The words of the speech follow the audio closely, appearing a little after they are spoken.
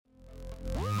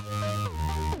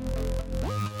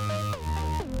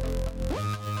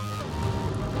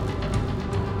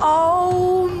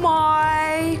Oh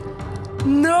my...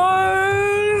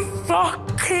 No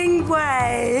fucking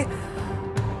way.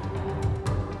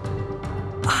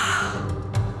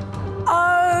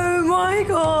 Oh my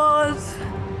god.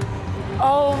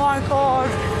 Oh my god.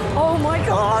 Oh my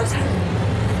god.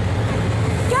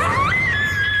 Yeah!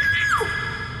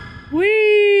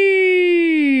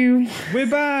 Whee! We're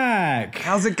back.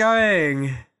 How's it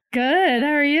going? Good. How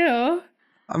are you?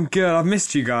 I'm good. I've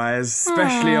missed you guys,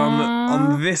 especially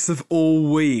on this of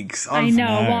all weeks. I know.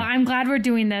 Well, I'm glad we're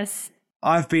doing this.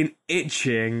 I've been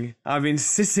itching. I've been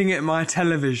sitting at my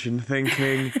television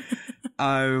thinking,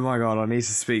 oh my god, I need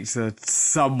to speak to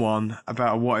someone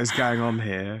about what is going on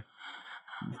here.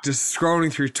 Just scrolling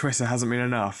through Twitter hasn't been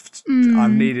enough.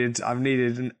 I've needed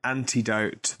an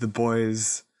antidote to the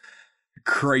boys'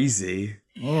 crazy.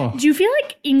 Oh. Do you feel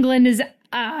like England is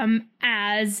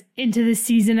as into this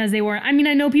season as they were? I mean,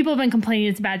 I know people have been complaining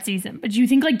it's a bad season, but do you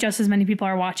think like just as many people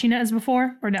are watching it as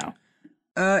before, or no?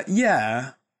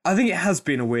 Yeah. I think it has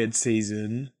been a weird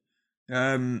season.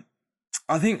 I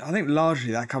think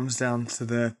largely that comes down to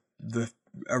the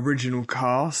original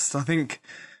cast. I think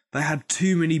they had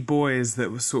too many boys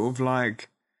that were sort of like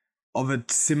of a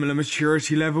similar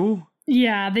maturity level.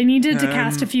 Yeah, they needed to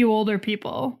cast a few older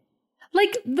people.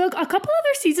 Like, a couple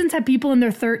other seasons had people in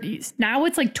their 30s. Now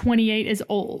it's like 28 is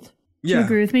old. Do you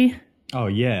agree with me? Oh,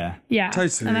 yeah. Yeah.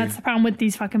 Totally. And that's the problem with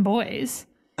these fucking boys.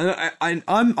 And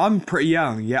I'm pretty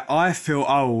young, yet I feel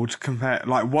old compared,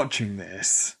 like, watching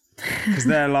this. Because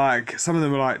they're like, some of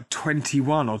them are like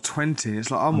 21 or 20.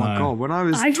 It's like, oh my God, when I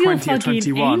was 20 or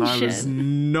 21, I was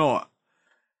not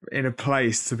in a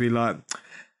place to be like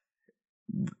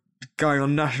going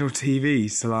on national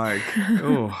TV to like,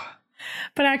 oh.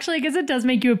 But actually, I guess it does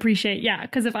make you appreciate,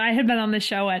 because if I had been on the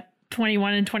show at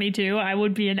 21 and 22, I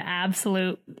would be an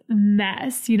absolute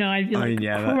mess. You know, I'd be like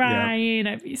crying,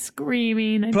 I'd be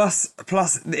screaming. Plus,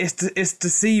 it's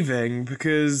deceiving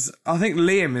because I think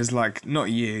Liam is like, not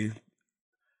you,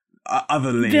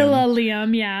 other Liam. Villa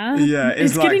Liam, yeah. Yeah,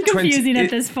 it's like getting confusing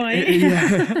at this point.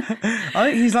 I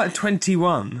think he's like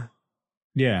 21.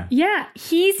 Yeah. Yeah,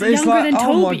 he's but younger like, than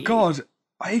Toby. Oh my God.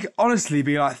 He could honestly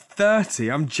be like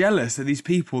 30. I'm jealous of these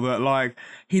people that like,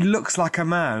 he looks like a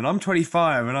man. I'm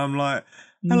 25 and I'm like,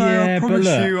 hello, I promise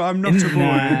you I'm not a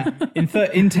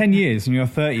boy. In 10 years when you're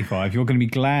 35, you're going to be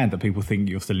glad that people think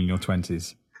you're still in your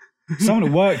 20s. Someone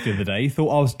at work the other day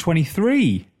thought I was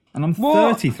 23 and I'm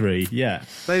 33. Yeah.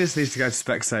 They just need to go to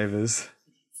Specsavers.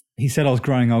 He said I was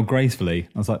growing old gracefully.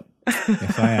 I was like,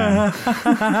 yes, I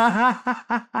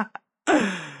am.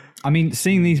 I mean,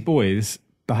 seeing these boys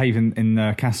behaving in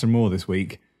Castle Moor this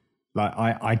week, like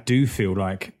I do feel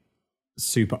like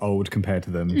super old compared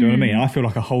to them. Do you know what I mean? I feel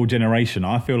like a whole generation.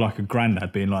 I feel like a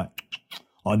granddad being like,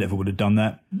 I never would have done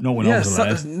that. Not when I was a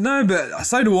lad. No, but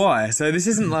so do I. So this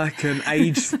isn't like an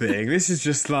age thing. This is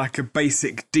just like a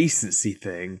basic decency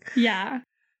thing. Yeah.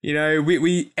 You know,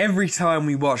 we every time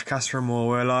we watch Castle Moor,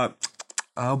 we're like,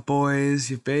 oh boys,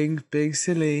 you're being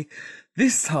silly.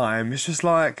 This time it's just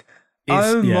like,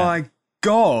 my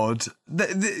God,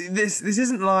 this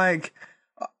isn't like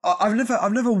I've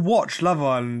never watched Love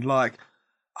Island like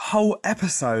whole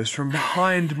episodes from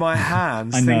behind my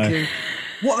hands thinking,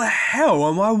 what the hell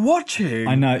am I watching?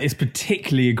 I know, it's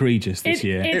particularly egregious this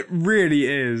year. It really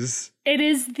is. It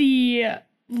is the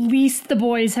least the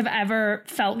boys have ever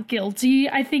felt guilty,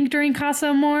 I think, during Casa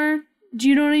Amor. Do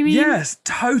you know what I mean? Yes,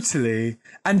 totally.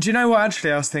 And do you know what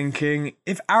actually I was thinking?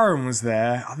 If Aaron was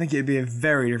there, I think it'd be a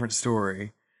very different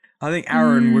story. I think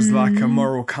Aaron was like a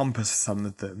moral compass for some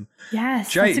of them.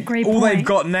 Yes, Jake, that's a great all point. they've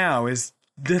got now is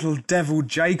little devil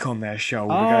Jake on their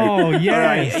shoulder. Oh, yes. All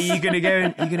right, are you gonna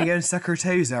go and suck her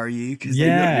toes? Are you? Because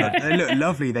they look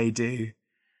lovely. They do.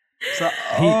 So,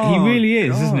 he really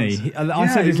is, God. isn't he? I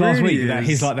said this last week that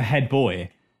he's like the head boy.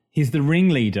 He's the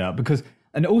ringleader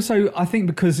and also I think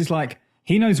because it's like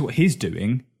he knows what he's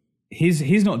doing.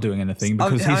 He's not doing anything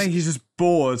because I think he's just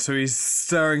bored, so he's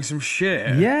stirring some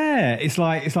shit. Yeah, it's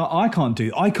like I can't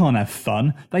have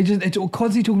fun. It's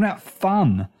constantly talking about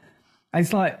fun.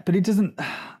 It's like, but it doesn't.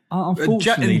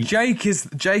 Unfortunately, Jake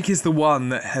is the one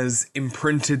that has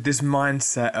imprinted this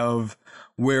mindset of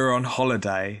we're on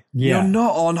holiday. Yeah. You're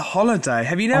not on holiday.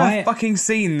 Have you never fucking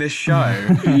seen this show?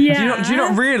 Yeah. Do you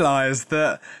not realise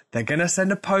that they're gonna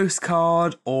send a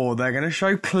postcard or they're gonna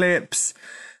show clips?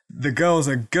 The girls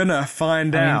are gonna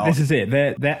find out. This is it.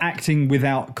 They're acting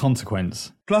without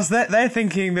consequence. Plus, they're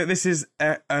thinking that this is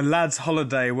a lad's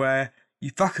holiday where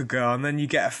you fuck a girl and then you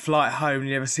get a flight home and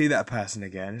you never see that person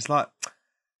again. It's like,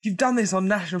 you've done this on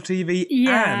national TV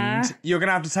and you're going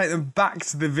to have to take them back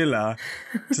to the villa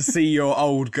to see your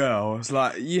old girl. It's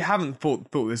like, you haven't thought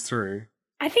this through.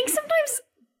 I think sometimes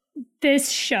this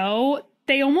show,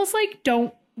 they almost like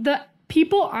don't, the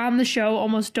people on the show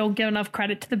almost don't give enough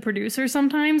credit to the producers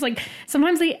sometimes. Like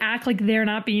sometimes they act like they're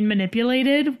not being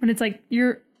manipulated when it's like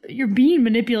you're being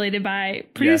manipulated by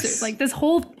producers. Yes. Like this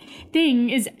whole thing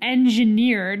is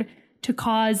engineered to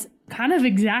cause kind of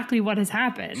exactly what has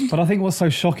happened. But I think what's so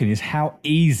shocking is how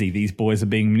easy these boys are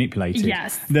being manipulated.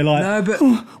 Yes. They're like, No, but-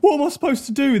 what am I supposed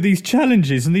to do with these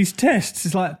challenges and these tests?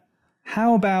 It's like,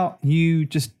 how about you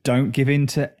just don't give in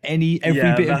to every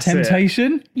bit of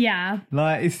temptation? Yeah.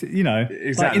 Like, it's, you know, like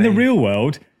Exactly. in the real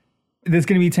world, there's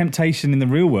going to be temptation in the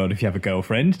real world if you have a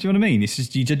girlfriend. Do you know what I mean? It's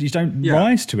just, you don't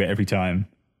rise to it every time.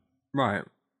 Right.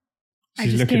 I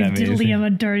She's just looking gave at me, isn't Liam she? a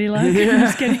dirty look. I'm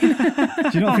just kidding.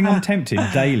 Do you not think I'm tempted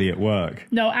daily at work?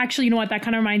 No, actually, you know what? That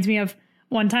kind of reminds me of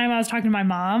one time I was talking to my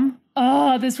mom.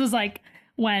 Oh, this was like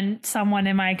when someone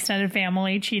in my extended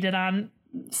family cheated on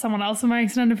someone else in my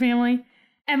extended family.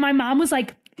 And my mom was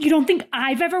like, you don't think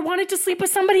I've ever wanted to sleep with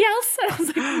somebody else? And I was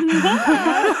like,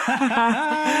 no.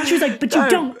 She was like, but you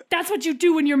don't. That's what you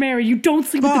do when you're married. You don't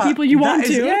sleep with the people you want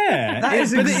to. Yeah. That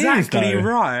is but it exactly though.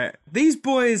 right. These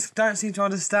boys don't seem to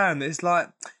understand. It's like,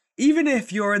 even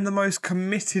if you're in the most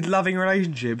committed, loving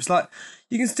relationships, like,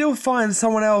 you can still find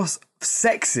someone else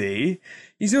sexy.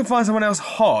 You still find someone else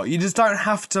hot. You just don't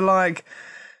have to, like,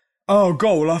 oh,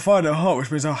 God, well, I find her hot,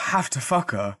 which means I'll have to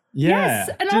fuck her. Yeah. Yes.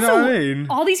 And Do you also, know what I mean?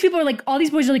 all these people are like, all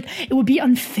these boys are like, it would be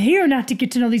unfair not to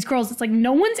get to know these girls. It's like,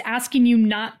 no one's asking you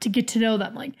not to get to know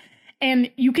them. Like, and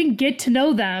you can get to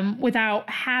know them without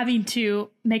having to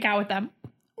make out with them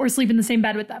or sleep in the same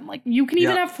bed with them. Like, you can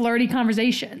even have flirty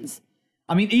conversations.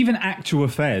 I mean, even actual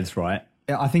affairs, right?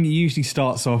 I think it usually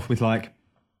starts off with like,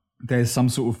 there's some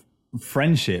sort of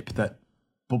friendship that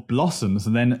blossoms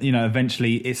and then, you know,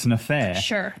 eventually it's an affair.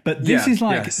 Sure. But this is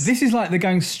like, yes. this is like they're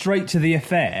going straight to the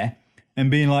affair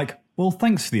and being like, well,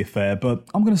 thanks for the affair, but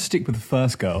I'm going to stick with the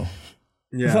first girl.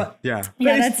 Yeah, like- yeah.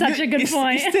 Yeah, But that's such a good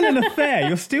point. It's still an affair.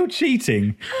 You're still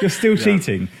cheating. You're still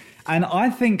cheating. And I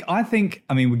think, I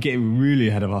mean, we're getting really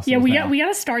ahead of ourselves Yeah, we now. got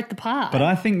to start the pod. But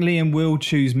I think Liam will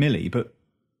choose Millie. But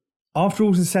after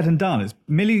all is said and done, it's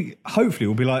Millie hopefully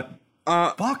will be like,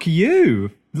 fuck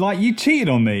you. Like, you cheated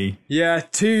on me. Yeah,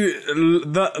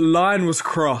 the line was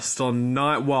crossed on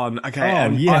night one. Okay, Oh,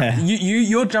 and yeah.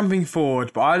 you're jumping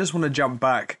forward, but I just want to jump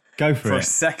back Go for a it.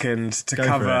 second to Go for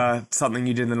cover something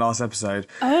you did in the last episode.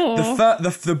 Oh.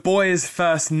 The boys'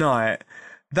 first night,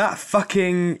 that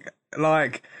fucking,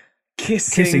 like,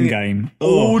 Kissing game.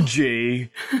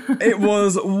 orgy. It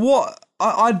was what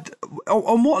on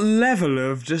what level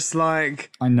of just like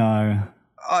I know.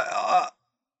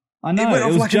 I know. it went off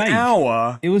was like Jake. an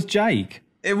hour. It was Jake.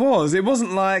 It was. It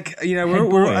wasn't like, you know,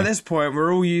 Head we're boy. at this point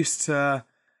we're all used to,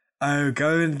 oh,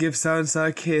 go and give so and so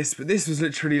a kiss, but this was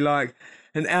literally like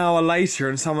an hour later,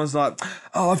 and someone's like,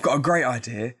 oh, I've got a great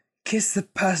idea. Kiss the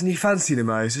person you fancy the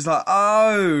most. It's like,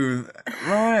 oh,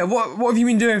 right. What have you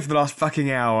been doing for the last fucking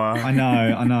hour? I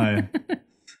know.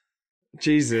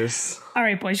 Jesus. All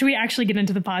right, boys, should we actually get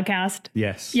into the podcast?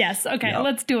 Yes. Yes. Okay, Yep.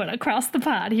 let's do it. Across the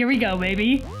pod. Here we go,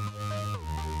 baby.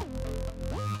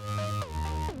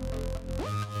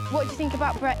 What do you think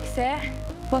about Brexit?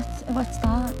 What's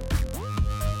that?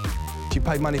 She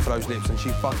paid money for those lips and she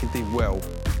fucking did well.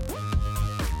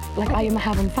 Like, I am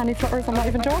having fanny flutters, I'm not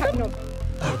even joking.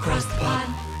 Across the pod,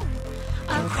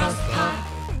 across the pod,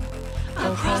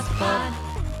 across the pod,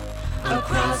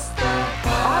 across the pod.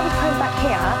 I was coming back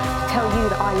here to tell you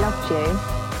that I loved you.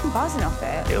 I'm buzzing off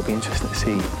it. It'll be interesting to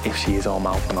see if she is our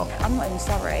mouth or not. I'm not even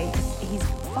sorry. He's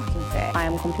fucking fit. I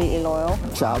am completely loyal.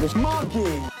 Childish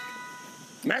monkey.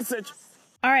 Message.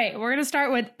 All right, we're going to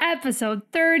start with episode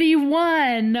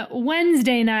 31,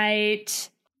 Wednesday night.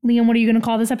 Liam, what are you going to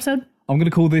call this episode? I'm going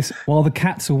to call this, while the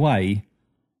cat's away,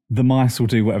 the mice will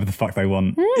do whatever the fuck they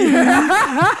want.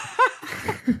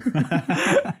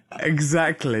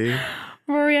 Exactly.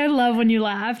 Rory, I love when you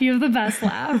laugh. You have the best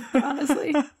laugh,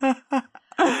 honestly.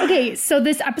 Okay, so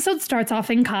this episode starts off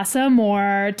in Casa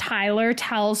Amor. Tyler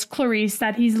tells Clarice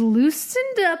that he's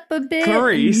loosened up a bit.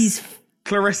 Clarice?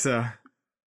 Clarissa.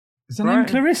 Is her name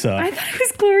Clarissa? I thought it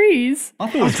was Clarice. I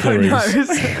thought it was I don't Clarice.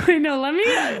 know. Wait, no, let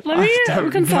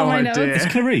me consult my notes. It's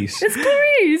Clarice. It's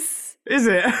Clarice. Is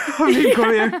it? I've been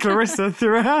calling her Clarissa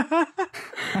throughout.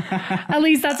 At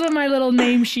least that's what my little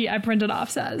name sheet I printed off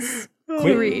says.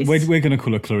 Clarice. We're going to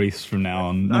call her Clarice from now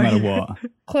on, no matter what.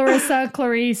 Clarissa,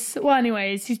 Clarice. Well,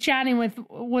 anyways, he's chatting with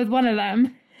one of them.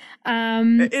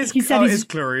 He said it's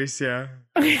Clarice, yeah.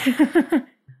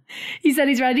 He said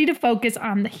he's ready to focus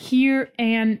on the here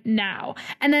and now.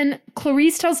 And then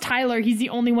Clarice tells Tyler he's the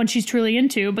only one she's truly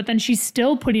into, but then she's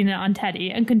still putting it on Teddy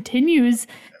and continues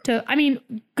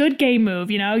good game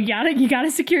move, you know? You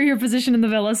gotta secure your position in the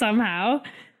villa somehow.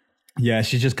 Yeah,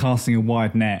 she's just casting a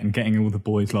wide net and getting all the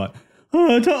boys like,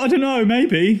 oh, I don't know,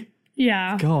 maybe.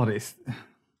 Yeah. God, it's...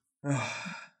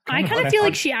 I kind of feel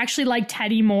like she actually liked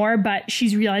Teddy more, but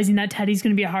she's realizing that Teddy's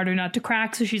going to be a harder nut to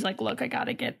crack. So she's like, look, I got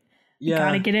to get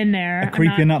in there. A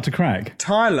creepier nut to crack.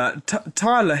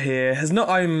 Tyler here has not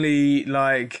only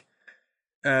like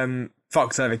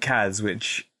fucked over Kaz,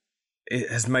 which it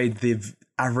has made the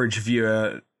average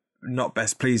viewer not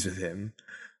best pleased with him,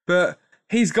 but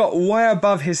he's got way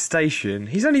above his station.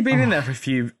 He's only been in there for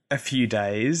a few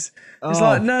days. It's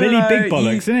like, no, Billy Big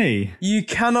Bollocks, isn't he? You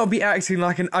cannot be acting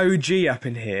like an OG up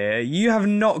in here. You have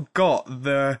not got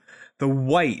the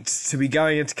weight to be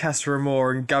going into Casa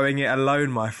Amor and going it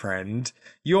alone, my friend.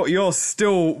 You're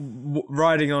still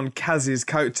riding on Kaz's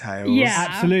coattails. Yeah,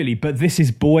 absolutely. But this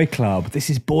is boy club.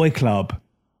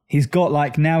 He's got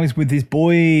like, now he's with his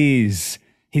boys.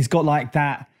 He's got like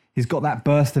that. He's got that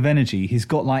burst of energy. He's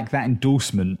got like that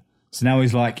endorsement. So now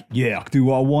he's like, yeah, I can do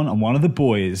what I want. I'm one of the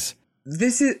boys.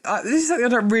 This is something I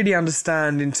don't really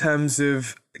understand in terms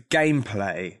of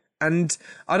gameplay. And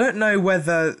I don't know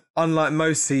whether, unlike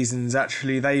most seasons,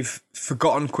 actually they've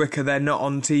forgotten quicker they're not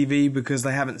on TV because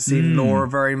they haven't seen Laura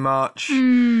very much.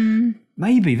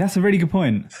 Maybe. That's a really good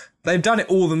point. They've done it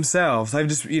all themselves. They've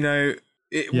just,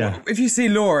 if you see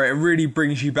Laura, it really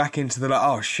brings you back into the like,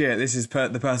 oh shit, this is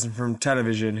the person from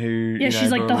television who... Yeah,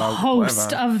 she's like the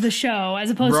host of the show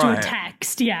as opposed to a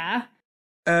text, yeah.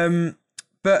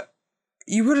 But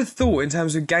you would have thought in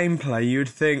terms of gameplay, you would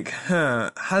think,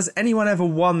 has anyone ever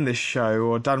won this show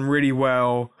or done really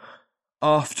well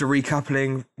after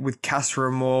recoupling with Casa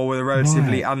Amor with a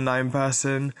relatively unknown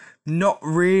person? Not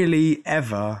really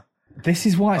ever. This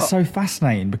is why it's so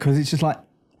fascinating, because it's just like,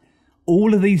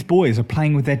 all of these boys are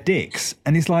playing with their dicks,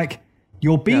 and it's like,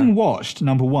 you're being watched,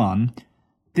 number one.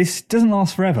 This doesn't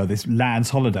last forever, this lad's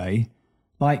holiday.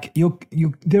 Like,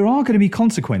 there are going to be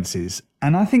consequences,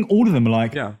 and I think all of them are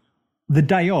like, the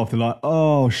day off, they're like,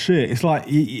 oh shit, it's like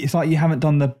you haven't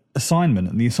done the assignment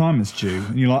and the assignment's due,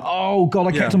 and you're like, oh god,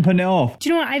 I kept on putting it off. Do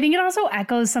you know what? I think it also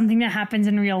echoes something that happens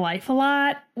in real life a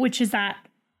lot, which is that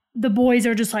the boys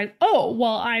are just like, oh,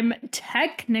 well, I'm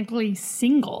technically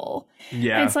single.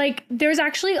 Yeah. And it's like, there's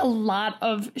actually a lot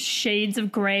of shades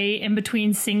of gray in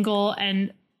between single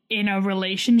and in a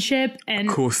relationship.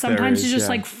 And sometimes to just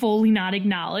like fully not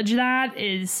acknowledge that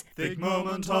is... Thick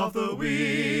moment of the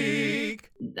week.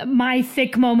 My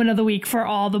thick moment of the week for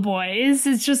all the boys.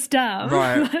 It's just dumb.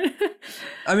 Right.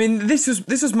 I mean, this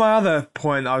was my other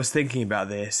point I was thinking about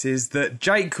this, is that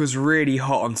Jake was really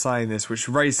hot on saying this, which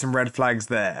raised some red flags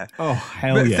there. Oh,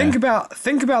 hell but yeah. Think about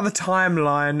the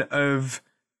timeline of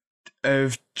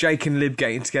Jake and Lib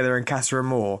getting together in Casa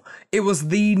Amor. It was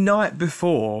the night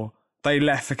before they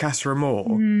left for Casa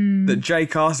Amor that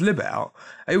Jake asked Lib out.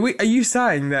 Are you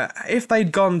saying that if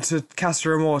they'd gone to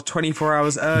Casa Amor 24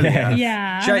 hours earlier,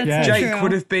 Jake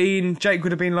would have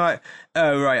been like,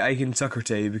 oh right, I can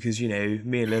Socrates because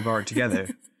me and Lib aren't together.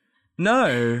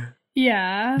 No.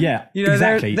 Yeah. Yeah.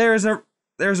 Exactly. There is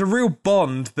a real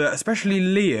bond that especially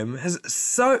Liam has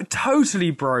so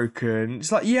totally broken.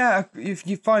 It's like, yeah, if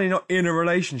you're finally not in a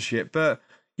relationship, but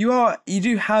you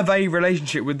do have a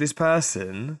relationship with this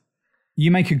person. You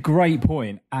make a great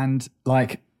point, and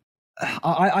like,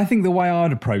 I think the way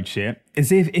I'd approach it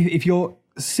is if you're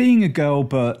seeing a girl,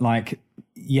 but like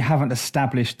you haven't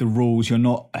established the rules, you're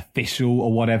not official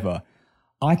or whatever.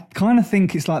 I kind of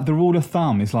think it's like the rule of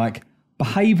thumb is like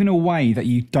behave in a way that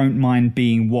you don't mind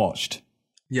being watched.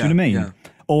 Yeah, do you know what I mean?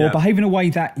 Yeah. Or behave in a way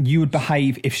that you would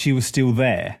behave if she was still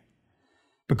there.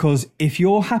 Because if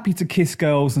you're happy to kiss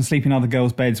girls and sleep in other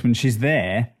girls' beds when she's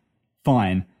there,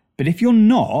 fine. But if you're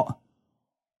not,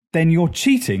 then you're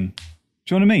cheating.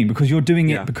 Do you know what I mean? Because you're doing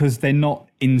it because they're not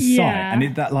in sight.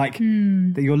 And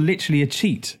that you're literally a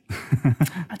cheat.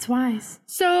 That's wise.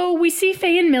 So we see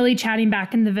Faye and Millie chatting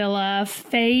back in the villa.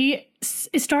 Faye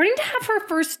is starting to have her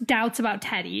first doubts about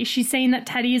Teddy. She's saying that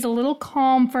Teddy is a little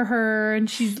calm for her and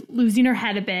she's losing her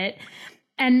head a bit.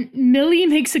 And Millie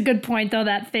makes a good point, though,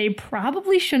 that Faye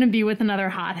probably shouldn't be with another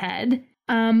hothead.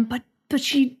 But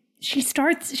she's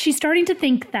starting to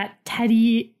think that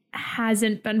Teddy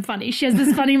hasn't been funny. She has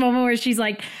this funny moment where she's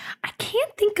like, I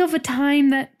can't think of a time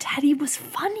that Teddy was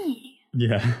funny.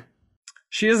 Yeah.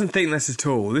 She doesn't think this at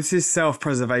all. This is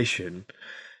self-preservation.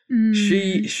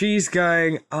 She's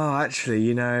going, oh,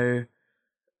 actually,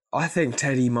 I think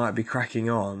Teddy might be cracking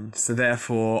on, so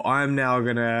therefore I'm now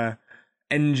going to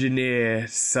engineer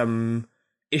some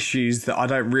issues that I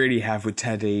don't really have with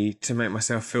Teddy to make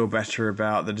myself feel better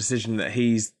about the decision that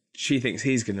she thinks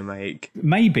he's going to make.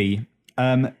 Maybe.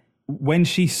 when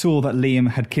she saw that Liam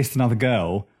had kissed another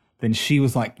girl, then she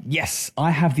was like, yes,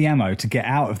 I have the ammo to get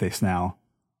out of this now.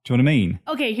 Do you know what I mean?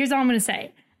 Okay, here's all I'm going to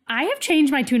say. I have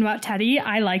changed my tune about Teddy.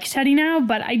 I like Teddy now,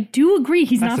 but I do agree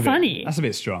he's not funny. That's a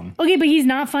bit strong. Okay, but he's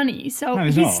not funny. So No,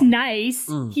 he's not.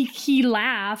 nice. He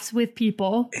laughs with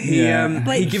people. He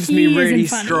gives me really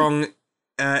strong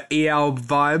EL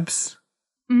vibes.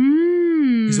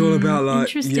 He's all about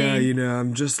like, yeah, you know,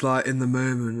 I'm just like in the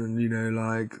moment and, you know,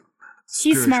 like...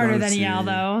 He's smarter than EL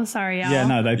though. Sorry, EL. Yeah,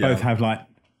 no, they both have like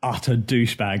utter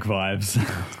douchebag vibes.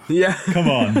 Yeah. Come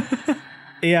on.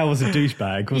 EL was a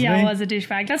douchebag, wasn't he? EL was a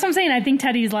douchebag. That's what I'm saying. I think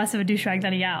Teddy's less of a douchebag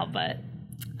than EL, but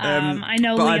I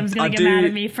know Liam's going to get mad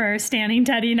at me for standing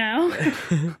Teddy now.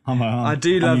 I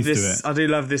do love this. I do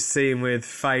love this scene with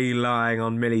Faye lying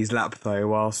on Millie's lap though,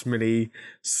 whilst Millie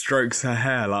strokes her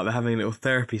hair like they're having a little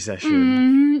therapy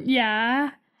session.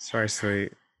 Yeah. It's very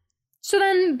sweet. So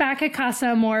then back at Casa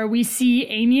Amor, we see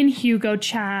Amy and Hugo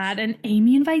chat, and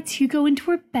Amy invites Hugo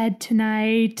into her bed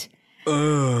tonight.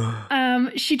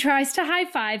 She tries to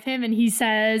high-five him, and he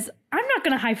says, I'm not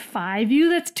going to high-five you.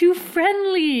 That's too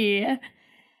friendly.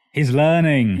 He's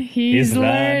learning. He's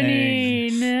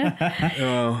learning.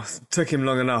 Took him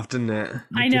long enough, didn't it?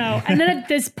 I know. And then at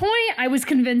this point, I was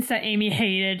convinced that Amy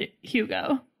hated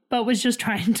Hugo, but was just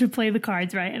trying to play the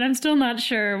cards right. And I'm still not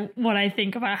sure what I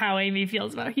think about how Amy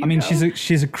feels about Hugo. I mean,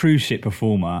 she's a cruise ship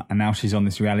performer, and now she's on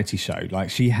this reality show.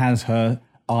 Like, she has her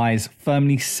eyes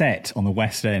firmly set on the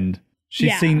West End.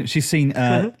 She's seen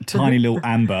tiny little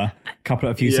Amber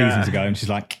a few seasons ago, and she's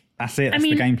like, that's it. That's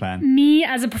the game plan. Me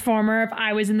as a performer, if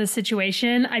I was in this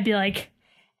situation, I'd be like,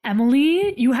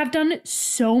 Emily, you have done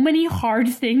so many hard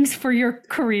things for your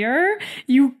career.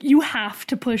 You have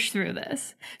to push through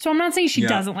this. So I'm not saying she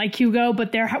doesn't like Hugo,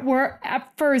 but there were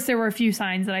a few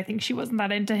signs that I think she wasn't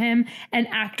that into him. And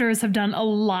actors have done a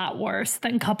lot worse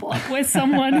than couple up with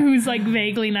someone who's like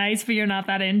vaguely nice, but you're not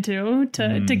that into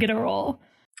to get a role.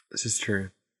 This is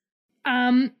true.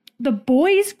 The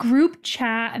boys group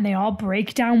chat and they all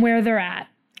break down where they're at.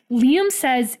 Liam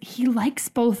says he likes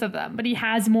both of them, but he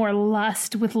has more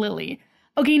lust with Lily.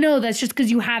 Okay, no, that's just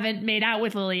because you haven't made out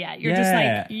with Lily yet. You're just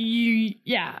like, He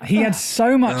had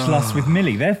so much lust with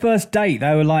Millie. Their first date,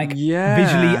 they were like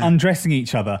visually undressing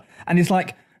each other. And it's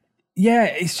like,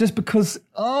 it's just because,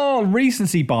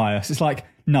 recency bias. It's like,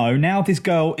 no, now this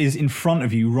girl is in front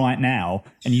of you right now,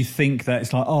 and you think that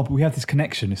it's like, but we have this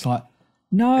connection. It's like,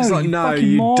 no, it's like,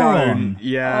 you moron. don't.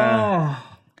 Yeah.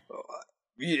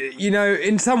 You know,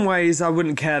 in some ways, I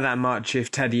wouldn't care that much if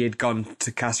Teddy had gone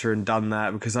to Casa and done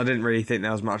that, because I didn't really think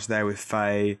there was much there with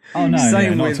Faye. Oh, no,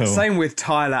 same with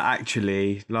Tyler,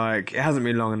 actually. Like, it hasn't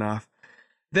been long enough.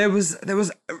 There was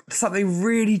something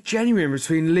really genuine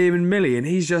between Liam and Millie, and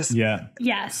he's just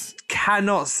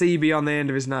cannot see beyond the end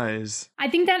of his nose. I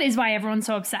think that is why everyone's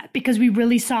so upset, because we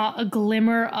really saw a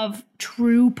glimmer of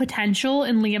true potential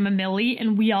in Liam and Millie,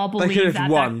 and we all believe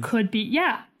that could be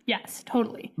yes,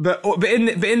 totally. But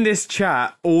in this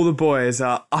chat, all the boys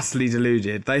are utterly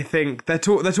deluded. They think they're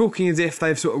talking as if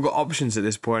they've sort of got options at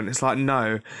this point. It's like,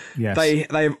 no,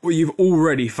 you've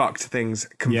already fucked things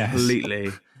completely.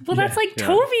 Yes. Well, that's like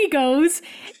Toby goes,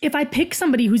 if I pick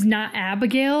somebody who's not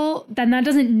Abigail, then that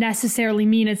doesn't necessarily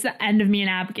mean it's the end of me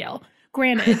and Abigail.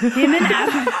 Granted, him and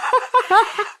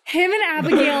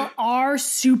Abigail are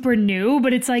super new,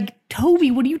 but it's like, Toby,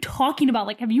 what are you talking about?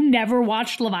 Like, have you never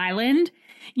watched Love Island?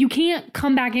 You can't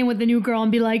come back in with the new girl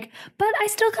and be like, but I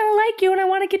still kind of like you and I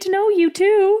want to get to know you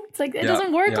too. It's like, it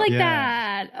doesn't work like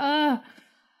that.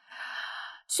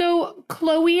 So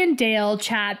Chloe and Dale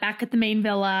chat back at the main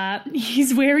villa.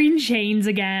 He's wearing chains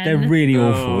again. They're really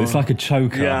awful. It's like a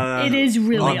choker. Yeah, it is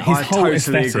really awful. I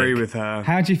totally agree with her.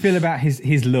 How do you feel about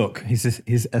his look, his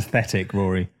aesthetic,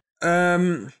 Rory?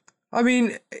 I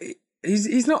mean,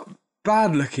 he's not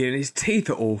bad looking. His teeth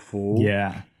are awful.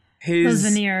 Yeah. Those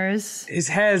veneers. His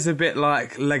hair's a bit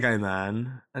like Lego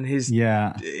Man, and his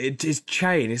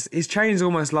chain. His chain's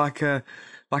almost like a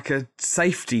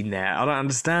safety net. I don't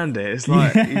understand it. It's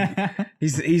like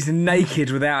he's naked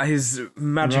without his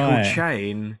magical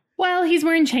chain. Well, he's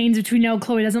wearing chains, which we know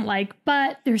Chloe doesn't like,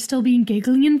 but they're still being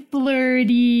giggly and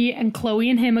flirty, and Chloe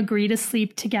and him agree to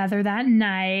sleep together that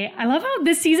night. I love how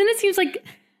this season it seems like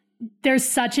there's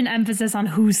such an emphasis on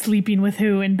who's sleeping with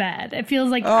who in bed. It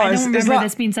feels like I don't remember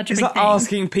this being such a big thing. It's like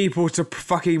asking people to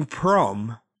fucking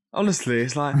prom. Honestly,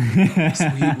 it's like,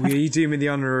 will you do me the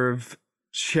honour of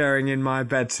sharing in my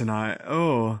bed tonight?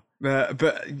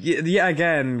 But yet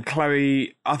again,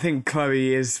 Chloe, I think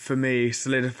Chloe is, for me,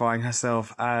 solidifying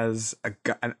herself as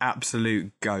an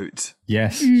absolute goat.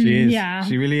 Yes, she is. Yeah.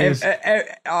 She really is.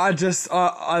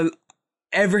 I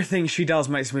everything she does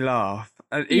makes me laugh.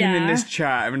 And even in this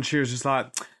chat, when she was just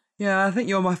like, yeah, I think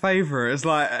you're my favourite. It's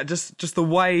like, just the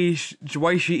way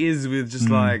she is with just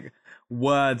like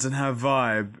words and her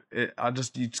vibe.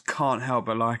 You just can't help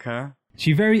but like her.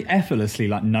 She very effortlessly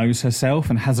like knows herself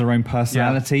and has her own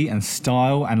personality and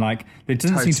style, and like there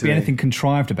doesn't seem to be anything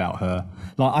contrived about her.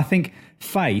 Like I think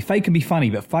Faye can be funny,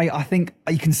 but Faye, I think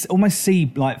you can almost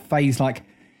see like Faye's like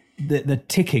the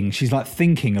ticking. She's like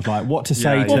thinking of like what to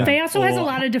say. Well, Faye also has a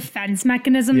lot of defense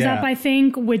mechanisms up, I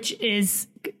think, which is,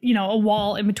 you know, a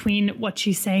wall in between what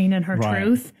she's saying and her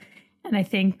truth. And I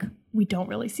think we don't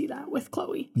really see that with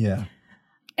Chloe. Yeah.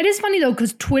 It is funny though,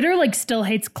 because Twitter like still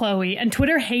hates Chloe and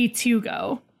Twitter hates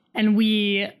Hugo, and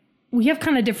we have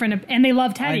kind of different, and they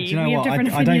love Teddy. You know we have different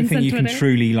opinions. I don't think you Twitter can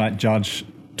truly like judge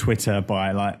Twitter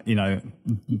by like, you know,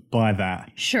 by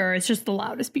that. Sure, it's just the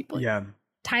loudest people. Yeah.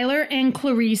 Tyler and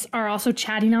Clarice are also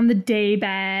chatting on the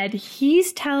daybed. He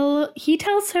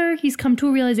tells her he's come to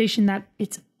a realization that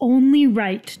it's only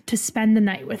right to spend the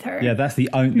night with her. Yeah, that's the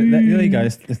only. There you go.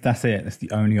 That's it. That's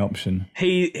the only option.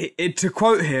 To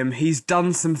quote him, he's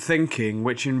done some thinking,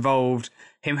 which involved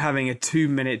him having a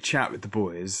 2-minute chat with the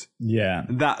boys. Yeah,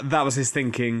 that was his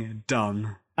thinking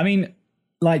done. I mean,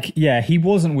 like, yeah, he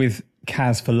wasn't with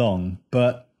Kaz for long,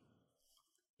 but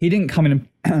he didn't come in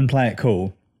and play it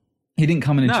cool. He didn't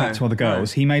come in and chat to other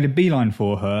girls. He made a beeline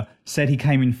for her, said he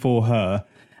came in for her,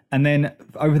 and then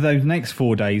over those next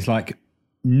 4 days, like,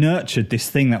 nurtured this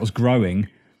thing that was growing.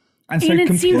 And so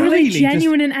it seemed really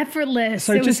genuine and effortless.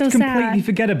 So it was just completely sad.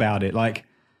 forget about it. Like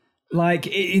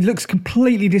it looks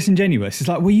completely disingenuous. It's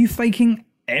like, were you faking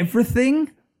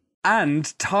everything?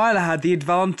 And Tyler had the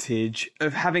advantage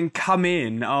of having come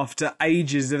in after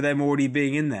ages of them already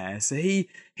being in there. So he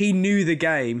knew the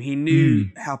game. He knew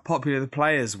how popular the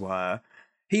players were.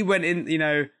 He went in, you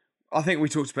know, I think we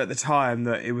talked about at the time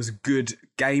that it was a good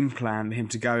game plan for him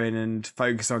to go in and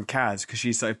focus on Kaz because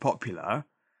she's so popular.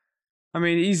 I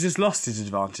mean, he's just lost his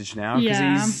advantage now because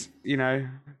he's, you know.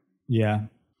 Yeah.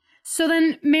 So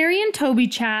then Mary and Toby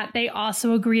chat. They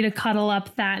also agree to cuddle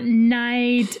up that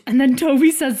night. And then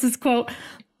Toby says this quote,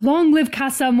 "Long live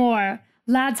Casa Amor,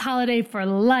 lad's holiday for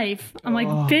life." I'm like,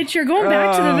 bitch, you're going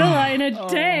back to the villa in a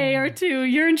day or two.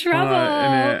 You're in trouble.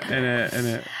 In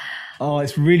it. Oh,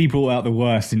 it's really brought out the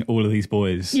worst in all of these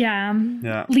boys. Yeah.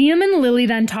 Liam and Lily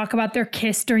then talk about their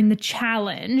kiss during the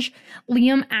challenge.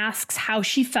 Liam asks how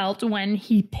she felt when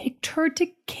he picked her to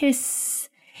kiss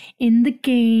in the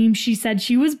game. She said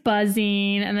she was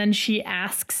buzzing, and then she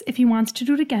asks if he wants to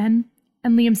do it again.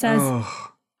 And Liam says,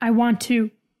 I want to, ...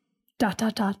 But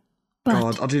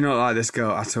God, I do not like this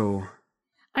girl at all.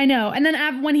 I know. And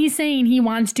then when he's saying he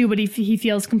wants to, but he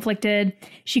feels conflicted,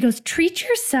 she goes, treat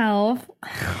yourself.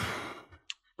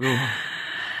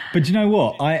 But you know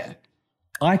what?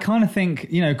 I kind of think,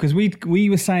 you know, because we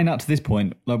were saying up to this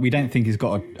point, like, we don't think he's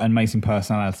got an amazing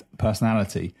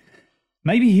personality.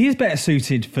 Maybe he is better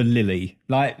suited for Lily.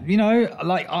 Like, you know,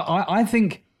 like I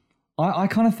think, I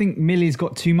kind of think Millie's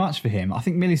got too much for him. I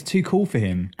think Millie's too cool for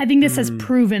him. I think this has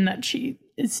proven that she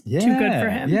is too good for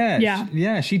him.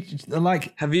 Yeah. She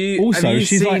like. Have you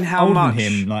she's seen like how older much than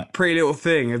him, like, Pretty Little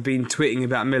Thing have been tweeting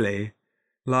about Millie?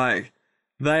 Like,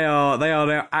 they are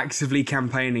now actively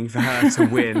campaigning for her to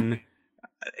win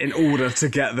in order to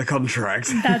get the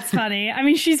contract. That's funny. I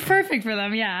mean, she's perfect for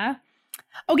them, yeah.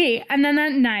 Okay, and then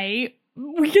that night,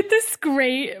 we get this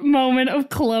great moment of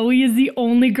Chloe is the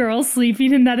only girl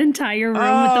sleeping in that entire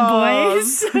room with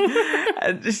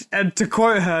the boys. and to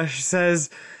quote her, she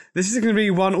says, "This is going to be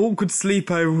one awkward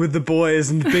sleepover with the boys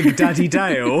and Big Daddy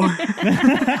Dale." Rory,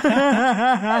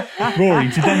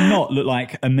 did that not look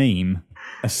like a meme?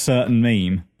 A certain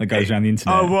meme that goes around the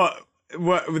internet? Oh,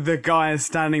 what with the guy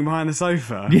standing behind the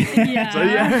sofa? Yeah. So,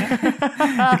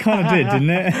 yeah. It kind of did, didn't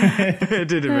it? It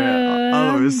did a bit. I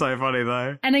thought it was so funny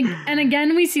though. And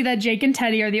again, we see that Jake and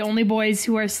Teddy are the only boys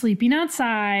who are sleeping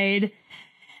outside.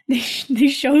 They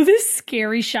show this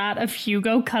scary shot of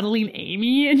Hugo cuddling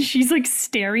Amy, and she's like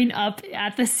staring up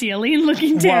at the ceiling,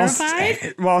 looking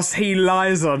terrified. Whilst he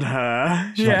lies on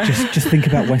her. She's like, just think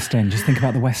about West End. Just think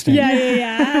about the West End.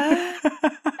 Yeah.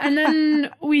 And then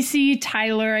we see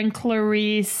Tyler and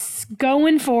Clarice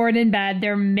going forward in bed.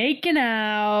 They're making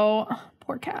out.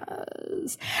 Poor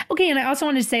Kaz. Okay, and I also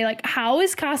wanted to say, like, how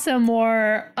is Casa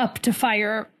Amor up to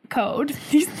fire code?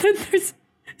 There's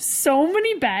so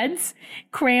many beds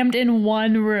crammed in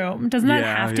one room. Doesn't that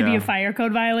have to be a fire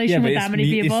code violation with that many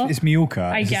people? It's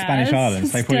Mallorca. It's the Spanish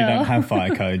islands. They probably don't have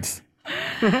fire codes.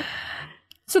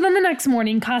 So then the next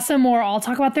morning, Casa Amor all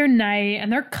talk about their night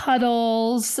and their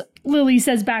cuddles. Lily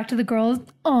says back to the girls,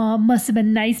 "Aw, must have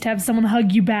been nice to have someone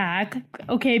hug you back."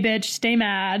 Okay, bitch, stay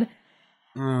mad.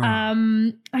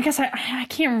 I guess I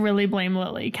can't really blame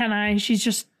Lily, can I?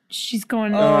 She's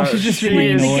going. she's just really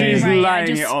playing the annoying. game She's right.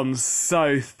 laying it on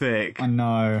so thick. I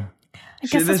know. I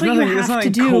guess that's what you have to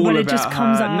do, but it just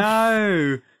comes off.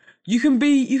 No, you can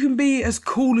be as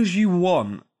cool as you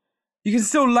want. You can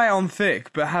still lay on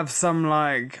thick, but have some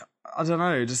like I don't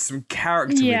know, just some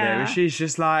character with it. Where she's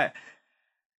just like,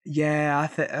 yeah, I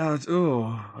think. I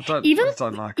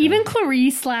don't like her. Even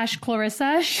Clarice /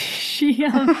 Clarissa. She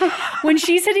when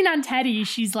she's hitting on Teddy,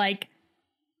 she's like,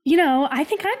 I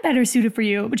think I'm better suited for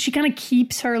you. But she kind of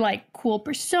keeps her like cool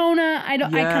persona. I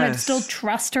kind of still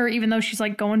trust her, even though she's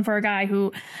like going for a guy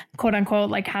who, quote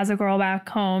unquote, like has a girl back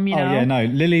home. You know? Oh yeah, no.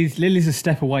 Lily's a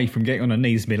step away from getting on her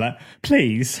knees and be like,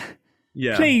 please.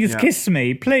 Yeah, please kiss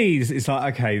me, please. It's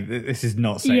like, okay, this is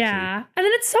not sexy. Yeah. And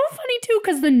then it's so funny too,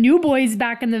 because the new boys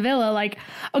back in the villa, like,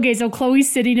 okay, so Chloe's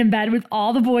sitting in bed with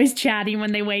all the boys chatting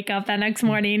when they wake up that next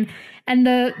morning. And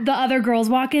the other girls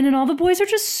walk in and all the boys are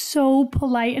just so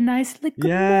polite and nice. Like, good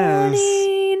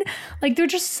morning. Like, they're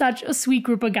just such a sweet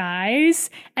group of guys.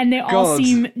 And they all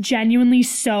seem genuinely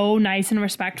so nice and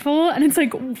respectful. And it's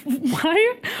like,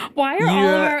 why are all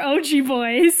of our OG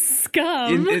boys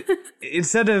scum?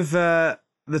 Instead of the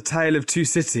Tale of Two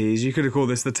Cities, you could have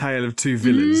called this the Tale of Two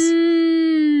Villas.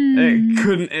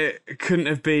 It couldn't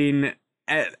have been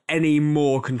any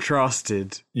more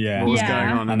contrasted. Yeah. What was going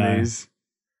on in these.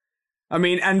 I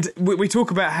mean, and we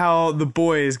talk about how the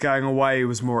boys going away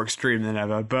was more extreme than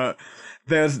ever, but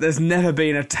there's never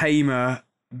been a tamer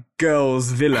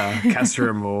girls' villa, Casa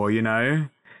Amor,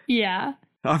 Yeah.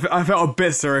 I felt a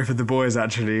bit sorry for the boys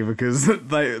actually, because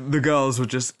the girls were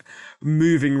just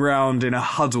moving around in a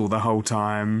huddle the whole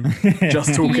time,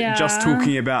 just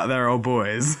talking about their old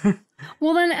boys.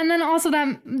 Well, then also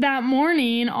that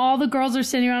morning, all the girls are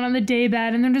sitting around on the daybed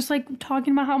and they're just like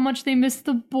talking about how much they miss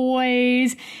the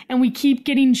boys. And we keep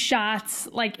getting shots,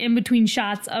 like in between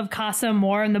shots of Casa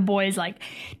Amor and the boys like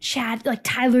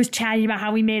Tyler's chatting about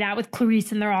how he made out with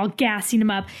Clarice and they're all gassing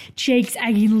him up. Jake's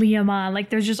egging Liam on.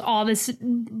 Like there's just all this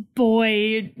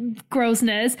boy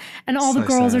grossness. And all the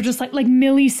girls are just like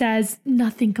Millie says,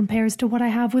 nothing compares to what I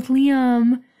have with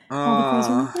Liam. All the girls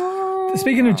are like, oh.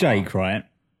 Speaking of Jake, right?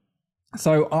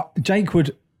 So Jake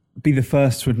would be the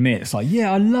first to admit, it's like,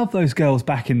 yeah, I love those girls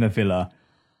back in the villa.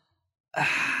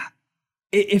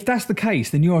 If that's the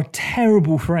case, then you're a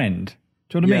terrible friend.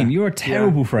 Do you know what I mean? You're a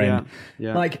terrible friend.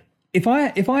 Yeah. Like, if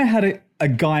I had a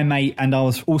guy mate and I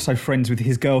was also friends with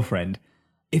his girlfriend,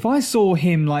 if I saw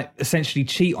him like essentially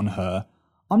cheat on her,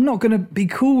 I'm not going to be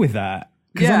cool with that.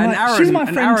 Yeah, and Aaron, she's my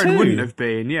friend Aaron too. wouldn't have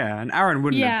been. Yeah, and Aaron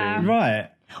wouldn't have been. Right.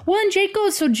 Well, and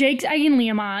Jake's egging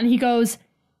Liam on. He goes,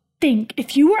 think,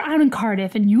 if you were out in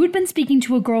Cardiff and you had been speaking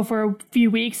to a girl for a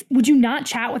few weeks, would you not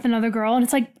chat with another girl? And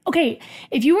it's like, okay,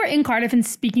 if you were in Cardiff and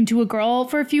speaking to a girl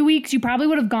for a few weeks, you probably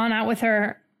would have gone out with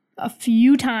her a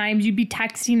few times. You'd be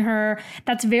texting her.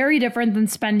 That's very different than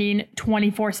spending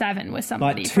 24/7 with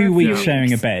somebody. Like 2 weeks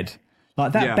sharing a bed.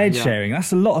 Like that bed sharing,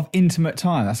 that's a lot of intimate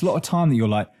time. That's a lot of time that you're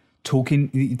like talking,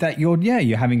 that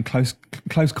you're having close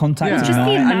contact. It's just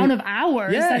the amount of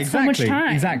hours. Yeah, that's so much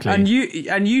time. Exactly.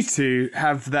 And you two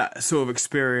have that sort of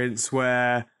experience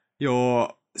where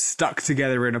you're stuck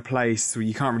together in a place where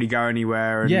you can't really go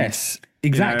anywhere. And, yes,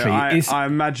 exactly. I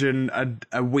imagine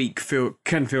a week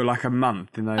can feel like a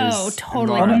month in those. Oh,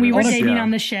 totally. When we were dating on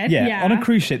the ship. Yeah, on a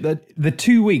cruise ship, the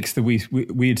 2 weeks that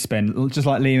we'd spend, just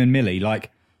like Liam and Millie,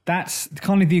 like that's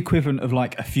kind of the equivalent of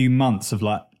like a few months of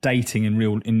like dating in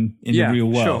the real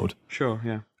world. Sure,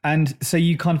 yeah. And so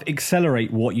you kind of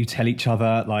accelerate what you tell each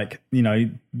other, like,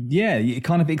 it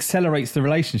kind of accelerates the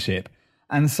relationship.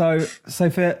 And so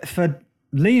for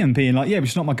Liam being like, but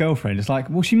she's not my girlfriend, it's like,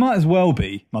 well, she might as well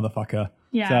be, motherfucker.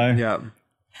 Yeah. So, yeah.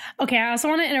 Okay, I also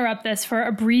want to interrupt this for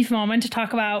a brief moment to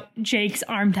talk about Jake's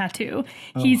arm tattoo.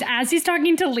 As he's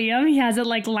talking to Liam, he has it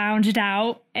like lounged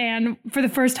out, and for the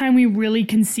first time we really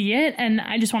can see it, and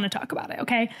I just want to talk about it,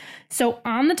 okay? So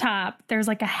on the top, there's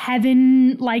like a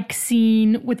heaven-like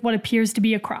scene with what appears to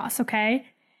be a cross, okay?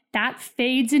 That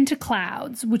fades into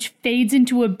clouds, which fades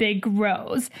into a big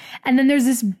rose. And then there's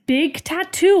this big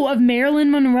tattoo of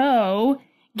Marilyn Monroe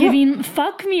giving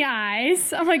fuck me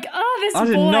eyes. I'm like, oh, this boy. I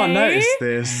did not notice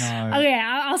this. No. Okay,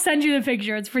 I'll send you the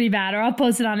picture. It's pretty bad, or I'll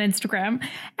post it on Instagram.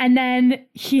 And then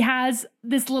he has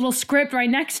this little script right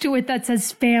next to it that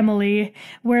says family,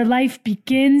 where life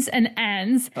begins and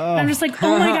ends. And I'm just like,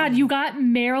 oh my God, you got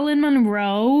Marilyn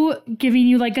Monroe giving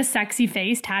you like a sexy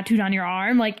face tattooed on your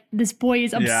arm. Like, this boy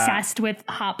is obsessed with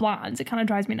hot blondes. It kind of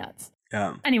drives me nuts.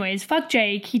 Yeah. Anyways, fuck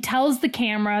Jake. He tells the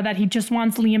camera that he just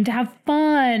wants Liam to have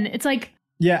fun. It's like,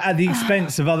 yeah, at the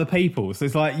expense of other people. So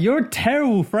it's like, you're a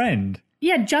terrible friend.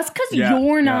 Yeah, just because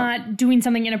you're not doing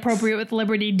something inappropriate with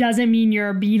Liberty doesn't mean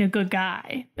you're being a good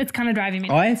guy. It's kind of driving me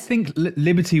nuts. I think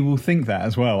Liberty will think that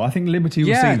as well. I think Liberty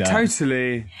will see that. Yeah,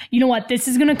 totally. You know what? This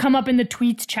is going to come up in the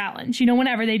tweets challenge. You know,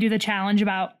 whenever they do the challenge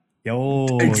about...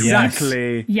 Oh,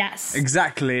 exactly. Yes.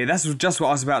 Exactly. That's just what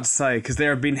I was about to say, because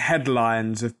there have been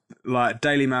headlines of, like,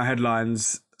 Daily Mail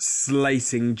headlines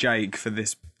slating Jake for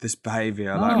this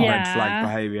behaviour, like red flag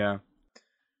behaviour.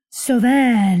 So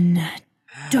then...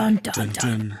 Dun, dun,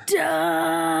 dun,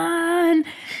 dun.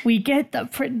 We get the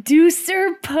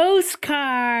producer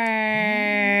postcard.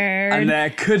 And there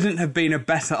couldn't have been a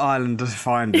better island to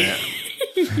find it.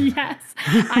 Yes.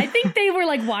 I think they were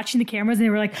like watching the cameras and they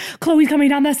were like, Chloe's coming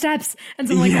down the steps. And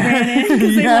so like ran in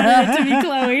because they wanted it to be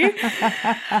Chloe.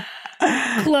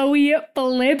 Chloe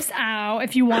flips out.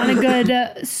 If you want a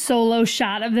good solo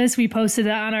shot of this, we posted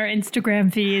it on our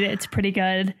Instagram feed. It's pretty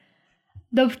good.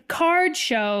 The card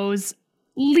shows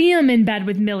Liam in bed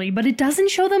with Millie, but it doesn't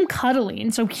show them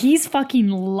cuddling, so he's fucking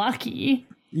lucky.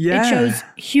 Yeah. It shows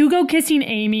Hugo kissing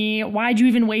Amy. Why'd you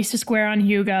even waste a square on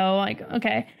Hugo? Like,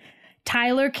 okay.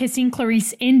 Tyler kissing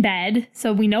Clarice in bed,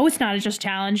 so we know it's not just a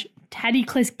challenge. Teddy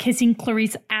kissing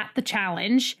Clarice at the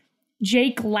challenge.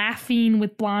 Jake laughing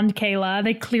with blonde Kayla.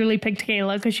 They clearly picked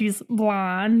Kayla because she's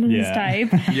blonde, his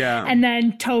type. Yeah. And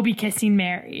then Toby kissing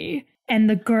Mary. And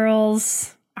the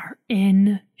girls are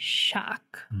in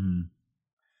shock.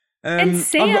 And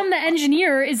Sam, the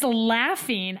engineer, is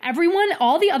laughing. Everyone,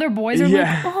 all the other boys are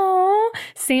like, oh.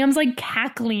 Sam's like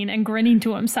cackling and grinning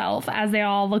to himself as they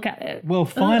all look at it. Well,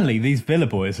 finally, these Villa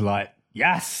boys are like,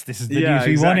 yes, this is the news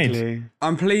we wanted.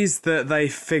 I'm pleased that they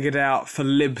figured out, for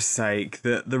Lib's sake,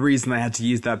 that the reason they had to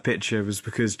use that picture was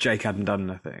because Jake hadn't done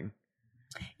anything.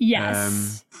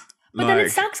 Yes. But then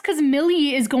it sucks because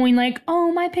Millie is going like,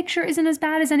 oh, my picture isn't as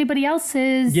bad as anybody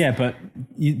else's. Yeah, but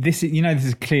this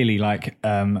is clearly like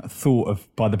thought of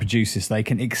by the producers. They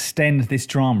can extend this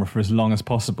drama for as long as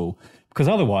possible. Because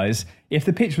otherwise, if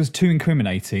the pitch was too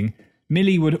incriminating,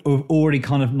 Millie would have already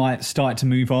kind of might start to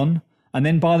move on. And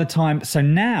then by the time... So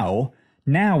now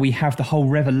we have the whole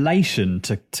revelation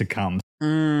to come.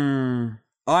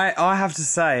 I have to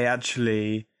say,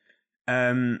 actually...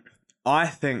 I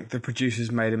think the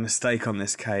producers made a mistake on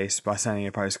this case by sending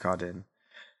a postcard in.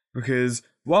 Because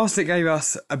whilst it gave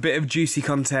us a bit of juicy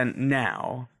content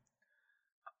now,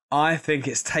 I think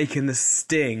it's taken the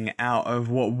sting out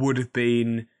of what would have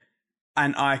been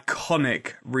an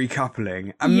iconic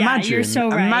recoupling. You're so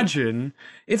right. Imagine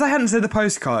if they hadn't sent the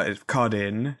postcard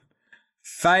in,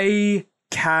 Faye,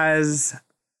 Kaz,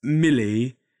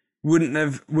 Millie would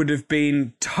have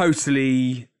been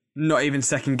totally... not even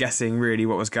second guessing really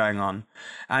what was going on.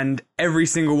 And every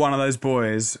single one of those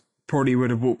boys probably would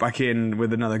have walked back in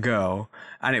with another girl,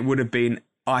 and it would have been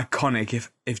iconic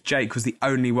if Jake was the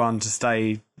only one to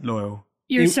stay loyal.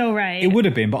 You're so right. It would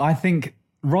have been, but I think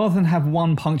rather than have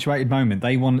one punctuated moment,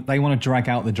 they want to drag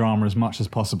out the drama as much as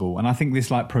possible. And I think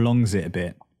this like prolongs it a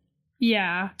bit.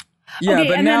 Yeah. Yeah, okay,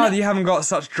 but now you haven't got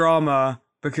such drama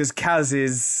because Kaz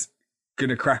is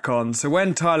gonna crack on. So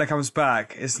when Tyler comes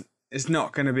back, it's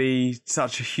not going to be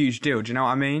such a huge deal. Do you know what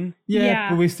I mean? Yeah.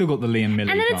 But we've still got the Liam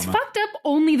Millie And then drama. it's fucked up.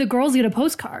 Only the girls get a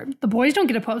postcard. The boys don't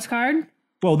get a postcard.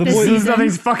 Well, the This boys... season.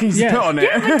 Nothing's fucking put on it.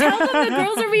 Yeah, but tell them the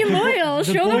girls are being loyal.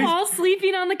 Show them boys- all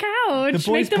sleeping on the couch. The boys'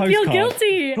 Make them feel postcard.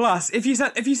 guilty. Plus, if you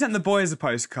sent the boys a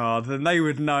postcard, then they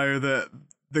would know that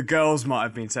the girls might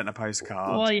have been sent a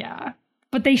postcard. Well, yeah.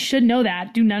 But they should know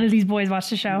that. Do none of these boys watch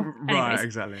the show? Right, Anyways,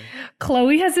 exactly.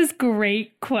 Chloe has this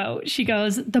great quote. She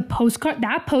goes, that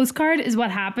postcard is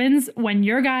what happens when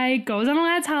your guy goes on a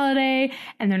lad's holiday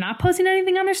and they're not posting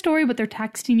anything on their story, but they're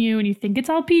texting you and you think it's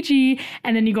all PG.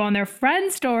 And then you go on their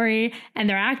friend's story and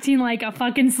they're acting like a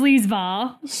fucking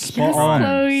sleazeball. Spot on.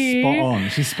 Chloe. Spot on.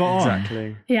 She's spot on.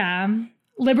 Exactly. Yeah.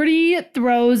 Liberty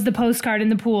throws the postcard in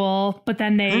the pool, but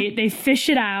then they fish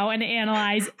it out and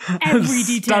analyze every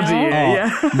detail. Study it.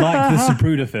 Like the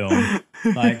Zapruder film.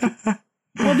 Like...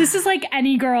 Well, this is like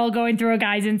any girl going through a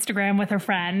guy's Instagram with her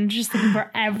friend, just looking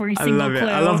for every single clue.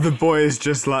 I love the boys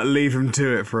just like leave him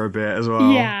to it for a bit as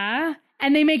well. Yeah.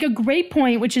 And they make a great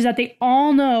point, which is that they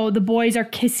all know the boys are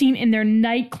kissing in their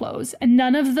night clothes. And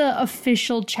none of the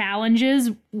official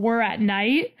challenges were at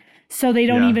night. So they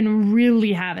don't even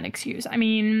really have an excuse. I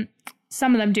mean,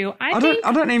 some of them do. I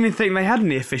don't even think they had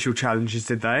any official challenges,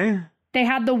 did they? They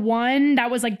had the one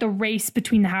that was like the race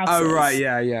between the houses. Oh, right.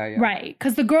 Yeah. Right.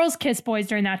 Because the girls kiss boys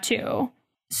during that too.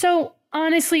 So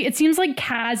honestly, it seems like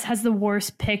Kaz has the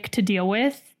worst pick to deal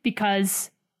with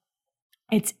because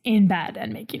it's in bed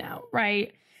and making out,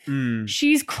 right?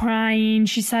 She's crying.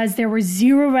 She says there were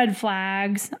 0 red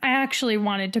flags. I actually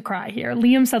wanted to cry here.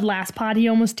 Liam said last pod he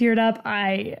almost teared up.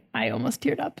 I almost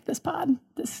teared up this pod.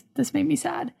 This made me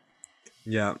sad.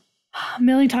 Yeah.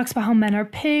 Millie talks about how men are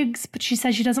pigs, but she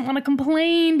says she doesn't want to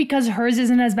complain because hers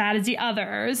isn't as bad as the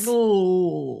others.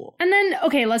 Oh. And then,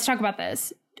 okay, let's talk about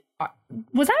this.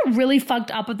 Was that really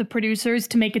fucked up of the producers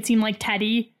to make it seem like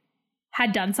Teddy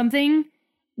had done something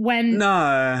when... No.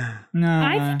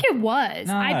 I think it was.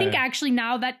 No. I think actually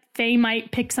now that Faye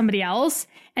might pick somebody else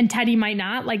and Teddy might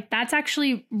not, like that's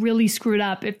actually really screwed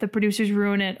up if the producers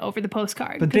ruin it over the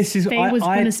postcard. But this is... Faye was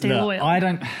going to stay loyal. I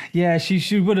don't... Yeah,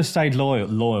 she would have stayed loyal,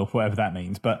 whatever that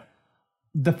means. But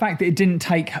the fact that it didn't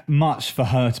take much for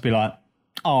her to be like,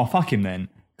 oh, fuck him then,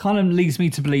 kind of leads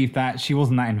me to believe that she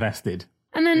wasn't that invested.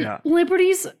 And then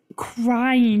Liberty's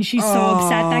crying. She's so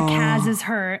upset that Kaz is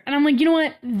hurt. And I'm like, you know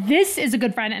what? This is a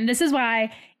good friend. And this is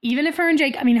why, even if her and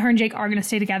Jake are going to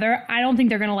stay together, I don't think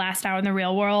they're going to last out in the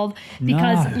real world.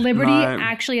 Because Liberty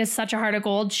actually has such a heart of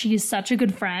gold. She is such a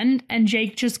good friend. And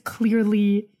Jake just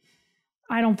clearly,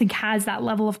 I don't think, has that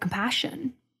level of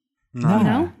compassion. No. You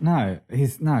know? No.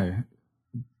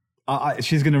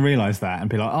 She's going to realise that and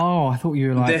be like, oh, I thought you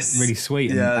were like really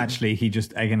sweet. And actually he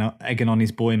just egging on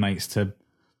his boy mates to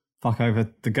fuck over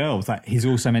the girls that he's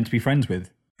also meant to be friends with.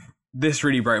 This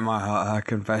really broke my heart, her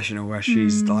confessional where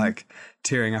she's like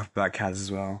tearing up about Kaz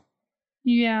as well.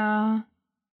 Yeah.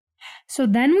 So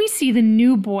then we see the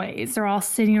new boys. They're all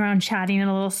sitting around chatting in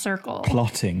a little circle.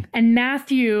 Plotting. And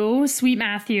Sweet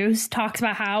Matthews, talks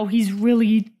about how he's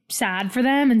really sad for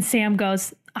them. And Sam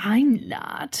goes, I'm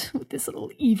not, with this little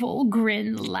evil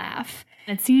grin laugh.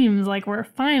 It seems like we're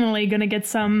finally going to get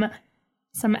some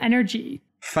energy.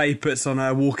 Faye puts on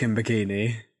her walking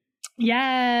bikini.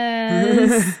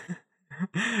 Yes.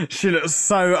 She looks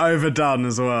so overdone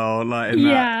as well. Like in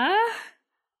that.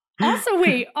 Also,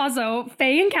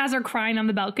 Faye and Kaz are crying on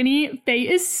the balcony.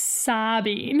 Faye is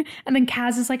sobbing. And then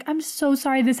Kaz is like, I'm so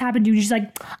sorry this happened to you. She's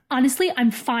like, honestly,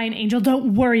 I'm fine, Angel.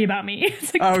 Don't worry about me.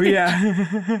 It's like,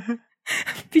 yeah.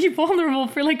 Be vulnerable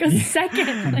for like a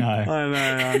second.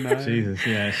 I know. Jesus,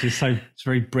 yeah. She's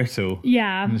very brittle.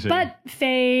 Yeah, but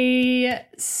Faye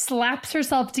slaps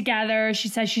herself together. She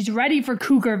says she's ready for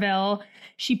Cougarville.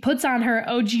 She puts on her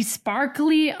OG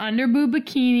sparkly underboob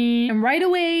bikini. And right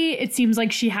away, it seems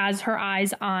like she has her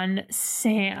eyes on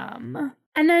Sam.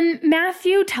 And then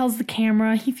Matthew tells the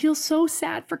camera he feels so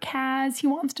sad for Kaz. He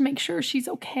wants to make sure she's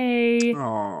okay.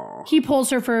 Aww. He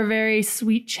pulls her for a very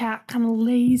sweet chat, kind of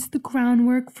lays the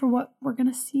groundwork for what we're going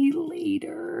to see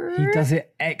later. He does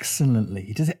it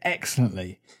excellently.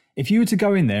 If you were to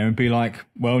go in there and be like,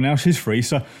 well, now she's free,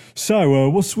 so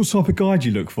what type of guy do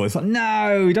you look for? It's like,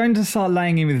 no, you don't just start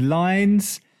laying in with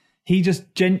lines. He just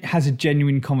has a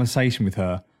genuine conversation with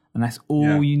her. And that's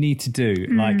all you need to do.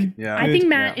 I think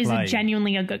Matt is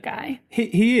genuinely a good guy.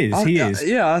 He is.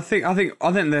 Yeah, I think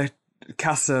the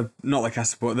Casa, not the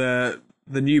Casa, but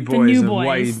the new boys are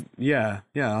way. Yeah.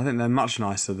 I think they're much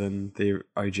nicer than the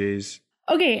OGs.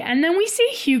 Okay, and then we see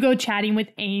Hugo chatting with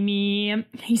Amy.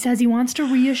 He says he wants to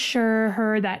reassure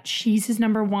her that she's his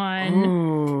number one.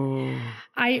 Ooh.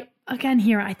 I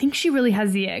think she really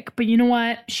has the ick. But you know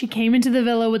what? She came into the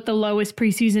villa with the lowest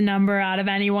preseason number out of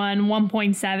anyone,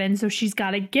 1.7. So she's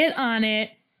got to get on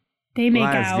it. They make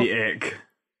out. The ick.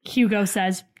 Hugo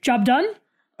says, job done?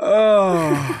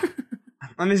 Oh.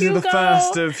 And this is the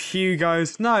first of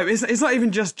Hugo's. No, it's not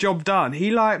even just job done.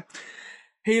 He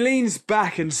leans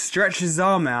back and stretches his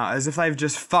arm out as if they've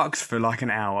just fucked for like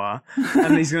an hour.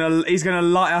 And he's gonna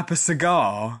light up a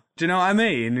cigar. Do you know what I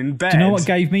mean? In bed. Do you know what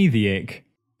gave me the ick?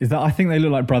 Is that I think they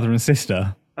look like brother and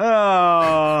sister. Oh.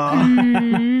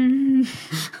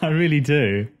 I really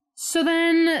do. So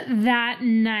then that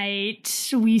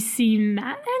night, we see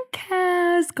Matt and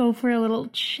Kaz go for a little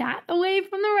chat away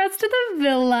from the rest of the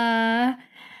villa.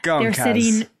 They're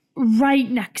sitting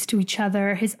right next to each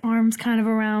other, his arms kind of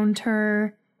around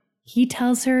her. He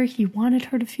tells her he wanted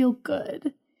her to feel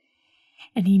good.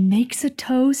 And he makes a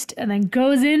toast and then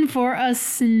goes in for a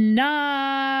snug.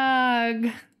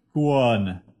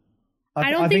 One. I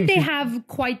don't think they have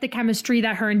quite the chemistry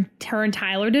that her and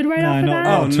Tyler did right off the bat.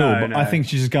 Not at all. But I think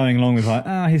she's just going along with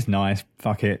like, he's nice.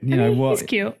 Fuck it. You know what? He's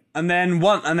cute. And then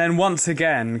once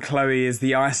again, Chloe is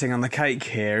the icing on the cake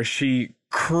here. She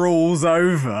crawls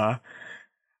over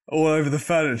all over the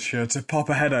furniture to pop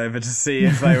her head over to see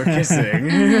if they were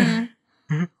kissing.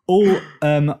 All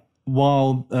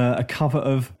while a cover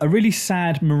of a really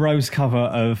sad, morose cover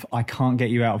of "I Can't Get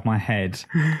You Out of My Head,"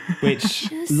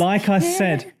 which, like I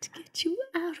said, get you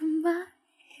out of my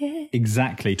head.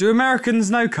 Exactly. Do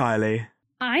Americans know Kylie?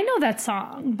 I know that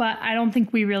song, but I don't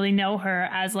think we really know her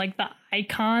as like the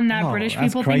icon that British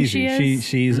people think she is.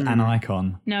 She's an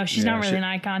icon. No, she's not really an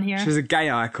icon here. She's a gay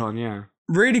icon, yeah.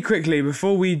 Really quickly,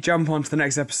 before we jump on to the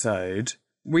next episode,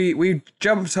 we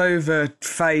jumped over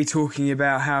Faye talking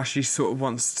about how she sort of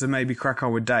wants to maybe crack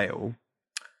on with Dale.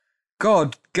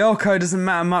 God, girl code doesn't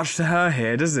matter much to her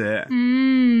here, does it?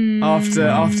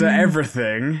 After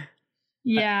everything.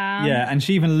 Yeah. Yeah, and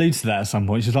she even alludes to that at some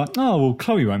point. She's like, oh, well,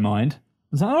 Chloe won't mind. I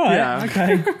was like, all right,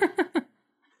 okay.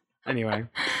 Anyway.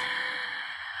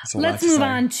 Let's move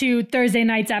on to Thursday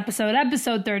night's episode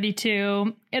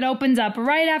 32. It opens up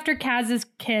right after Kaz's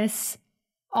kiss.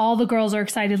 All the girls are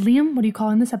excited. Liam, what are you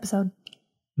calling this episode?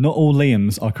 Not all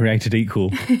Liams are created equal.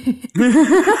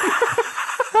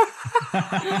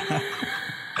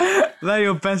 They're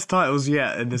your best titles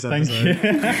yet in this episode.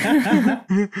 Thank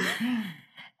you.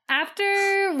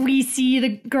 After we see the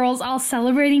girls all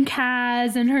celebrating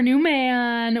Kaz and her new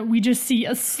man, we just see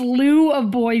a slew of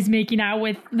boys making out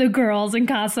with the girls in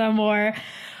Casa Amor.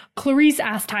 Clarice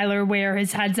asked Tyler where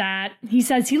his head's at. He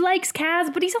says he likes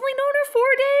Kaz, but he's only known her 4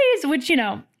 days, which, you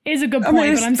know, is a good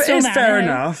point, but I'm still mad. It's fair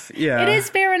enough, yeah. It is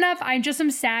fair enough. I just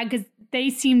am sad because they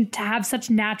seem to have such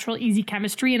natural, easy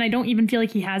chemistry, and I don't even feel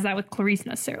like he has that with Clarice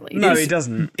necessarily. No, he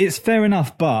doesn't. It's fair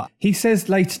enough, but he says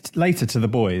later to the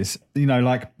boys, you know,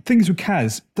 like, things with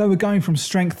Kaz, they were going from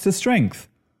strength to strength.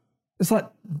 It's like,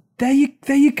 there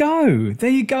you go.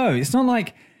 It's not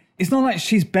like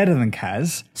she's better than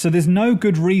Kaz, so there's no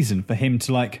good reason for him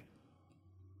to, like,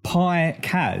 pie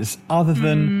Kaz other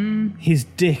than his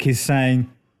dick is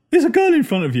saying, there's a girl in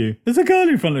front of you. So,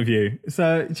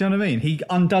 do you know what I mean? He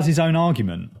undoes his own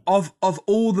argument. Of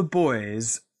all the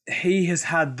boys, he has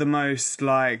had the most,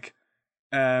 like,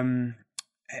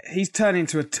 he's turned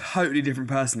into a totally different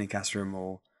person in Casa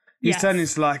Amor. He's turned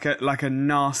into like a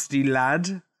nasty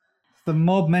lad. The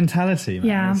mob mentality, man.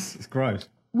 Yeah. It's gross.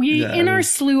 In our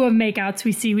slew of makeouts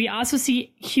we also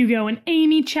see Hugo and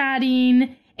Amy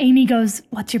chatting. Amy goes,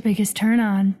 "What's your biggest turn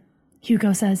on?"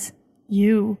 Hugo says,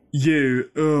 You.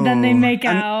 Ugh. Then they make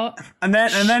out. And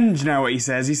then do you know what he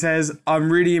says? He says,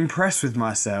 "I'm really impressed with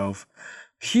myself."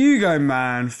 Hugo,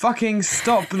 man, fucking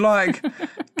stop, like,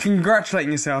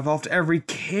 congratulating yourself after every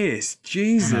kiss.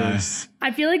 Jesus.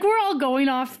 I feel like we're all going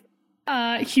off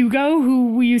Hugo,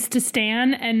 who we used to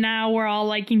stan, and now we're all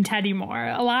liking Teddy more.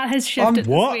 A lot has shifted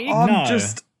this week. I'm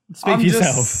just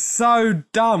so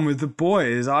done with the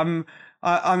boys. I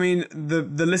mean,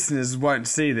 the listeners won't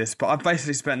see this, but I've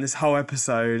basically spent this whole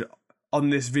episode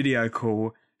on this video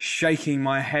call shaking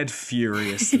my head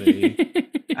furiously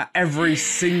at every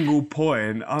single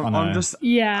point. I'm just...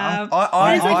 Yeah.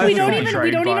 I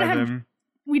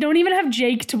we don't even have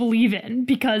Jake to believe in,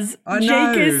 because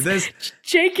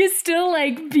Jake is still,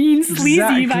 like, being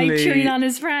sleazy by cheering on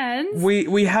his friends.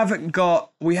 We haven't got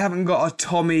a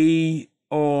Tommy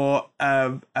or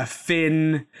a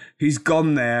Finn who's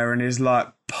gone there and is,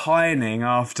 like, pining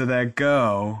after their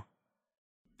girl.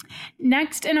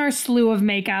 Next in our slew of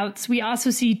makeouts, we also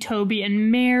see Toby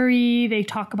and Mary. They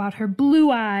talk about her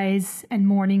blue eyes and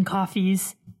morning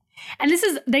coffees. And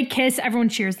they kiss, everyone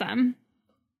cheers them.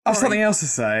 I've something else to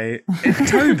say.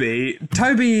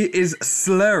 Toby is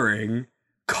slurring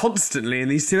constantly in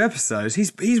these two episodes.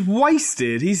 He's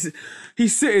wasted. He's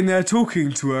sitting there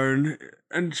talking to her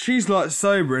and she's, like,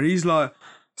 sober and he's, like,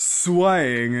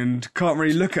 swaying and can't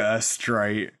really look at her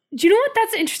straight. Do you know what?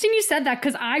 That's interesting you said that,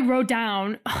 because I wrote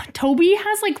down, Toby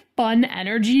has, like, fun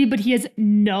energy, but he has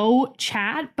no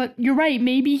chat. But you're right.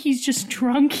 Maybe he's just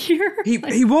drunk here. He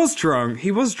was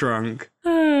drunk.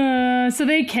 So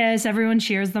they kiss. Everyone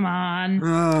cheers them on.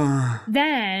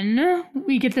 Then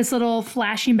we get this little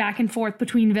flashing back and forth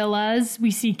between villas.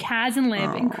 We see Kaz and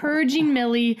Liv encouraging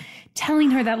Millie,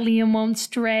 telling her that Liam won't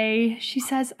stray. She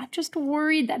says, "I'm just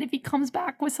worried that if he comes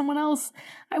back with someone else,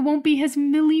 I won't be his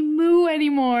Millie Moo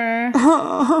anymore."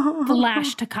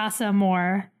 Flash to Casa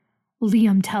Amor.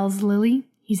 Liam tells Lily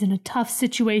he's in a tough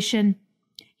situation.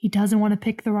 He doesn't want to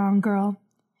pick the wrong girl.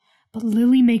 But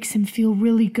Lily makes him feel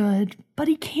really good. But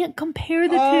he can't compare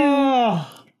the two.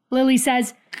 Lily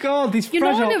says, God, these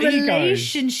fragile in a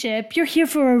relationship, you're here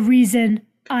for a reason.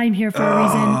 I'm here for a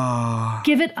reason.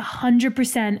 Give it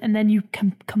 100% and then you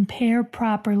can compare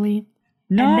properly.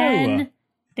 No. And then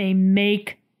they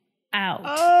make out.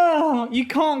 Oh, you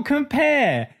can't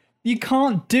compare. You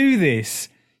can't do this.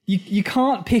 You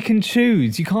can't pick and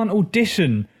choose. You can't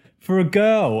audition for a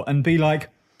girl and be like,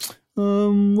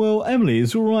 well, Emily,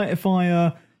 it's all right if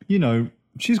I,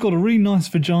 she's got a really nice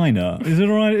vagina. Is it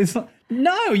all right? It's like,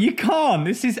 no, you can't.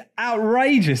 This is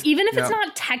outrageous. Even if it's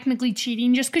not technically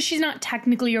cheating, just because she's not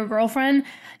technically your girlfriend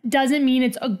doesn't mean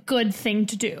it's a good thing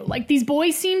to do. Like, these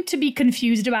boys seem to be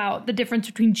confused about the difference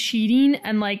between cheating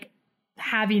and, like,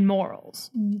 having morals.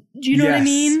 Do you know what I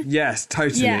mean? Yes,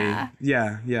 totally. Yeah.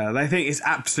 Yeah. They think it's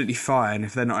absolutely fine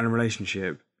if they're not in a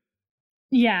relationship.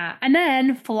 Yeah, and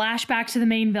then flashback to the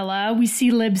main villa. We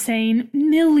see Lib saying,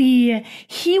 Millie,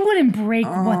 he wouldn't break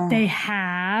what they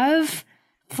have.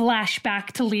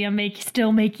 Flashback to Liam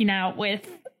still making out with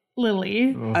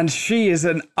Lily. And she is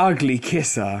an ugly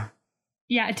kisser.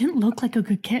 Yeah, it didn't look like a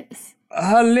good kiss.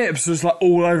 Her lips was like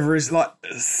all over his, like,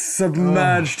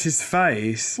 submerged his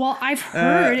face. Well, I've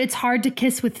heard it's hard to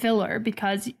kiss with filler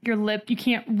because your lip, you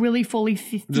can't really fully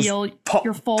feel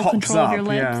your full control of your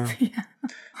lips. Yeah.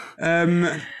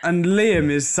 And Liam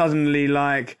is suddenly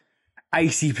like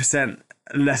 80%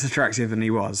 less attractive than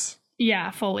he was.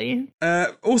 Yeah, fully.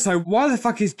 Also, why the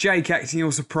fuck is Jake acting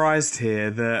all surprised here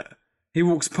that he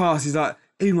walks past, he's like,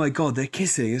 oh my God, they're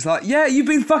kissing. It's like, yeah, you've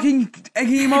been fucking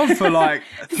egging him on for like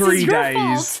 3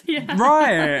 days. Yeah.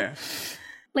 Right.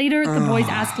 Later, the boys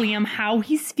ask Liam how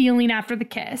he's feeling after the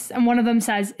kiss, and one of them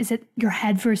says, is it your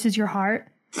head versus your heart?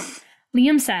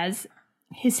 Liam says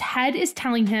his head is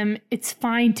telling him it's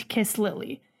fine to kiss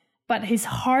Lily, but his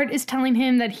heart is telling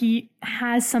him that he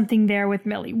has something there with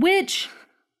Millie, which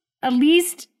at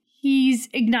least he's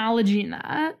acknowledging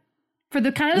that. For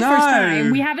the first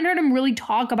time, we haven't heard him really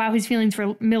talk about his feelings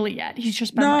for Millie yet. He's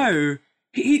just been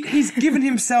he's given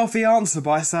himself the answer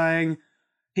by saying,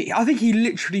 I think he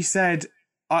literally said,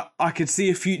 I could see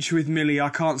a future with Millie, I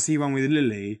can't see one with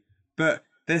Lily, but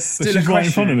there's still a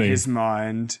question in his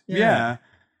mind. Yeah.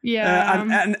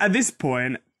 And at this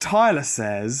point, Tyler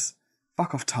says,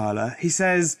 fuck off Tyler, he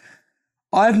says,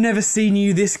 I've never seen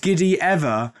you this giddy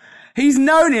ever. He's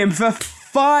known him for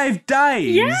 5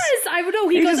 days. Yes, I would know.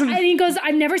 He goes,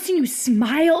 I've never seen you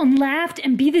smile and laugh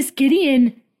and be this giddy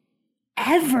in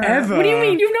ever. What do you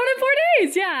mean? You've known him 4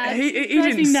 days. Yeah. He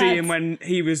didn't see him when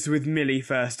he was with Millie,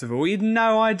 first of all. He had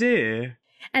no idea.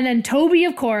 And then Toby,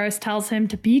 of course, tells him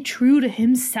to be true to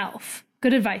himself.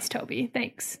 Good advice, Toby.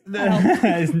 Thanks.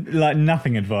 It's like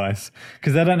nothing advice,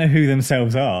 because they don't know who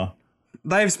themselves are.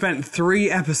 They've spent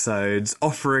 3 episodes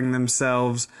offering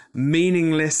themselves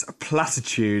meaningless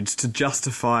platitudes to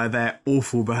justify their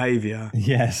awful behaviour.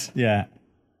 Yes, yeah.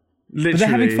 Literally. But they're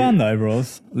having fun though,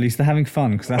 Roz. At least they're having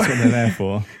fun, because that's what they're there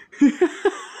for.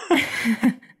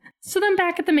 So then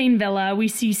back at the main villa, we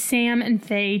see Sam and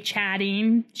Faye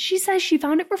chatting. She says she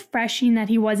found it refreshing that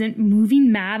he wasn't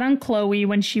moving mad on Chloe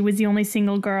when she was the only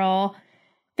single girl.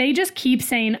 They just keep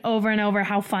saying over and over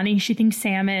how funny she thinks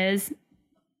Sam is.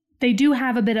 They do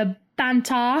have a bit of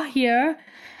banter here,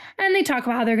 and they talk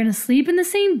about how they're going to sleep in the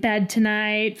same bed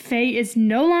tonight. Faye is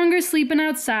no longer sleeping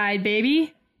outside,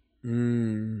 baby.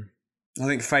 I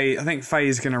think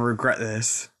Faye's going to regret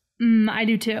this. I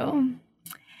do too.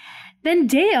 Then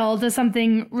Dale does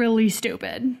something really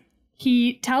stupid.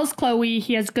 He tells Chloe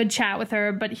he has good chat with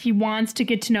her, but he wants to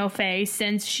get to know Faye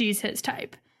since she's his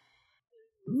type.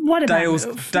 What about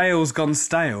Dale's gone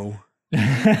stale.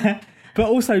 But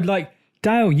also, like,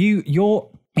 Dale, you're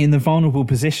in the vulnerable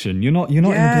position. You're not in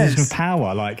a position of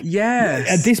power. Like,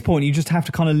 at this point, you just have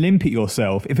to kind of limp it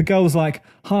yourself. If a girl's like,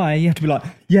 hi, you have to be like,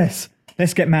 yes,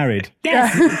 let's get married.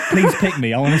 Yes. Please pick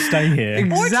me. I want to stay here.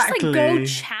 Exactly. Or just like go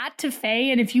chat to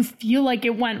Faye, and if you feel like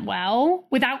it went well,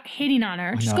 without hitting on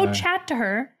her, just go chat to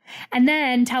her. And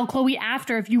then tell Chloe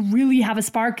after if you really have a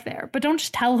spark there. But don't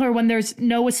just tell her when there's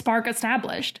no spark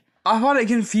established. I find it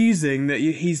confusing that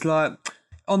he's like,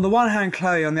 on the one hand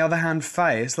Chloe, on the other hand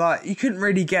Faye. It's like, you couldn't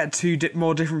really get 2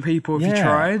 more different people if you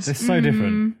tried. They're so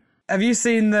different. Have you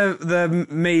seen the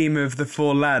meme of the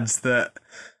 4 lads that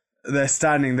they're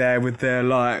standing there with their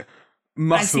like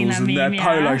muscles and their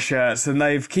polo shirts, and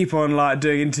they keep on like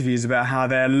doing interviews about how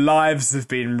their lives have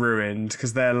been ruined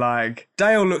because they're like,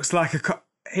 Dale looks like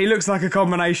he looks like a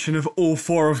combination of all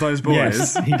 4 of those boys.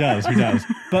 Yes, he does.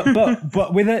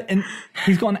 But with it, and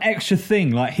he's got an extra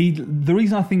thing. Like the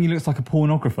reason I think he looks like a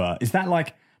pornographer is that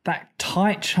like that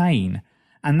tight chain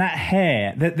and that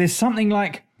hair. There's something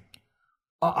like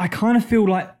I kind of feel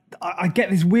like I get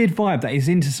this weird vibe that he's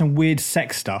into some weird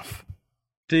sex stuff.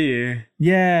 Do you?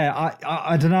 Yeah,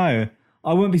 I don't know.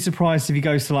 I wouldn't be surprised if he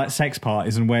goes to like sex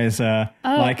parties and wears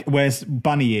wears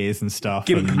bunny ears and stuff.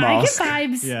 Gimp mask. I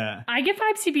get vibes. Yeah. I get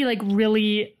vibes he'd be like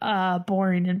really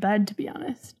boring in bed, to be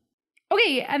honest.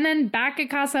 Okay, and then back at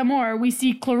Casa Amor, we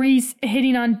see Clarice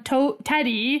hitting on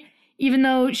Teddy, even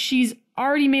though she's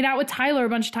already made out with Tyler a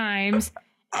bunch of times.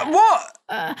 What?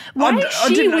 Why is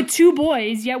she with 2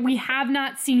 boys, yet we have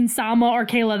not seen Salma or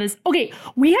Kayla this... Okay,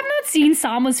 we have not seen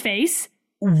Salma's face.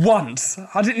 Once.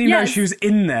 I didn't even know she was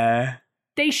in there.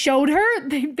 They showed her,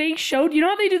 they showed, you know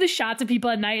how they do the shots of people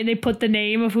at night and they put the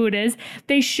name of who it is?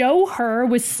 They show her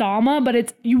with Salma,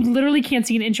 but you literally can't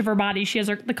see an inch of her body. She has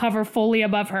the cover fully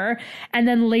above her. And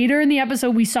then later in the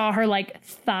episode, we saw her like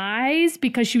thighs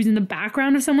because she was in the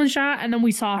background of someone's shot. And then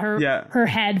we saw her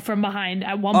head from behind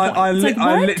at one point. I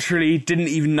literally didn't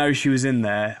even know she was in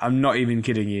there. I'm not even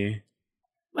kidding you.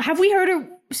 Have we heard her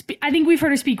speak? I think we've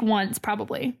heard her speak once,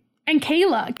 probably. And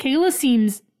Kayla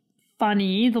seems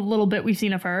funny, the little bit we've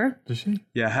seen of her. Does she?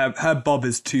 Yeah, her bob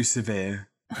is too severe.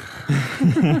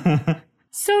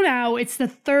 So now it's the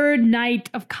 3rd night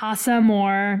of Casa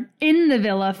Amor. In the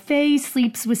villa, Faye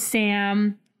sleeps with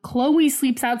Sam. Chloe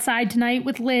sleeps outside tonight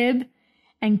with Lib.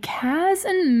 And Kaz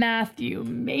and Matthew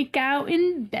make out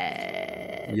in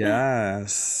bed.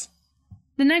 Yes.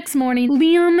 The next morning,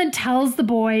 Liam tells the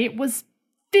boy it was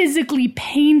physically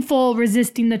painful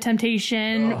resisting the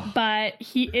temptation, but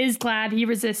he is glad he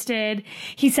resisted.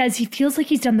 He says he feels like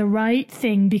he's done the right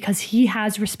thing because he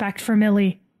has respect for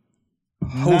Millie.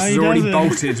 Horse has already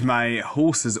bolted, mate.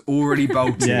 Horse has already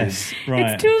bolted. Yes, right.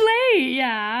 It's too late,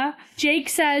 yeah. Jake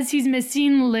says he's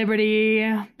missing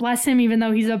Liberty. Bless him, even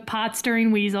though he's a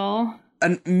pot-stirring weasel.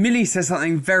 And Millie says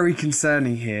something very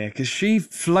concerning here, because she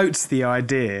floats the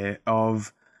idea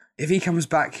of, if he comes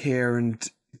back here and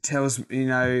tells,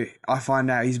 I find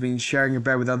out he's been sharing a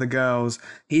bed with other girls,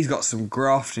 he's got some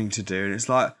grafting to do. And it's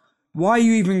like, why are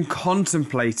you even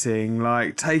contemplating,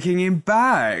 taking him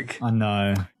back? I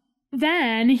know.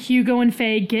 Then Hugo and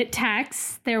Faye get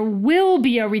texts. There will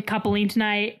be a recoupling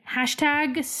tonight.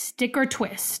 # stick or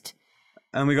twist.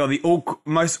 And we got the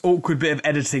most awkward bit of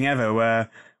editing ever, where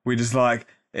we just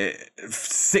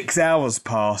 6 hours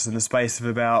pass in the space of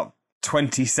about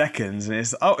 20 seconds. And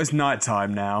it's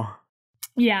nighttime now.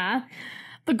 Yeah.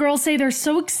 The girls say they're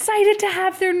so excited to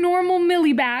have their normal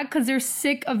Millie back because they're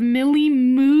sick of Millie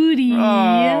Moody.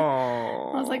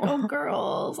 Oh. I was like, oh,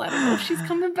 girls, I don't know if she's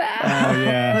coming back. Oh,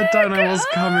 yeah. I don't know what's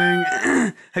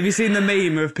coming. Have you seen the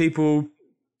meme of people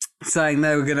saying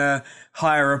they were going to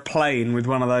hire a plane with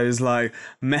one of those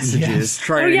messages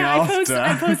trailing after?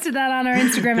 I posted that on our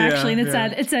Instagram actually, and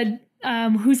it said,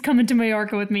 who's coming to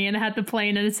Mallorca with me? And it had the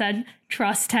plane, and it said,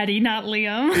 trust Teddy, not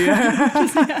Liam.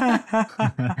 Yeah.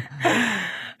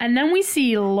 And then we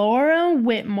see Laura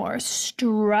Whitmore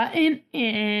strutting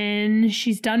in.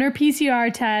 She's done her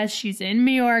PCR test. She's in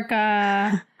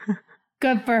Mallorca.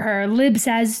 Good for her. Lib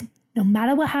says, no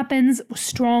matter what happens, we're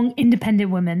strong,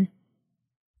 independent women.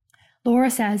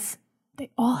 Laura says, they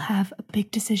all have a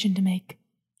big decision to make.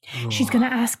 She's going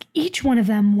to ask each one of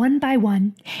them one by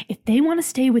one if they want to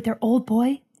stay with their old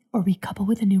boy or recouple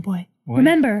with a new boy. What?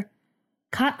 Remember,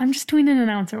 I'm just doing an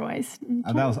announcer voice.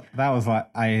 That was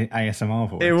like ASMR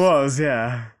voice. It was,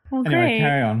 yeah. Well, anyway, great.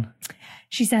 carry on.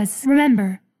 She says,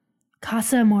 remember,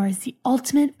 Casa Amor is the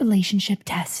ultimate relationship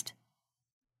test.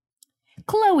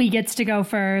 Chloe gets to go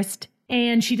first,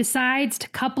 and she decides to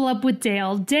couple up with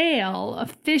Dale. Dale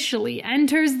officially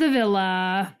enters the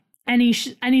villa. Any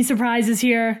surprises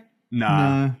here?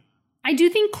 No. I do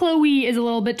think Chloe is a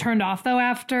little bit turned off, though,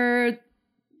 after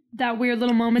that weird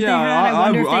little moment they had. I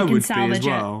wonder if they can salvage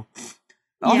it.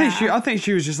 I think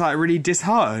she was just really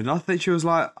disheartened. I think she was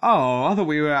like, oh, I thought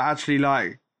we were actually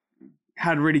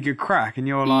had really good crack, and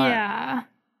you're like... Yeah.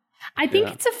 I think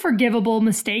it's a forgivable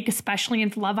mistake, especially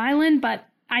in Love Island, but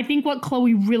I think what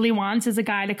Chloe really wants is a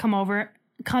guy to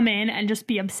come in and just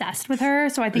be obsessed with her.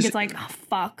 So I think it's like, oh,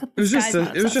 fuck. It was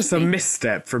just a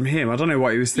misstep from him. I don't know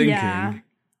what he was thinking. Yeah,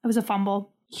 it was a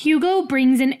fumble. Hugo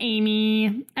brings in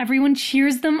Amy. Everyone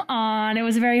cheers them on. It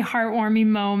was a very heartwarming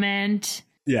moment.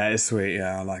 Yeah, it's sweet.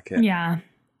 Yeah, I like it. Yeah.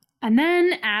 And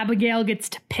then Abigail gets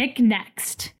to pick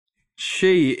next.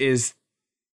 She is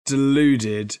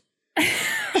deluded.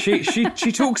 she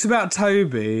talks about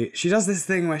Toby. She does this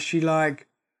thing where she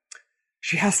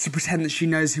has to pretend that she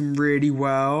knows him really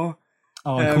well.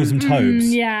 Oh, and calls him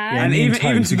Tobes. Yeah. And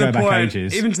even to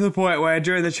the point where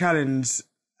during the challenge,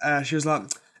 she was like,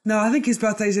 no, I think his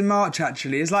birthday's in March,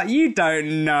 actually. It's like, you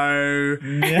don't know.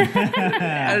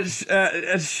 Yeah.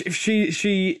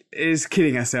 She is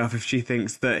kidding herself if she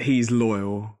thinks that he's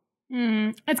loyal.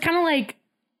 It's kind of like,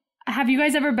 have you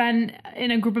guys ever been in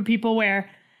a group of people where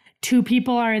 2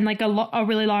 people are in a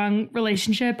really long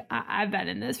relationship? I've been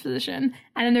in this position.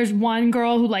 And then there's one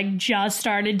girl who just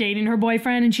started dating her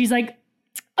boyfriend, and she's like,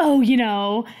 oh,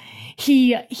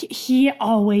 he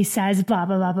always says blah,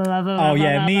 blah, blah, blah, blah, blah. Oh,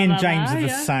 yeah, blah, me blah, and blah, James blah, are the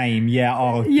same.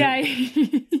 Yeah, Yeah.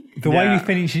 The way we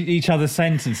finish each other's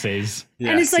sentences.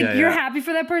 And it's like you're happy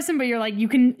for that person, but you're like, you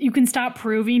can stop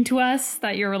proving to us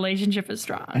that your relationship is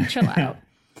strong. Chill out.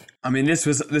 I mean, this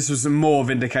was more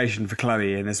vindication for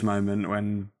Chloe in this moment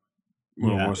when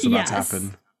what's about to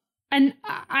happen. And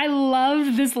I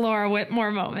love this Laura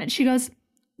Whitmore moment. She goes,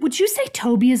 "Would you say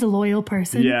Toby is a loyal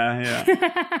person?" Yeah.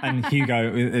 And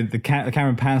Hugo, the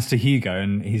camera pans to Hugo,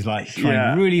 and he's like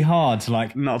trying really hard to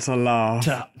like not to laugh,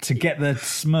 to get the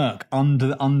smirk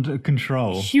under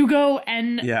control. Hugo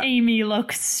and Amy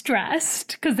look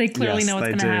stressed because they clearly know what's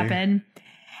going to happen.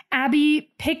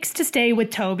 Abby picks to stay with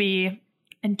Toby,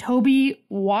 and Toby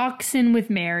walks in with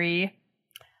Mary.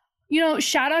 You know,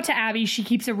 shout out to Abby. She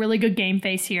keeps a really good game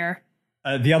face here.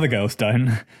 The other girls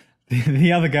don't.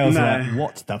 The other girls are like,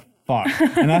 what the fuck?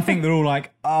 And I think they're all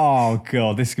like, oh,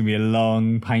 God, this is going to be a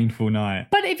long, painful night.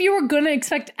 But if you were going to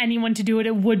expect anyone to do it,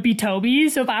 it would be Toby.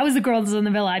 So if I was the girls in the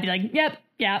villa, I'd be like, yep.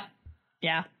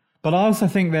 But I also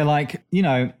think they're like, you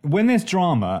know, when there's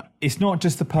drama, it's not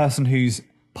just the person who's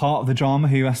part of the drama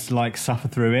who has to, like, suffer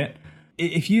through it.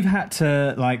 If you've had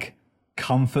to, like,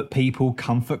 comfort people,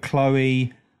 comfort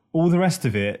Chloe, all the rest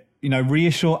of it, you know,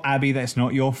 reassure Abby that it's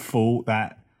not your fault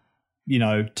that, you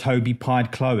know, Toby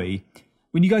pied Chloe.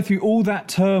 When you go through all that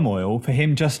turmoil for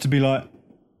him just to be like,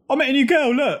 I met a new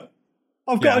girl, look,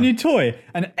 I've got a new toy.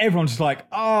 And everyone's just like,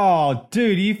 oh,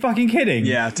 dude, are you fucking kidding?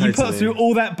 Yeah, totally. You put us through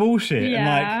all that bullshit. Yeah.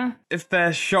 And like, if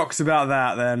they're shocked about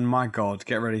that, then my God,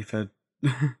 get ready for...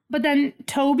 But then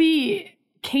Toby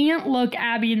can't look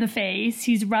Abby in the face.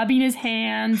 He's rubbing his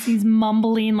hands. He's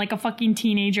mumbling like a fucking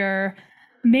teenager.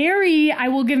 Mary, I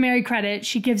will give Mary credit.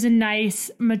 She gives a nice,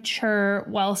 mature,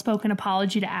 well-spoken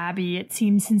apology to Abby. It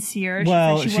seems sincere.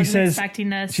 Well, she wasn't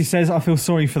expecting this. She says, I feel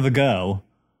sorry for the girl.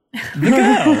 The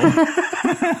girl?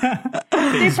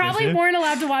 They probably weren't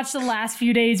allowed to watch the last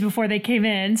few days before they came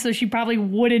in, so she probably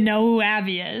wouldn't know who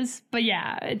Abby is. But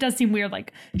yeah, it does seem weird.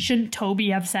 Like, shouldn't Toby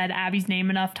have said Abby's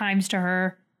name enough times to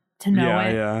her to know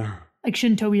it? Yeah. Like,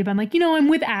 shouldn't Toby have been like, you know, I'm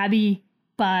with Abby,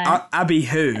 but... Abby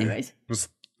who? Anyways. Was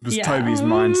Toby's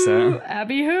mindset.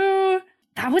 Abby who?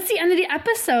 That was the end of the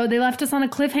episode. They left us on a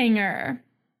cliffhanger.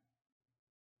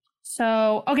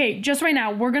 So, okay, just right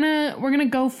now, we're gonna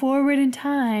go forward in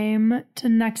time to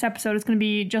next episode. It's gonna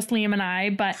be just Liam and I,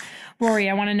 but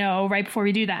Rory, I want to know right before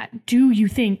we do that, what do you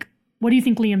think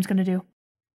Liam's gonna do?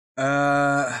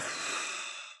 I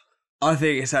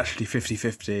think it's actually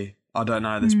 50-50. I don't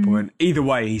know at this point. Either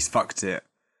way, he's fucked it.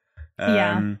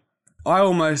 I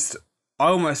almost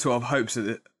sort of hope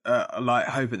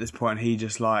at this point he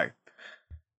just like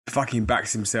fucking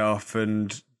backs himself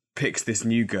and picks this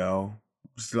new girl.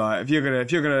 It's like if you're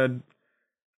gonna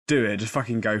do it, just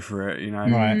fucking go for it, you know?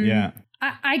 Right? Yeah.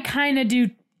 I kind of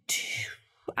do.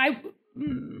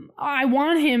 I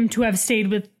want him to have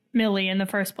stayed with Millie in the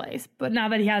first place, but now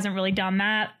that he hasn't really done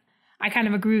that, I kind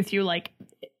of agree with you. Like,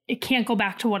 it can't go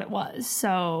back to what it was.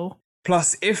 So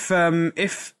plus, if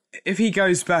he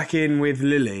goes back in with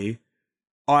Lily,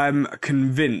 I'm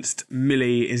convinced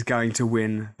Millie is going to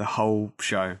win the whole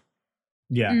show.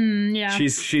 Yeah. Yeah.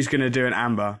 She's going to do an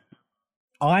Amber.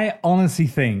 I honestly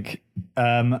think,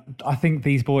 I think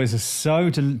these boys are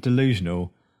so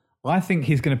delusional. I think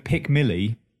he's going to pick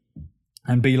Millie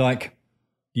and be like,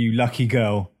 you lucky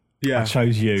girl. Yeah. I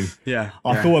chose you. Yeah.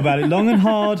 I thought about it long and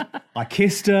hard. I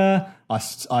kissed her.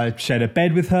 I shared a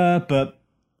bed with her, but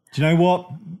do you know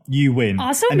what? You win.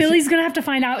 Also, and Millie's going to have to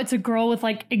find out it's a girl with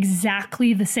like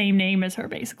exactly the same name as her,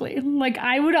 basically. Like,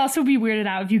 I would also be weirded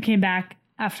out if you came back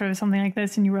after something like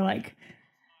this and you were like,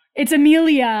 it's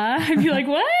Amelia. I'd be like,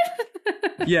 what?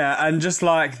 Yeah, and just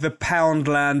like the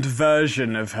Poundland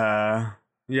version of her.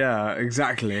 Yeah,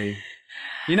 exactly.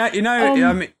 You know.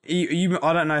 You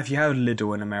I don't know if you have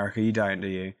Lidl in America. You don't, do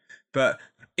you? But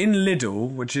in Lidl,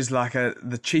 which is like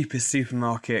the cheapest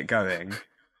supermarket going,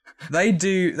 they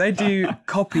do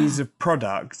copies of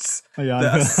products that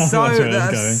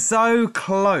are so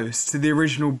close to the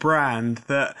original brand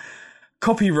that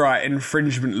copyright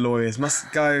infringement lawyers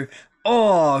must go,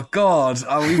 oh God,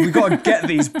 we've got to get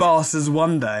these bastards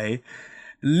one day.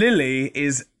 Lily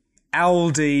is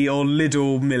Aldi or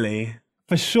Lidl Millie.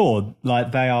 For sure,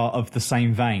 like they are of the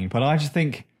same vein, but I just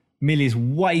think Millie's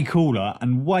way cooler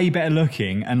and way better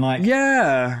looking, and like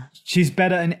she's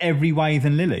better in every way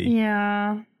than Lily.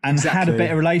 Yeah. And had a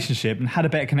better relationship and had a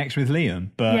better connection with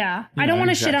Liam. But yeah, I don't want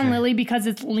to shit on Lily because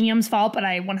it's Liam's fault, but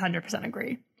I 100%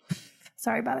 agree.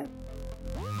 Sorry about it.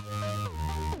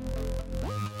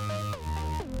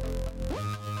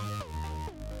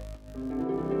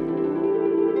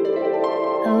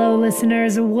 Hello,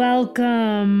 listeners.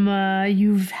 Welcome.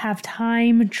 You have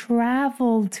time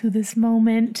travel to this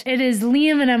moment. It is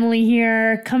Liam and Emily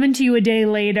here, coming to you a day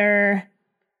later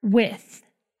with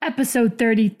episode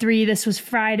 33. This was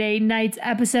Friday night's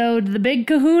episode, The Big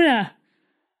Kahuna.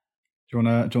 Do you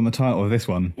want the title of this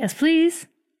one? Yes, please.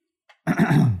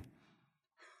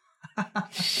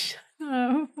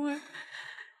 Oh, what?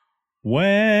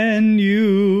 When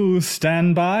you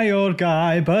stand by your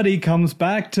guy, but he comes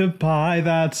back to pie,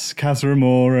 that's Casa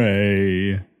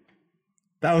Amore.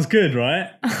 That was good, right?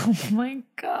 Oh my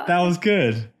God. That was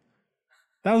good.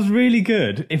 That was really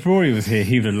good. If Rory was here,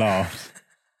 he would have laughed.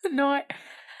 No,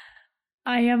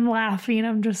 I am laughing.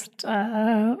 I'm just...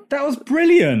 That was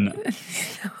brilliant.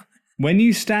 When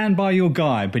you stand by your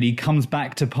guy, but he comes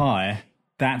back to pie,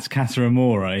 that's Casa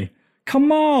Amore.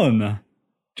 Come on.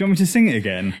 Do you want me to sing it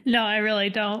again? No, I really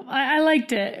don't. I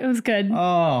liked it. It was good.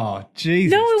 Oh,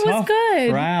 Jesus. No, it was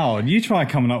good. Crowd. You try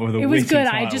coming up with a It was good.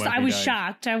 title I was day.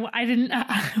 shocked. I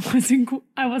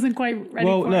wasn't quite ready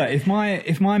Well, for look, it.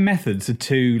 if my methods are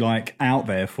too out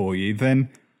there for you, then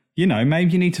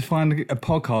maybe you need to find a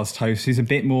podcast host who's a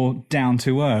bit more down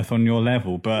to earth on your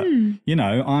level. But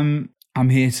I'm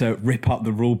here to rip up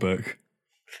the rule book.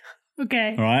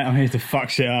 Okay. All right, I'm here to fuck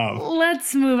shit up.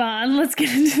 Let's move on. Let's get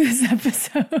into this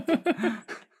episode.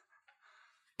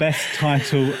 Best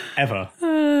title ever.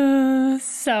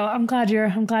 So I'm glad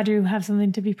you have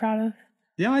something to be proud of.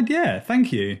 Yeah,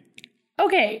 thank you.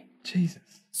 Okay. Jesus.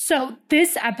 So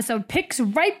this episode picks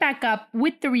right back up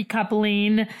with the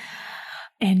recoupling,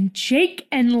 and Jake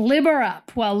and Lib are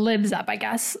up. Well, Lib's up, I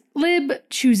guess. Lib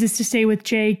chooses to stay with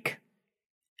Jake.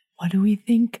 What do we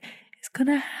think is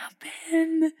gonna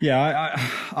happen? Yeah,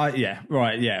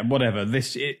 whatever.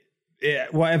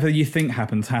 Whatever you think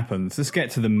happens. Let's get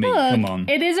to the meat. Look, Come on.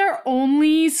 It is our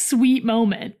only sweet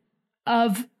moment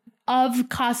of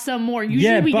Casa Amore.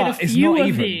 Usually we get a few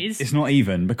of these. It's not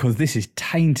even, because this is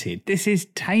tainted.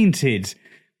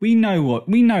 We know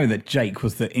that Jake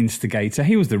was the instigator.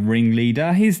 He was the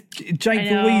ringleader. He's Jake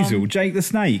the Weasel, Jake the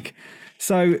Snake.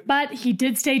 So, but he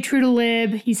did stay true to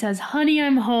Lib. He says, "Honey,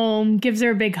 I'm home." Gives her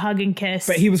a big hug and kiss.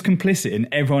 But he was complicit, and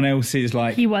everyone else is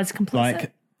like... He was complicit.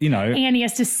 And he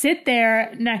has to sit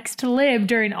there next to Lib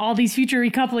during all these future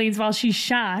recouplings while she's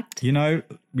shocked. You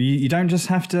don't just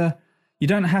have to... You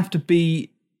don't have to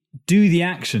do the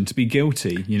action to be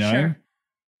guilty, Sure.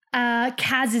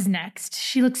 Kaz is next.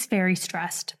 She looks very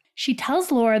stressed. She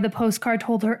tells Laura the postcard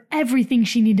told her everything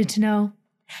she needed to know.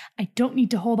 I don't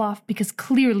need to hold off because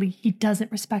clearly he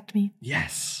doesn't respect me.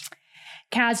 Yes.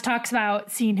 Kaz talks about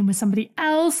seeing him with somebody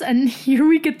else, and here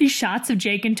we get these shots of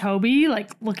Jake and Toby,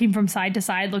 looking from side to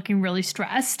side, looking really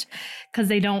stressed because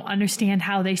they don't understand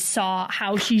how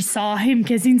she saw him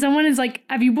kissing someone. It's like,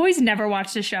 have you boys never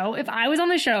watched the show? If I was on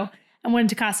the show and went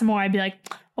to Casa Amore, I'd be like,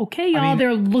 okay, y'all,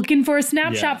 they're looking for a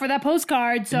snapshot for that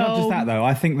postcard. So not just that though.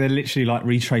 I think they're literally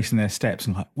retracing their steps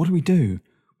and what do we do?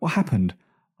 What happened?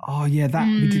 Oh yeah,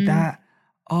 we did that.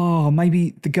 Oh,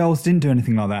 maybe the girls didn't do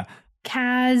anything like that.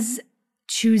 Kaz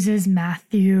chooses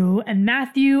Matthew, and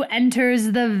Matthew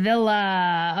enters the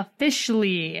villa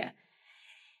officially.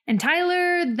 And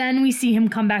Tyler, then we see him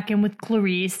come back in with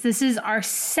Clarice. This is our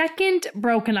second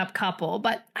broken up couple,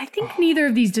 but I think neither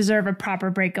of these deserve a proper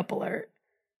breakup alert.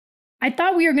 I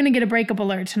thought we were going to get a breakup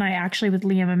alert tonight, actually, with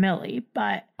Liam and Millie,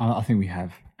 but... I think we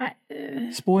have.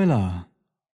 Spoiler.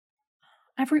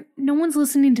 No one's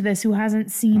listening to this who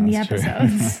hasn't seen the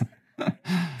episodes.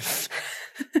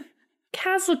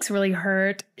 Kaz looks really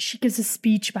hurt. She gives a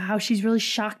speech about how she's really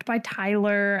shocked by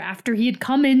Tyler after he had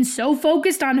come in so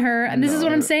focused on her. And this is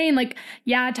what I'm saying.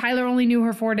 Tyler only knew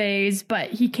her 4 days,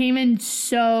 but he came in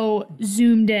so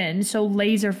zoomed in, so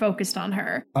laser focused on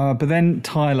her. But then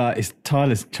Tyler's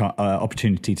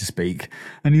opportunity to speak.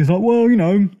 And he was like, well,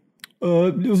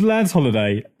 it was Lad's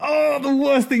holiday. Oh, the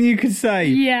worst thing you could say.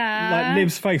 Yeah.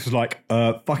 Liv's face was like,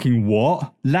 fucking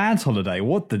what? Lad's holiday?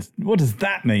 What does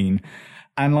that mean?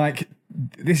 And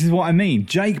this is what I mean.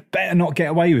 Jake better not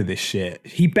get away with this shit.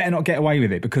 He better not get away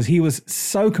with it because he was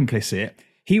so complicit.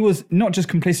 He was not just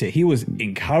complicit, he was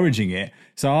encouraging it.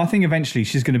 So I think eventually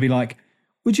she's going to be like,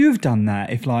 would you have done that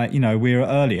if we were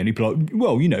early? And he'd be like,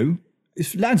 well,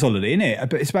 it's Lad's holiday, isn't it?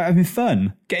 But it's about having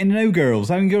fun, getting to know girls,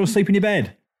 having girls sleep in your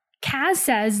bed. Kaz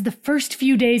says, the first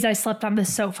few days I slept on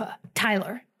this sofa.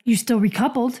 Tyler, you still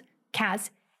recoupled? Kaz,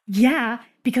 yeah,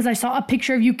 because I saw a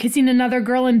picture of you kissing another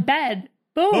girl in bed.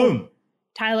 Boom.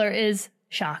 Tyler is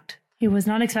shocked. He was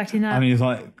not expecting that. I mean, he's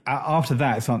like, after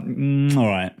that, it's like, all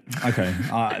right, okay,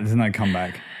 there's no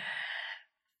comeback.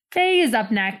 Faye is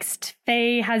up next.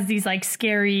 Faye has these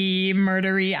scary,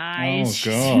 murdery eyes.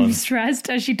 Oh, God. She seems stressed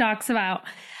as she talks about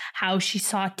how she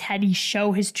saw Teddy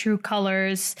show his true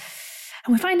colors.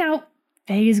 And we find out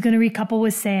Faye is going to recouple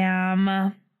with Sam.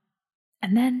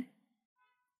 And then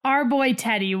our boy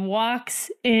Teddy walks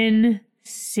in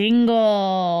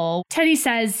single. Teddy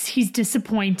says he's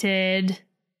disappointed,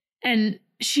 and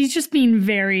she's just being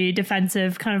very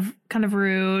defensive, kind of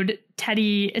rude.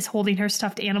 Teddy is holding her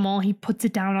stuffed animal. He puts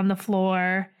it down on the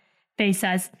floor. Faye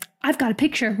says, "I've got a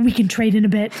picture. We can trade in a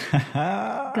bit."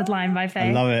 Good line by Faye.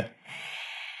 I love it.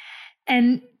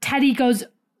 And Teddy goes,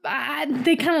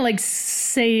 they kind of like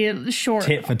say short.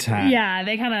 Tit for tat. Yeah,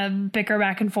 they kind of bicker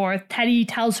back and forth. Teddy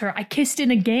tells her, "I kissed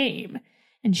in a game."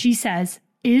 And she says,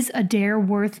 "Is a dare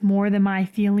worth more than my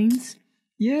feelings?"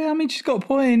 Yeah, I mean, she's got a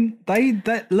point.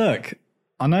 Look,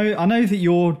 I know that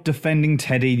you're defending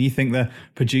Teddy. You think the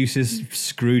producers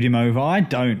screwed him over. I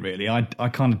don't really. I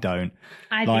kind of don't.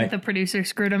 I think the producer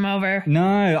screwed him over.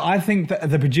 No, I think that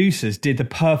the producers did the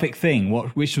perfect thing,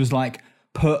 which was like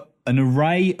put an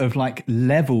array of like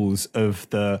levels of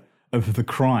the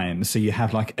crime. So you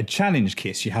have like a challenge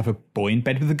kiss, you have a boy in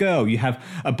bed with a girl, you have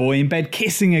a boy in bed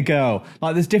kissing a girl.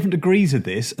 Like there's different degrees of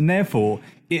this, and therefore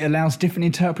it allows different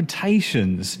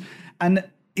interpretations. And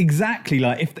exactly,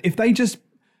 like if they just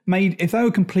if they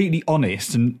were completely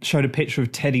honest and showed a picture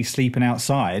of Teddy sleeping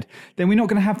outside, then we're not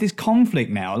going to have this conflict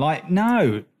now. Like,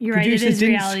 no, you're right, it is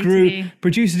reality.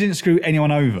 Producers didn't screw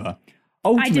anyone over.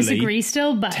 Ultimately, I disagree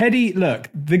still, but Teddy, look,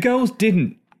 the girls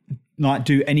didn't like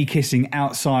do any kissing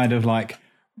outside of like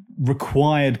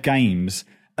required games.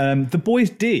 The boys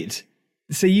did.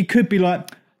 So you could be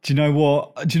like, do you know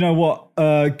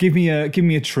what? Give me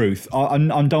a truth. I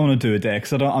don't want to do it there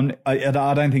because I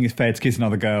don't think it's fair to kiss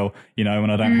another girl, when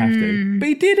I don't have to. But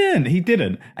he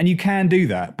didn't, and you can do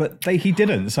that. But he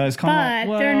didn't. So it's kind of like,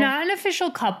 well, they're not an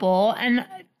official couple, and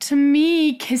to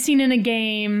me, kissing in a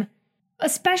game,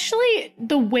 especially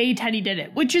the way Teddy did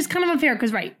it, which is kind of unfair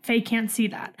because, right, Faye can't see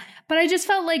that. But I just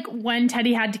felt like when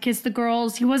Teddy had to kiss the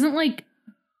girls, he wasn't like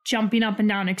jumping up and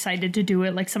down excited to do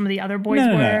it like some of the other boys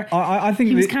were. No. I think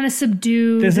he was kind of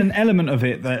subdued. There's an element of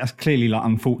it that's clearly like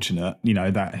unfortunate,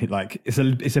 that like it's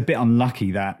a bit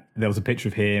unlucky that there was a picture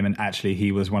of him and actually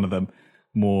he was one of the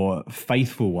more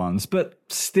faithful ones. But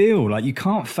still, like you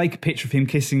can't fake a picture of him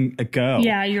kissing a girl.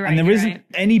 Yeah, you're right. And there isn't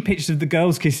any pictures of the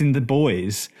girls kissing the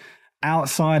boys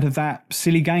outside of that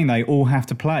silly game they all have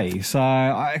to play. So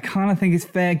I kind of think it's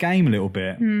fair game a little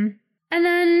bit. And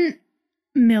then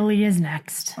Millie is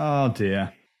next. Oh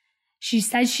dear. She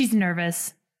says she's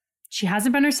nervous. She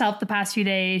hasn't been herself the past few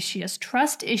days. She has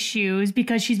trust issues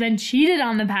because she's been cheated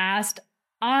on the past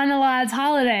on a lad's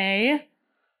holiday.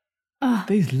 Ugh.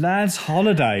 These lads'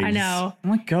 holidays. I know. Oh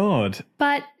my God.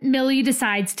 But Millie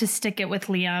decides to stick it with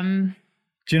Liam.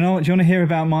 Do you want to hear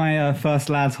about my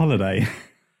first lads' holiday?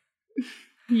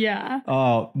 Yeah.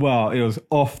 Oh, well, it was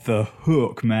off the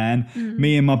hook, man.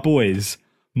 Me and my boys,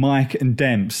 Mike and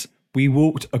Demps, we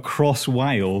walked across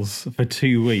Wales for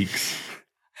 2 weeks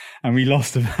and we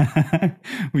lost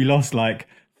like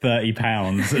 30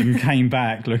 pounds and came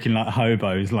back looking like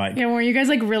hobos. Like, yeah, were you guys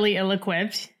like really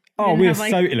ill-equipped? Oh, we were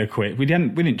so ill-equipped. We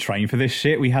didn't train for this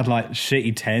shit. We had like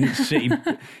shitty tents,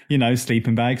 shitty,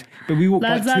 sleeping bags. But we walked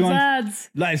lads.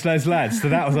 So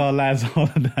that was our lads'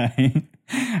 holiday.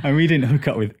 And we didn't hook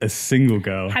up with a single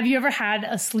girl. Have you ever had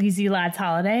a sleazy lads'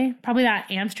 holiday? Probably that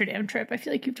Amsterdam trip I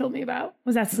feel like you've told me about.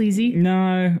 Was that sleazy?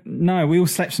 No. We all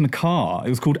slept in a car. It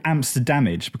was called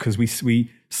Amsterdamage because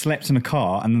we slept in a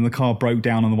car and then the car broke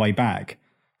down on the way back.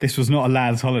 This was not a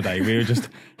lads' holiday. We were just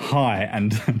high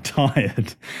and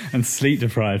tired and sleep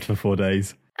deprived for 4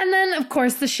 days. And then, of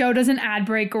course, the show does an ad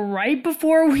break right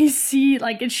before we see,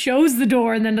 like, it shows the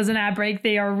door and then does an ad break.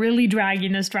 They are really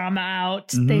dragging this drama out.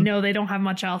 Mm-hmm. They know they don't have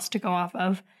much else to go off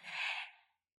of.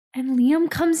 And Liam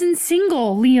comes in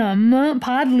single.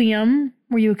 Pod Liam.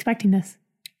 Were you expecting this?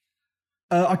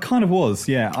 I kind of was,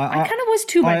 yeah. I kind of was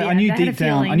too by the end. I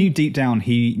knew deep down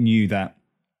he knew that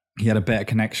he had a better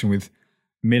connection with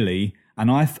Millie.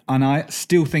 And I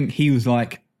still think he was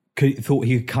like, thought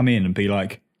he could come in and be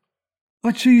like,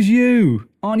 I choose you.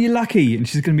 Aren't you lucky? And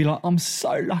she's going to be like, I'm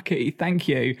so lucky. Thank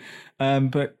you.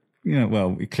 But,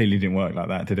 well, it clearly didn't work like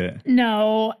that, did it?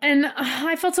 No. And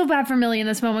I felt so bad for Millie in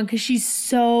this moment because she's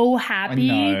so happy.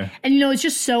 I know. And, it's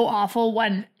just so awful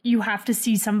when you have to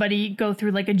see somebody go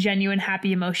through like a genuine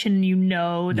happy emotion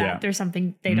and that there's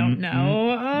something they don't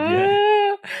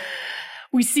know.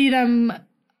 We see them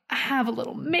have a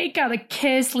little make out, a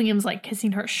kiss. Liam's like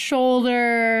kissing her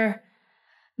shoulder.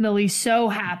 Millie's so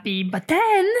happy. But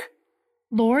then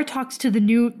Laura talks to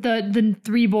the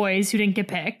 3 boys who didn't get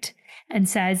picked and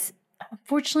says,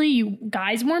 unfortunately, you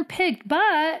guys weren't picked,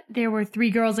 but there were 3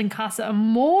 girls in Casa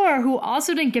Amor who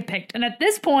also didn't get picked. And at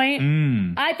this point,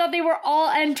 I thought they were all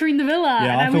entering the villa,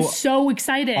 and I was so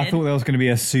excited. I thought there was going to be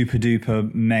a super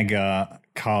duper mega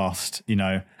cast, you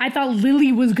know. I thought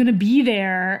Lily was going to be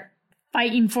there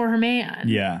fighting for her man.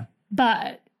 Yeah.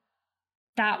 But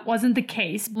that wasn't the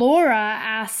case. Laura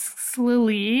asks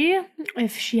Lily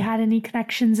if she had any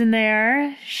connections in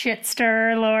there.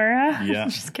 Shitster, Laura. Yeah.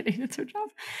 Just kidding. It's her job.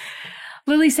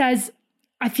 Lily says,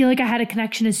 I feel like I had a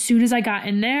connection as soon as I got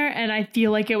in there, and I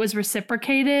feel like it was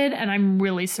reciprocated, and I'm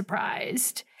really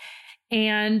surprised.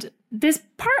 And this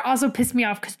part also pissed me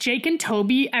off because Jake and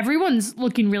Toby, everyone's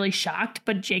looking really shocked,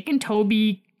 but Jake and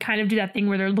Toby kind of do that thing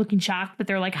where they're looking shocked, but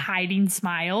they're like hiding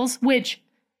smiles, which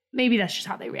maybe that's just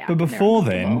how they react. But before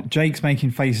then, Jake's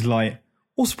making faces like,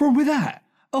 what's the problem with that?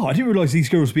 Oh, I didn't realise these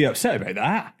girls would be upset about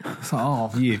that. It's like,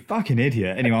 oh, you fucking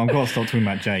idiot. Anyway, I've got to stop talking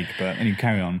about Jake, but anyway,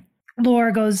 carry on.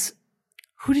 Laura goes,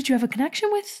 who did you have a connection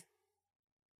with?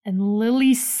 And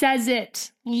Lily says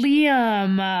it.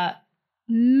 Liam.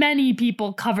 Many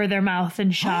people cover their mouth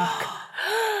in shock.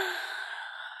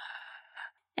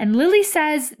 And Lily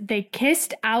says they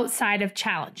kissed outside of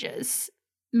challenges.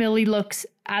 Millie looks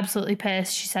absolutely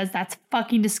pissed. She says that's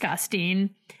fucking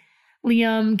disgusting.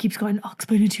 Liam keeps going, I'll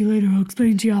explain it to you later. I'll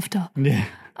explain it to you after. Yeah.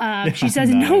 She says,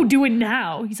 no, do it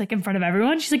now. He's like, in front of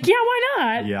everyone. She's like, yeah, why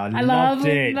not? Yeah, I loved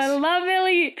it. I love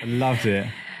Millie. I loved it.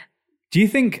 Do you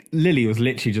think Lily was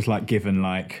literally just like given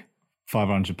like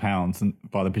 £500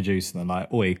 by the producer and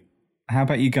like, oi, how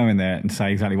about you go in there and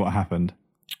say exactly what happened?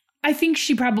 I think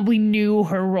she probably knew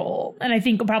her role. And I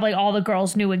think probably all the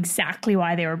girls knew exactly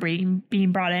why they were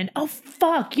being brought in. Oh,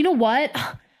 fuck. You know what?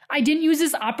 I didn't use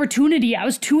this opportunity. I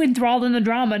was too enthralled in the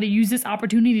drama to use this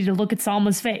opportunity to look at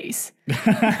Salma's face.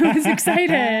 I was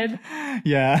excited.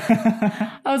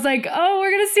 Yeah. I was like, oh,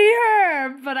 we're going to see her.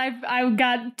 But I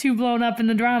got too blown up in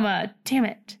the drama. Damn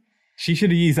it. She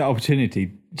should have used that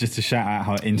opportunity just to shout out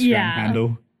her Instagram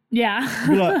handle. Yeah.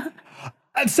 Be like,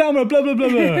 Salma, blah, blah, blah,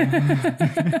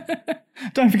 blah.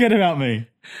 Don't forget about me.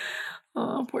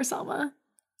 Oh, poor Salma.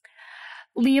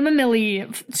 Liam and Millie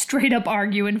straight up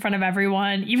argue in front of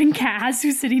everyone. Even Kaz,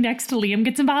 who's sitting next to Liam,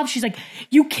 gets involved. She's like,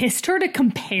 you kissed her to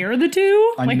compare the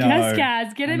two? I like, know. yes,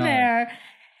 Kaz, get in there.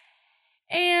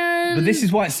 And but this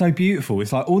is why it's so beautiful.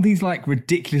 It's like all these like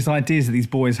ridiculous ideas that these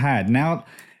boys had. Now,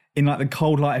 in like the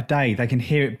cold light of day, they can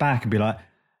hear it back and be like,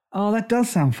 oh, that does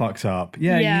sound fucked up.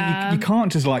 Yeah. You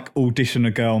can't just like audition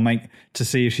a girl to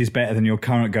see if she's better than your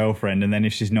current girlfriend, and then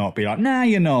if she's not, be like, nah,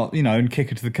 you're not, and kick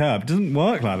her to the curb. It doesn't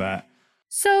work like that.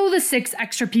 So the 6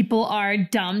 extra people are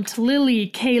dumped. Lily,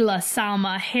 Kayla,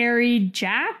 Salma, Harry,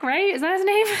 Jack, right? Is that his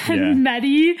name? Yeah. And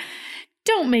Maddie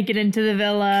don't make it into the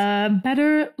villa.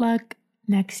 Better luck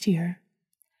next year.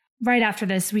 Right after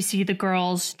this, we see the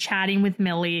girls chatting with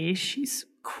Millie. She's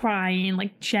crying,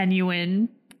 like genuine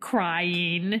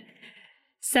crying.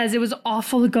 Says it was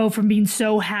awful to go from being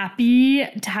so happy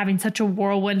to having such a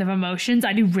whirlwind of emotions.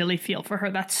 I do really feel for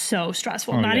her. That's so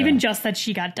stressful. Not even just that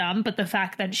she got dumped, but the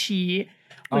fact that she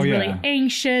was really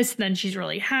anxious, then she's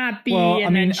really happy,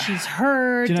 then she's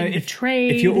hurt and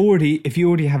betrayed. If you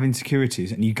already have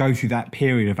insecurities and you go through that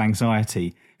period of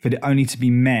anxiety, for it only to be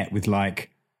met with like,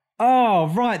 oh,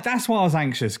 right, that's why I was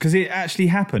anxious, because it actually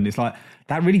happened. It's like,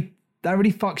 that really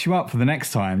fucks you up for the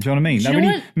next time. Do you know what I mean? That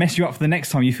really messes you up for the next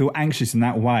time you feel anxious in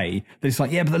that way. That it's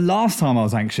like, yeah, but the last time I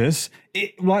was anxious,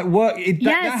 it like worked.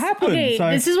 That happened. Okay, so,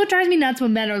 this is what drives me nuts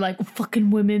when men are like, oh, fucking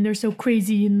women, they're so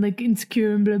crazy and like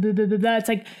insecure and blah, blah, blah, blah, blah. It's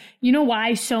like, you know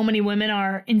why so many women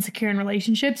are insecure in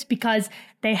relationships? Because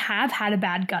they have had a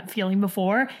bad gut feeling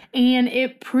before and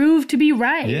it proved to be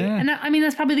right. Yeah. And I mean,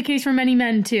 that's probably the case for many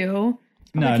men too.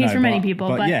 For many people.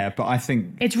 But I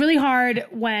think it's really hard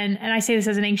when, and I say this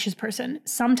as an anxious person,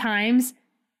 sometimes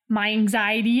my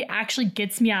anxiety actually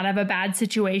gets me out of a bad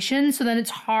situation. So then it's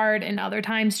hard in other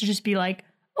times to just be like,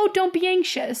 oh, don't be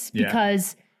anxious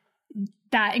because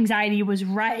that anxiety was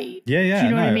right. Yeah. Do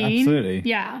you know what I mean? Absolutely.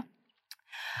 Yeah.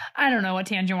 I don't know what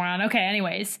tangent we're on. Okay,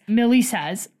 anyways, Millie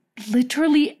says,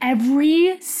 literally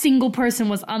every single person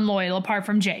was unloyal apart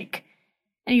from Jake.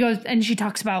 And he goes, and she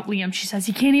talks about Liam. She says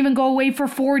he can't even go away for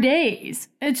 4 days.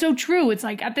 And it's so true. It's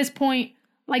like at this point,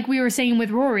 like we were saying with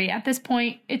Rory, at this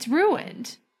point, it's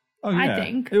ruined. Oh, yeah. I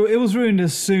think it was ruined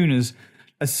as soon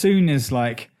as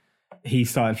like he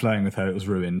started flirting with her. It was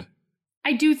ruined.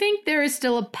 I do think there is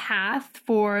still a path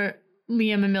for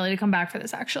Liam and Millie to come back for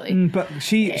this. Actually, but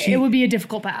it would be a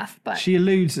difficult path. But she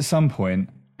alludes at some point.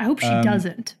 I hope she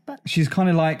doesn't. But she's kind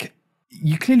of like,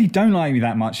 you clearly don't like me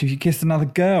that much if you kissed another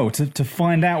girl to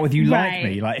find out whether you like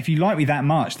me. Like, if you like me that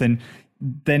much, then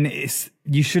then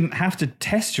you shouldn't have to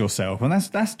test yourself, and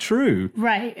that's true.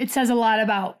 Right. It says a lot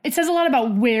about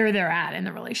where they're at in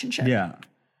the relationship. Yeah.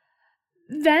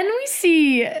 Then we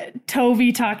see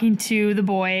Toby talking to the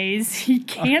boys. He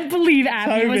can't believe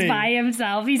Abby was by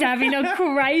himself. He's having a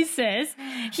crisis.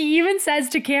 He even says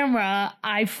to camera,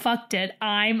 "I fucked it.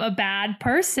 I'm a bad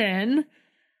person."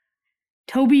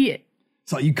 Toby...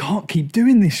 It's like, you can't keep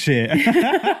doing this shit. And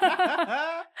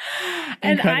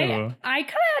I kind of had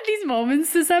these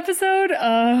moments this episode.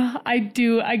 I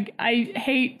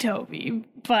hate Toby,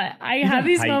 but I have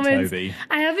these moments. Toby.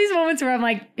 I have these moments where I'm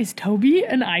like, is Toby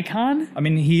an icon? I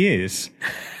mean, he is.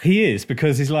 He is,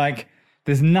 because he's like,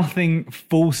 there's nothing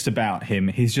forced about him.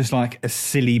 He's just like a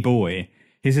silly boy.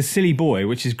 He's a silly boy,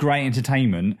 which is great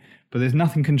entertainment, but there's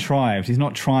nothing contrived. He's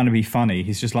not trying to be funny.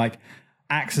 He's just like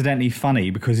accidentally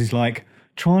funny because he's like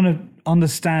trying to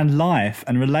understand life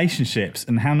and relationships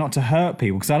and how not to hurt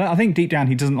people. Because I think deep down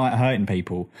he doesn't like hurting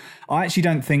people. I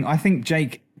think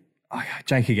Jake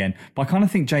again, but I kind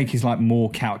of think Jake is like more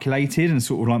calculated and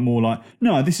sort of like more like,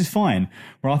 no, this is fine.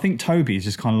 Where I think Toby is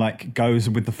just kind of like goes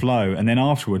with the flow, and then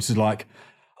afterwards is like,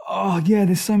 oh yeah,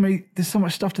 there's so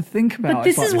much stuff to think about. But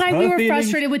this is why we were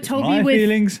frustrated with Toby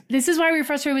This is why we were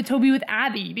frustrated with Toby with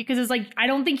Abby, because it's like, I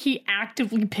don't think he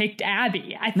actively picked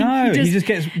Abby. I think he just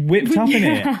gets whipped up in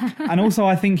it. And also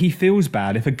I think he feels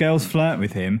bad if a girl's flirting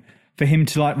with him, for him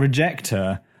to like reject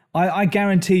her. I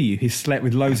guarantee you he's slept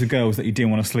with loads of girls that he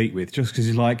didn't want to sleep with just because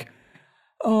he's like,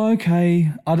 oh,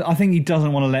 okay. I think he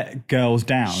doesn't want to let girls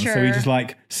down. Sure. So he just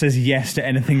like says yes to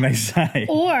anything they say.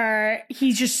 Or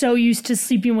he's just so used to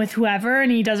sleeping with whoever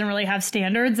and he doesn't really have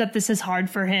standards that this is hard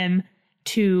for him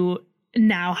to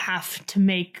now have to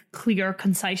make clear,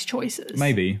 concise choices.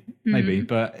 Maybe.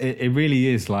 But it really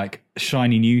is like a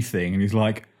shiny new thing. And he's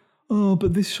like, oh,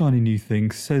 but this shiny new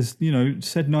thing says,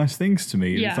 said nice things to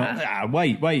me. Yeah. It's like,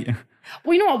 wait.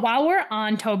 Well, you know what? While we're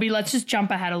on Toby, let's just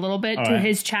jump ahead a little bit to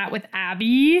his chat with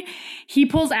Abby. He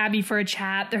pulls Abby for a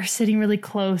chat. They're sitting really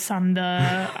close on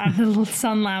the little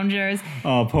sun loungers.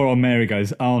 Oh, poor old Mary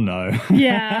goes, oh no.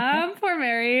 Yeah, poor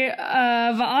Mary.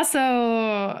 But also,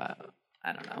 I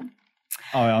don't know.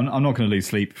 Oh, I'm not going to lose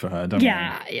sleep for her, don't worry.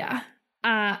 Yeah.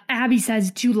 Abby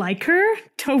says, do you like her?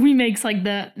 Toby makes like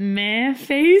the meh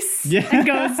face. Yeah. And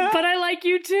goes, but I like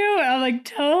you too. And I'm like,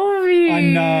 Toby. I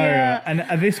know. And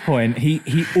at this point,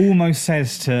 he almost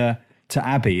says to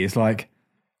Abby, it's like,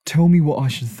 tell me what I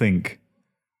should think.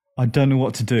 I don't know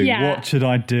what to do. Yeah. What should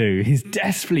I do? He's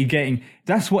desperately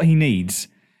that's what he needs.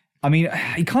 I mean,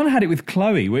 he kind of had it with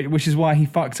Chloe, which is why he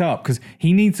fucked up, because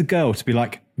he needs a girl to be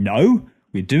like, no,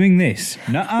 we're doing this.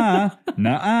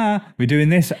 Nuh-uh. We're doing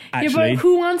this, actually. Yeah, but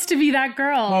who wants to be that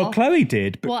girl? Well, Chloe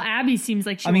did. But, well, Abby seems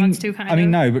like she wants to, kind of. I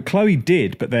mean, no, but Chloe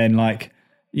did. But then, like,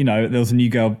 there was a new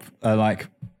girl, like,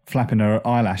 flapping her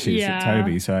eyelashes at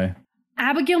Toby, so...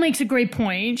 Abigail makes a great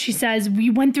point. She says, we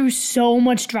went through so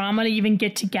much drama to even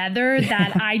get together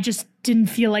that I just didn't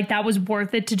feel like that was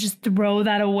worth it to just throw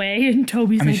that away. And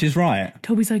Toby's she's right.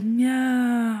 Toby's like,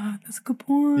 yeah, that's a good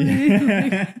point.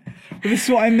 Yeah. But this is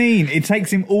what I mean. It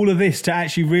takes him all of this to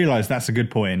actually realise that's a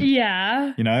good point.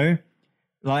 Yeah.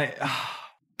 Like...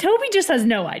 Toby just has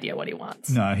no idea what he wants.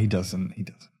 No, he doesn't.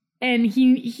 And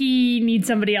he needs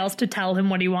somebody else to tell him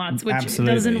what he wants, which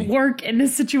doesn't work in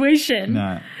this situation.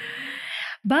 No.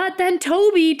 But then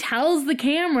Toby tells the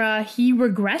camera he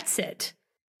regrets it.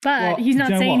 But he's not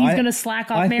saying he's going to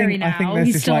slack off Mary now.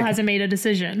 He still hasn't made a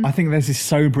decision. I think there's this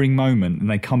sobering moment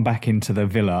and they come back into the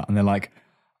villa and they're like,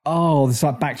 oh, this is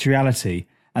like back to reality.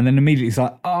 And then immediately it's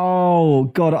like, oh,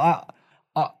 God, I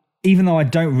even though I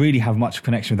don't really have much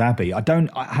connection with Abby, I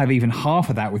have even half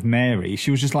of that with Mary.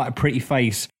 She was just like a pretty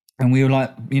face and we were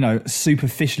like,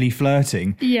 superficially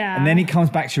flirting. Yeah. And then it comes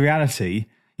back to reality.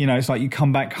 It's like you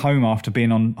come back home after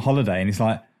being on holiday and it's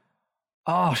like,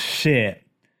 oh, shit.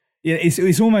 Yeah,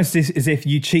 it's almost as if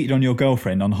you cheated on your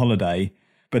girlfriend on holiday,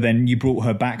 but then you brought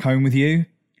her back home with you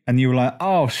and you were like,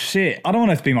 oh, shit, I don't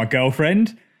want her to be my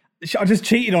girlfriend. I just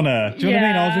cheated on her. Do you know what I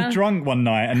mean? I was just drunk one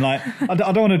night and like, I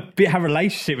don't want to have a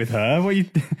relationship with her.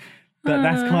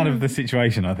 That's kind of the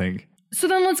situation, I think. So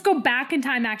then let's go back in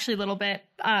time actually a little bit.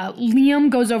 Liam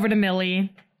goes over to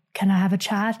Millie. Can I have a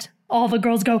chat? All the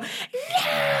girls go,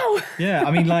 no! Yeah,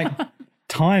 I mean, like,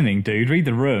 timing, dude. Read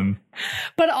the room.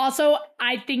 But also,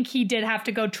 I think he did have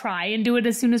to go try and do it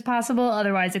as soon as possible.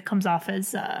 Otherwise, it comes off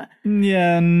as...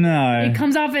 It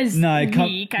comes off as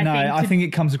weak, I think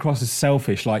it comes across as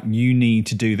selfish, like, you need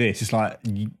to do this. It's like,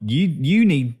 you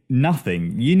need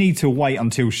nothing. You need to wait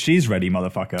until she's ready,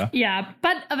 motherfucker. Yeah,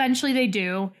 but eventually they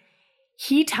do.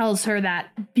 He tells her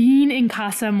that being in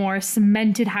Casa Amor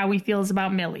cemented how he feels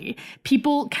about Millie.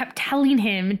 People kept telling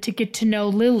him to get to know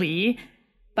Lily,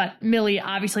 But Millie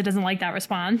obviously doesn't like that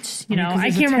response. You know, I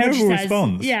it's can't a remember what she terrible says.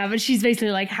 response. Yeah, but she's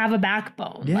basically like, have a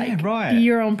backbone. Yeah, like, right. Be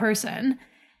your own person.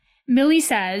 Millie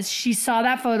says she saw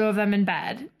that photo of them in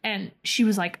bed and she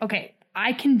was like, okay,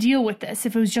 I can deal with this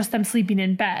if it was just them sleeping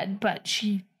in bed, but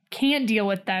she can't deal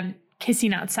with them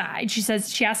kissing outside. She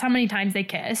says, she asks how many times they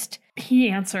kissed. He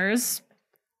answers,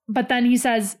 but then he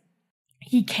says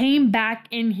he came back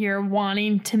in here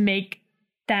wanting to make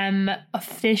them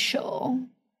official.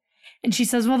 And she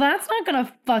says, well, that's not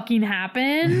gonna fucking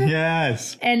happen.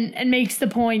 Yes. And makes the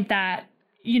point that,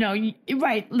 you know,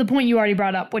 right, the point you already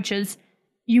brought up, which is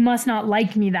you must not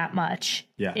like me that much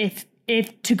if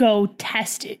to go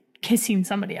test it, kissing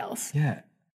somebody else. Yeah.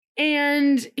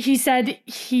 And he said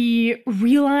he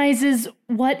realizes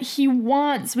what he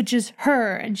wants, which is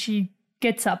her, and she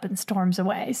gets up and storms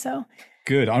away. So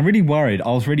good. I'm really worried.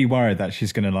 I was really worried that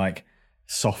she's going to like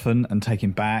soften and take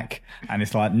him back. And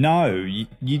it's like, no,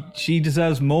 she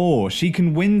deserves more. She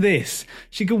can win this.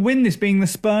 She can win this being the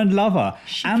spurned lover.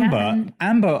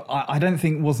 Amber, I don't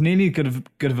think was nearly good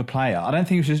of a player. I don't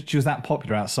think she was that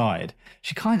popular outside.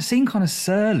 She seemed kind of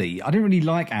surly. I didn't really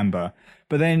like Amber.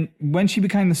 But then when she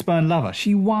became the spurned lover,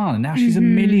 she won. Now she's a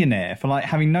millionaire for like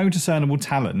having no discernible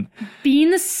talent.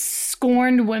 Being the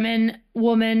scorned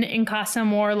woman in Casa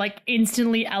Amor like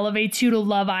instantly elevates you to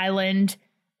Love Island,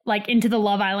 like into the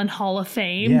Love Island Hall of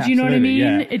Fame. Yeah, do you know what I mean?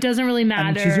 yeah. It doesn't really matter.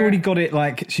 And she's already got it.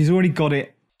 Like she's already going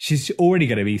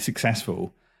to be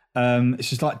successful. It's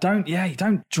just like, don't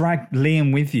drag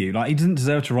Liam with you. Like he doesn't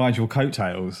deserve to ride your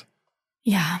coattails.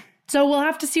 Yeah. So we'll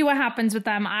have to see what happens with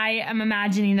them. I am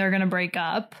imagining they're going to break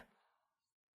up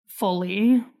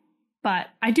fully, but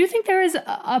I do think there is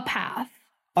a path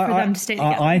for them to stay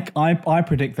together. I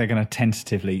predict they're going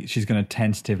to she's going to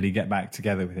tentatively get back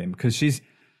together with him because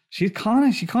she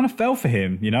kind of fell for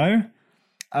him, you know?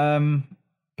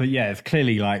 But yeah, it's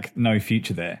clearly like no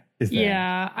future there, is there?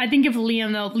 Yeah, I think if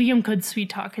Liam could sweet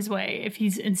talk his way if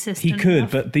he's insistent. He could,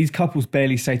 enough. but these couples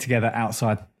barely stay together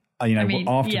outside,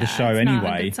 after the show it's anyway.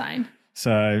 Not a good sign.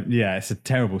 So yeah, it's a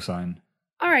terrible sign.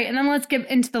 All right, and then let's get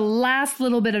into the last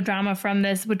little bit of drama from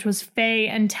this, which was Faye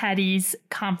and Teddy's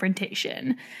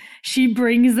confrontation. She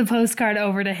brings the postcard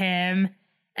over to him,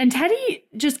 and Teddy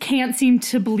just can't seem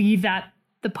to believe that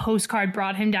the postcard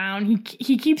brought him down.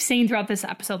 He keeps saying throughout this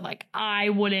episode, like, I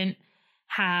wouldn't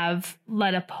have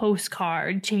let a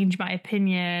postcard change my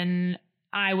opinion.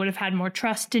 I would have had more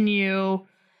trust in you.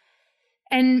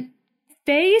 And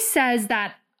Faye says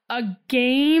that a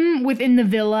game within the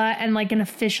villa and like an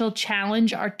official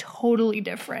challenge are totally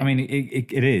different. I mean,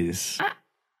 it is.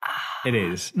 It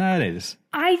is. No, it is.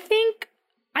 I think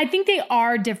they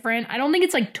are different. I don't think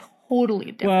it's like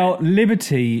totally different. Well,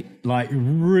 Liberty like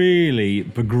really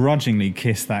begrudgingly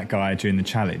kissed that guy during the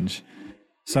challenge.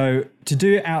 So to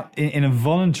do it out in a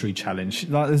voluntary challenge,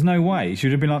 like there's no way. She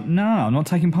would have been like, no, I'm not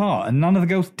taking part. And none of the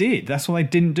girls did. That's why they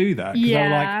didn't do that. Because they were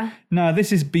like, no,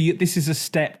 this is a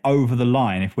step over the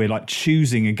line if we're like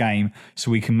choosing a game so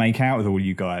we can make out with all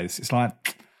you guys. It's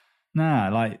like, nah,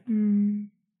 like... And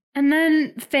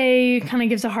then Faye kind of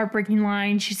gives a heartbreaking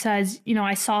line. She says, you know,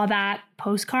 I saw that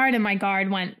postcard and my guard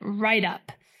went right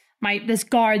up. This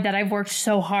guard that I've worked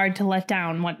so hard to let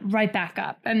down went right back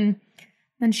up. And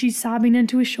then she's sobbing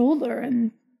into his shoulder,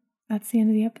 and that's the end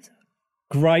of the episode.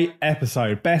 Great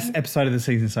episode. Best episode of the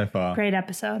season so far. Great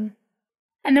episode.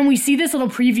 And then we see this little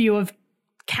preview of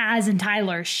Kaz and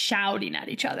Tyler shouting at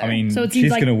each other. I mean, so it seems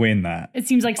she's like going to win that. It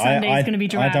seems like Sunday's going to be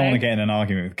dramatic. I don't want to get in an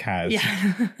argument with Kaz.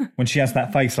 Yeah. When she has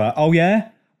that face like, oh yeah,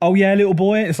 little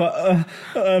boy. It's like,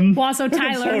 well, so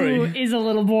Tyler, who is a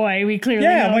little boy, we clearly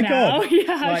know my now. God.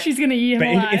 Yeah, like, she's going to eat him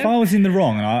alive. But if I was in the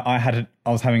wrong and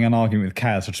I was having an argument with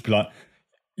Kaz, I'd just be like,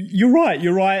 You're right.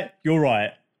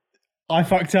 I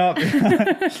fucked up.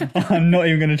 I'm not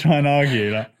even going to try and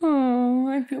argue. Like, oh,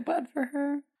 I feel bad for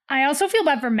her. I also feel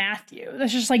bad for Matthew.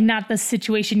 That's just like not the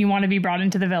situation you want to be brought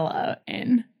into the villa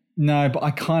in. No, but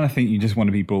I kind of think you just want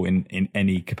to be brought in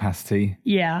any capacity.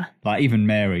 Yeah. Like even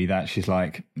Mary, that she's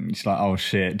like, oh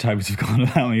shit, Toby's forgotten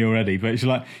about me already. But she's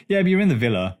like, yeah, but you're in the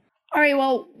villa. All right,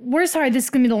 well, we're sorry this is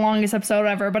going to be the longest episode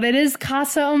ever, but it is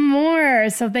Casa Amor.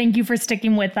 So thank you for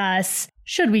sticking with us.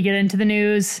 Should we get into the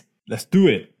news? Let's do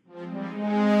it.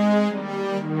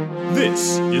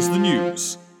 This is the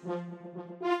news.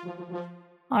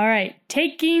 All right,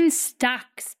 taking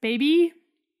stocks, baby.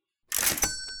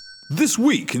 This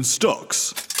week in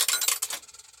stocks.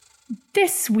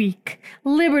 This week,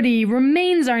 Liberty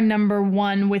remains our number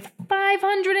one with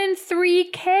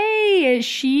 503K.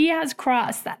 She has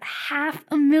crossed that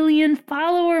 500,000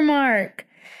 follower mark.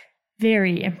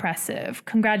 Very impressive.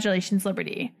 Congratulations,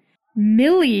 Liberty.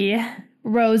 Millie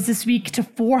rose this week to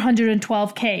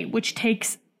 412K, which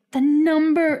takes the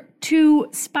number 2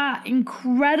 spot.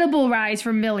 Incredible rise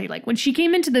for Millie. Like when she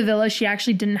came into the villa, she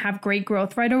actually didn't have great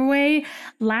growth right away.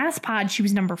 Last pod, she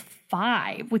was number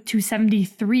 5 with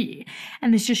 273.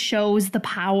 And this just shows the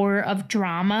power of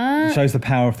drama. It shows the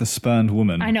power of the spurned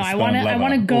woman. I know. I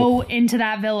want to go into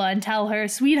that villa and tell her,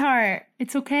 sweetheart,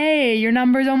 it's okay. Your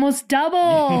number's almost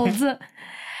doubled.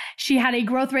 She had a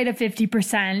growth rate of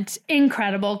 50%.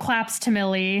 Incredible. Claps to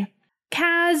Millie.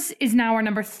 Kaz is now our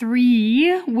number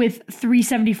 3 with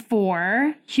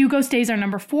 374. Hugo stays our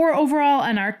number 4 overall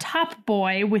and our top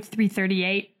boy with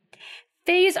 338.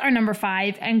 Faye's our number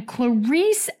 5 and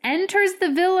Clarice enters the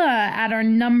villa at our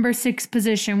number 6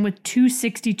 position with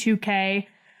 262k.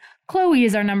 Chloe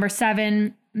is our number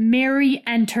 7. Mary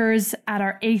enters at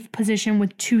our 8th position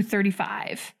with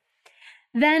 235.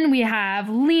 Then we have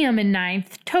Liam in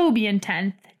 9th, Toby in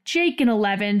 10th, Jake in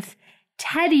 11th,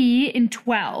 Teddy in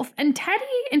 12th. And Teddy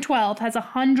in 12th has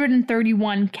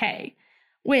 131k,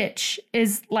 which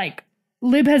is like,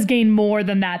 Lib has gained more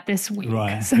than that this week.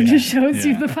 Right. So it just shows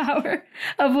you the power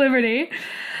of Liberty.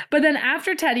 But then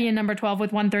after Teddy in number 12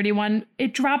 with 131,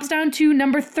 it drops down to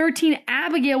number 13,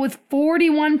 Abigail with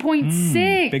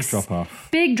 41.6. Big drop off.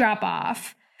 Big drop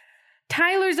off.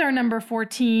 Tyler's our number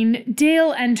 14.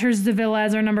 Dale enters the villa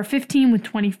as our number 15 with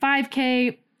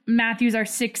 25k. Matthew's our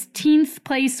 16th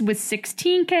place with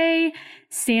 16k.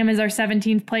 Sam is our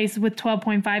 17th place with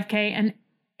 12.5k. And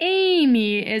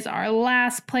Amy is our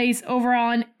last place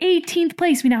overall in 18th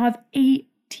place. We now have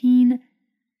 18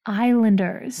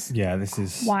 Islanders. Yeah, this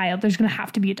is wild. There's going to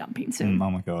have to be a dumping soon. Oh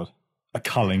my God. A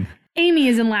culling. Amy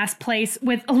is in last place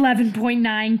with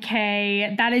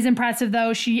 11.9k. That is impressive,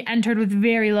 though. She entered with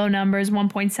very low numbers,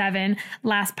 1.7.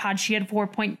 Last pod, she had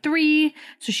 4.3.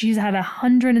 So she's had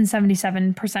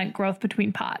 177% growth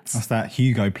between pods. That's that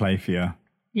Hugo play for you.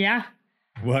 Yeah.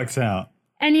 Works out.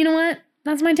 And you know what?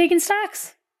 That's my take in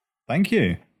stocks. Thank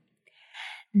you.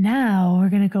 Now we're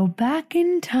going to go back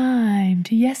in time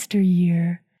to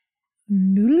yesteryear.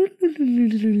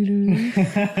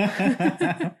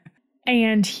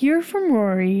 And hear from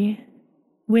Rory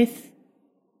with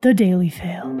the Daily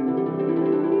Fail.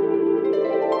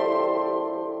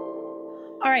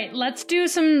 All right, let's do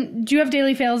some... Do you have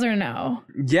Daily Fails or no?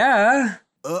 Yeah.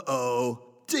 Uh-oh.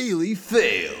 Daily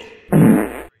Fail.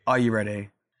 Are you ready?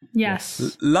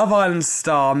 Yes. Love Island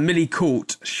star Millie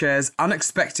Court shares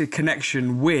unexpected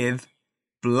connection with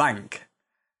blank.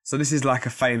 So this is like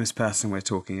a famous person we're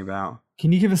talking about.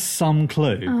 Can you give us some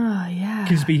clue? Oh, yeah.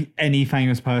 Could just be any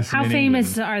famous person How in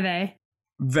famous England. are they?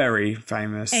 Very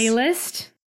famous.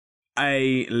 A-list?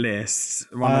 A-list.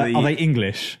 Are they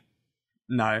English?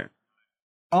 No.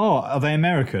 Oh, are they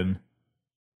American?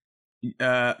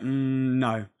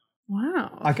 No.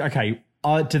 Wow. Okay.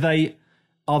 Are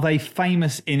they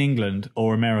famous in England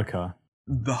or America?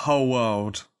 The whole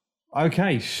world.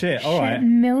 Okay, shit. All right.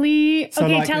 Millie. So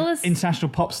okay, like tell us. International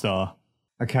pop star.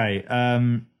 Okay.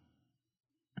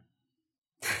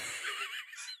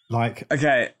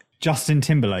 Okay. Justin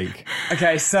Timberlake.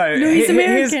 Okay, so No, he's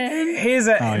American. Here's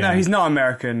no, he's not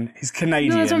American. He's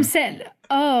Canadian. No, that's what I'm saying.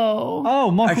 Oh,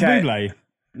 Michael Bublé.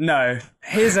 No,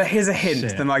 here's a hint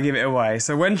Shit. that might give it away.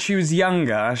 So when she was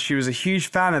younger, she was a huge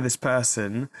fan of this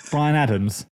person Bryan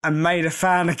Adams. and made a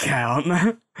fan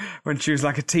account when she was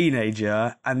like a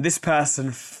teenager, and this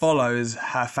person follows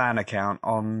her fan account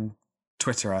on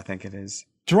Twitter, I think it is.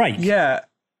 Drake. Yeah.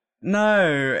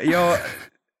 No,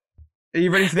 are you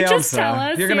ready for the Just answer? tell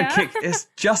us, You're gonna yeah. kick. It's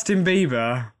Justin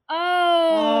Bieber.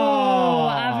 Oh,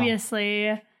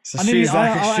 obviously. So I she's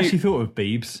like actually thought of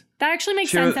Biebs. That actually makes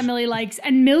She sense was- that Millie likes.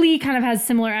 And Millie kind of has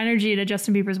similar energy to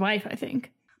Justin Bieber's wife, I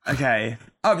think. Okay,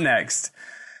 up next.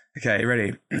 Okay,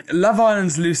 ready? Love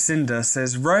Island's Lucinda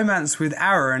says romance with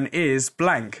Aaron is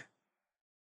blank.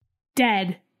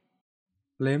 Dead.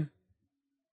 Liam?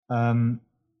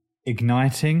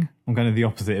 Igniting. I'm going to the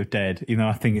opposite of dead, even though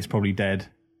I think it's probably dead.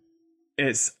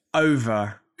 It's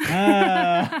over. Good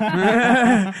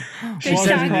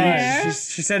shot there.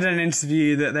 She said in an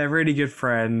interview that they're really good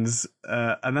friends,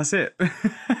 and that's it.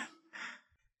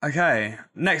 Okay,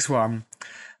 next one.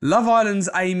 Love Island's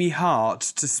Amy Hart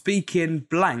to speak in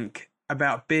blank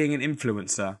about being an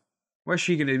influencer. Where's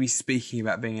she going to be speaking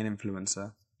about being an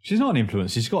influencer? She's not an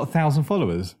influencer. She's got 1,000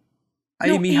 followers.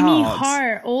 Amy Amy Hart.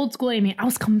 Hart. Old school Amy. I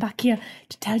was coming back here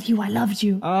to tell you I loved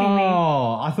you, Amy.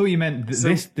 Oh, I thought you meant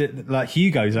like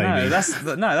Hugo's Amy. No,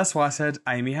 that's why I said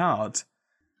Amy Hart.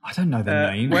 I don't know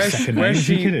the name. Where's Second name. Are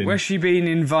you kidding? where's she been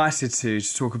invited to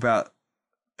talk about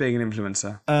being an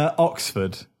influencer?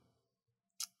 Oxford.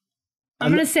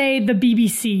 I'm going to say the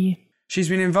BBC. she's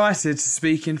been invited to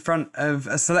speak in front of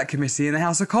a select committee in the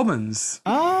House of Commons.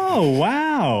 Oh,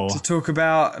 wow. To talk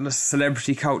about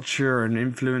celebrity culture and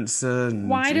influencer. And,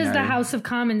 why does the House of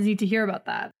Commons need to hear about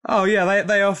that? Oh yeah,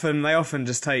 they often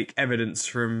just take evidence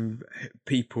from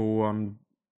people on,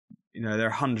 there are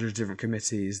hundreds of different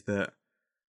committees that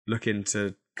look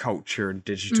into culture and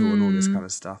digital and all this kind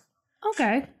of stuff.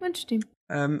 Okay, interesting.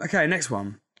 Okay, next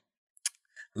one.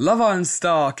 Love Island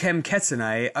star Kem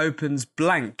Ketanay opens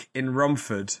blank in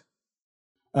Romford.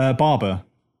 Barbershop.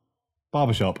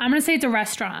 I'm gonna say it's a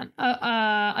restaurant,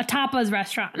 a tapas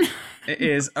restaurant. It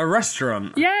is a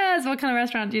restaurant. Yes. What kind of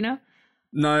restaurant? Do you know?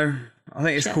 No, I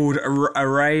think it's called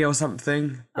Array or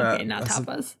something. Okay, not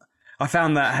tapas. I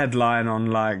found that headline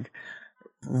on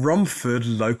Romford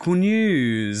local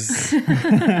news. Do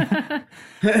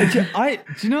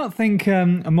you not think a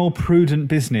more prudent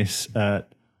business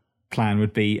plan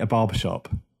would be a barbershop?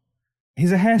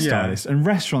 He's a hairstylist, and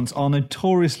restaurants are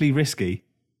notoriously risky.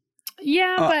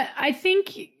 Yeah, but I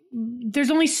think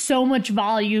there's only so much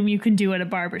volume you can do at a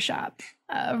barbershop.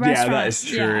 Yeah, that is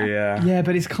true. Yeah,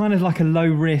 but it's kind of like a low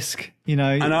risk, And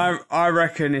I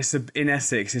reckon in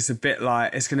Essex, it's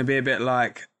going to be a bit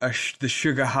like the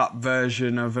Sugar Hut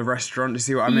version of a restaurant. Do you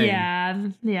see what I mean?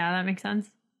 Yeah, that makes sense.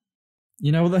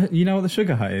 You know what the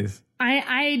Sugar Hut is?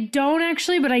 I don't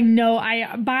actually, but I know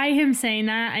by him saying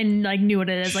that I knew what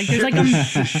it is. There's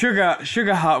a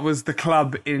Sugar Hut was the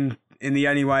club in the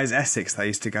Only Way is Essex they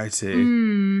used to go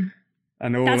to.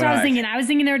 And all that's what I was thinking. I was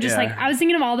thinking they were just I was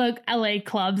thinking of all the LA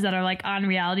clubs that are on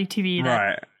reality TV that,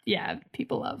 right. Yeah,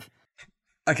 people love.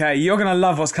 Okay, you're going to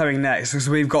love what's coming next because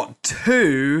we've got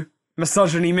 2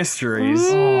 misogyny mysteries.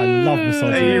 Ooh. Oh, I love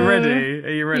misogyny. Are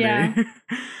you ready? Yeah.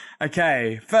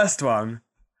 Okay, first one.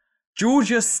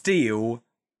 Georgia Steele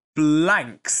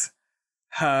blanks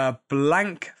her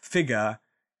blank figure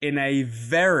in a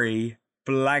very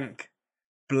blank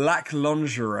black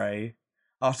lingerie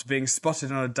after being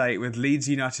spotted on a date with Leeds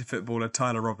United footballer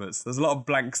Tyler Roberts. There's a lot of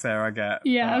blanks there, I get.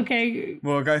 Yeah, okay.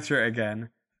 We'll go through it again.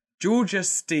 Georgia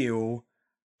Steele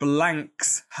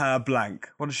blanks her blank.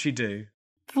 What does she do?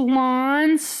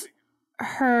 Flaunts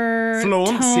her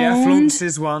Flaunts, toned. yeah, flaunts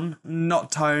is one.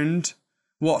 Not toned.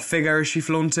 What figure is she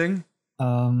flaunting?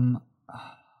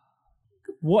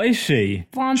 What is she?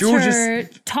 Flaunts her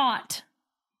taut.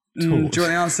 Do you want the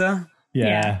answer?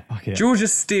 Yeah. Fuck it. Georgia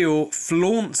Steele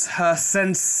flaunts her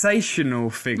sensational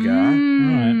figure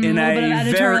in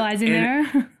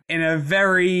a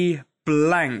very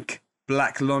blank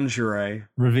black lingerie.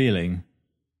 Revealing.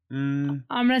 I'm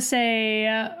gonna say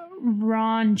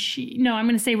raunchy. No, I'm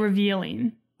gonna say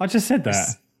revealing. I just said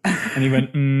that, and he went.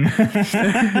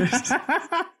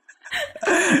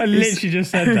 I literally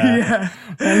just said that.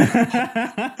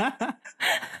 Yeah.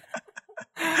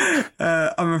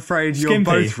 I'm afraid you're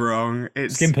both wrong.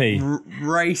 It's skimpy.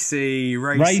 Racy.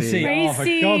 Oh, for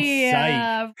God's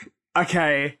sake.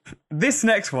 Okay, this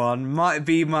next one might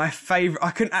be my favourite.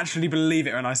 I couldn't actually believe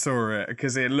it when I saw it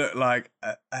because it looked like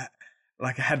a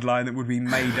headline that would be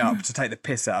made up to take the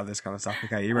piss out of this kind of stuff.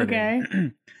 Okay, you ready?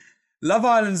 Okay. Love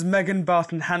Island's Megan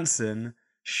Barton Hanson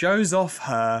shows off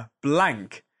her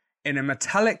blank in a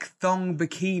metallic thong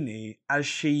bikini as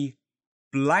she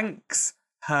blanks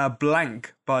her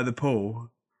blank by the pool.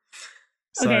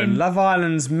 So Love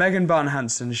Island's Megan Barton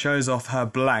Hanson shows off her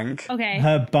blank. Okay.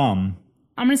 Her bum.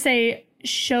 I'm going to say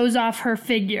shows off her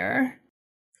figure.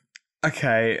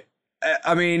 Okay.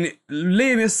 I mean,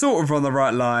 Liam is sort of on the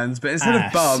right lines, but instead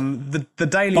of bum, the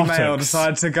Daily Mail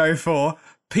decided to go for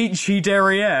peachy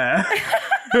derriere.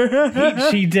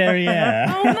 Peachy derriere.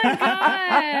 Oh my god.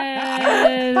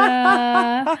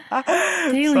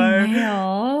 Daily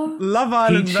Mail. Love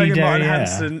Island Megan Barton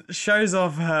Hanson shows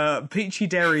off her peachy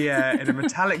derriere in a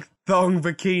metallic thong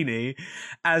bikini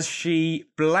as she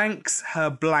blanks her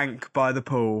blank by the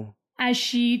pool. As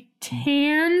she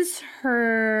tans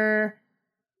her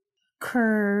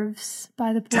curves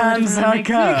by the pool. Tans her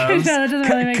curves. No, that doesn't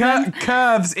really make sense.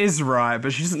 Curves is right,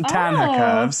 but she doesn't tan her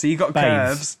curves, so you got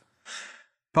curves.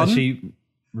 Pardon?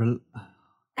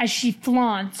 As she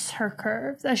flaunts her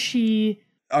curves,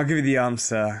 I'll give you the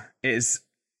answer. It's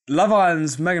Love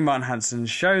Island's Megan Barton Hanson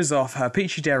shows off her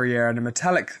peachy derriere in a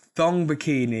metallic thong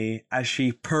bikini as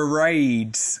she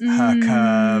parades her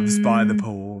curves by the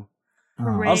pool.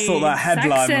 I just thought that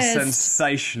headline was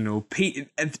sensational.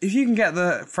 If you can get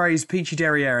the phrase peachy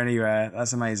derriere anywhere,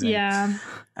 that's amazing. Yeah.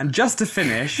 And just to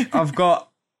finish, I've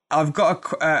got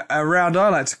a round I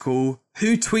like to call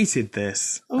Who Tweeted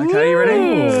This? Okay, you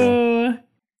ready?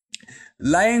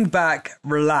 Laying back,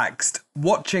 relaxed,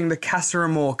 watching the Casa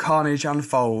Amor carnage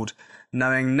unfold,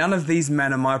 knowing none of these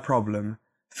men are my problem,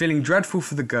 feeling dreadful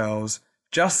for the girls,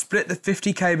 Just split the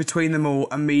 50k between them all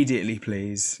immediately,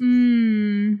 please. I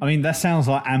mean, that sounds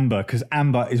like Amber, because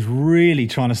Amber is really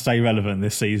trying to stay relevant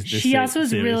this season. She also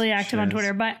is really active on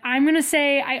Twitter, but I'm going to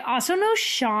say I also know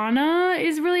Shauna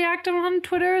is really active on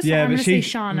Twitter, so I'm going to say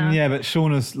Shauna. Yeah, but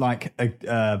Shauna's like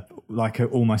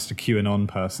almost a QAnon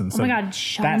person. Oh my God,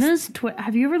 Shauna's Twitter.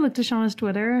 Have you ever looked at Shauna's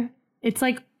Twitter? It's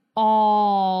like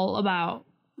all about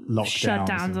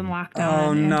shutdowns and lockdowns.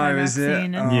 Oh no, is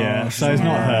it? Yeah, so it's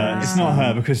not her. It's not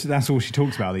her because that's all she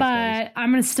talks about these days. But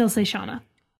I'm going to still say Shauna.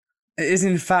 It is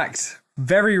in fact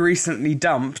very recently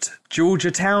dumped Georgia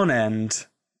Townend,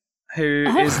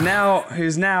 who's now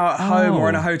at home or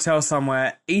in a hotel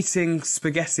somewhere eating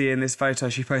spaghetti in this photo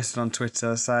she posted on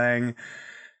Twitter, saying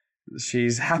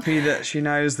she's happy that she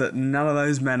knows that none of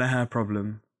those men are her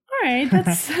problem. All right,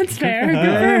 that's fair. Good for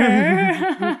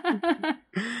her.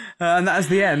 And that is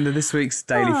the end of this week's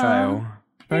Daily Fail.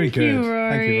 Very Thank good. you, Rory.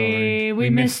 Thank you, Rory. We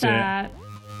missed that.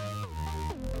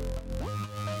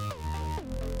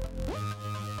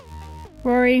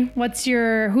 Rory,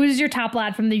 who's your top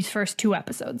lad from these first 2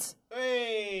 episodes?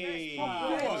 Hey!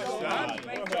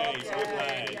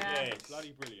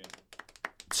 Bloody brilliant.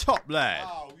 Top lad.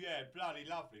 Oh, yeah, bloody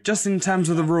lovely. Just in terms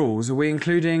of the rules, are we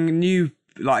including new,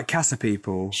 like, Casa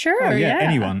people? Sure, Oh, yeah,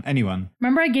 anyone.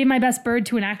 Remember I gave my best bird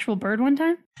to an actual bird one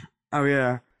time? Oh,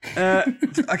 yeah.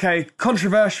 Okay,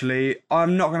 controversially,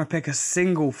 I'm not going to pick a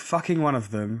single fucking one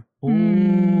of them.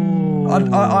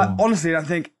 I honestly don't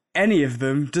think any of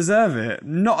them deserve it.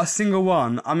 Not a single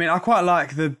one. I mean, I quite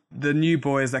like the new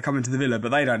boys that come into the villa, but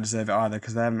they don't deserve it either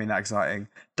because they haven't been that exciting.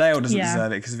 Dale doesn't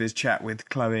deserve it because of his chat with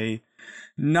Chloe.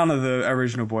 None of the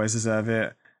original boys deserve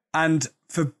it. And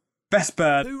for best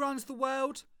bird... Who runs the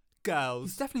world?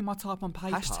 Girls. It's definitely my type on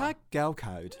paper. Hashtag girl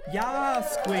code.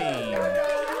 Yes, queen.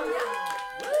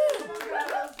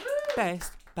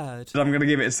 Best bird. I'm going to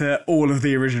give it to all of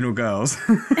the original girls.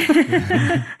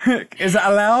 Is that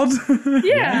allowed?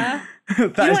 Yeah.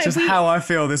 That is just how I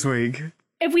feel this week.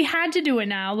 If we had to do it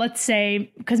now, let's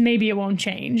say, because maybe it won't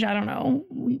change. I don't know.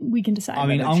 We can decide. I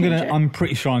mean, I'm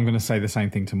pretty sure I'm gonna say the same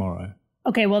thing tomorrow.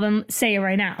 Okay, well then say it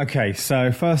right now. Okay,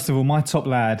 so first of all, my top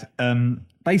lad,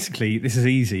 basically this is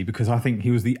easy because I think he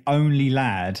was the only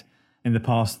lad in the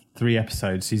past 3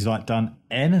 episodes who's like done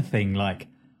anything like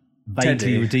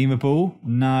vaguely redeemable.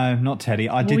 No, not Teddy.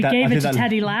 I did that. We gave I it did to that,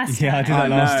 Teddy last time. Yeah, I did that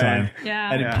last time.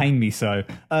 Yeah. And it pained me so.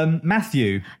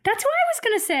 Matthew. That's what I was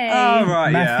going to say. Oh,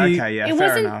 right, Matthew, yeah, okay, yeah, it fair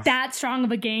wasn't enough. that strong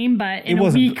of a game, but in a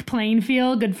weak playing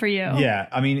field, good for you. Yeah,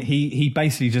 I mean, he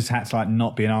basically just had to like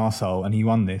not be an arsehole and he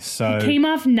won this. So he came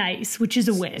off nice, which is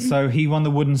a win. So he won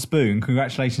the wooden spoon.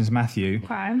 Congratulations, Matthew.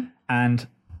 Okay. And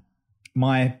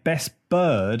my best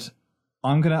bird,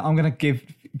 I'm gonna give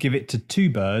it to 2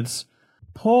 birds.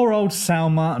 Poor old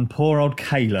Salma and poor old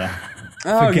Kayla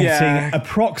for getting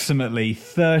approximately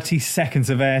 30 seconds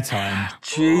of airtime.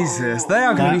 Jesus, they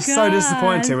are going to be so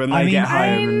disappointed when they get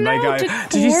home and they go,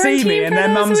 "Did you see me?" And their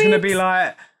mum's going to be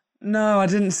like, "No, I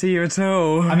didn't see you at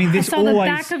all." I mean, this I saw always the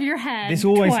back of your head. this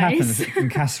always twice. happens in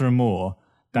Casa Amor.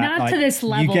 That, Not like, to this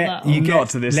level, you though. get Not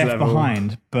to this left level.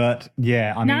 behind, but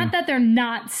yeah, I mean, Not that they're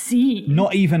not seen.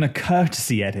 not even a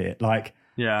courtesy edit. Like,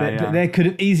 Yeah. there could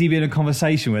have easily been a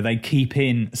conversation where they keep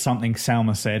in something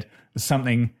Salma said,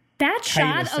 something That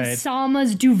shot Kayla of said.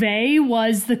 Salma's duvet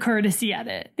was the courtesy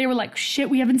edit. They were like, shit,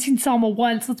 we haven't seen Salma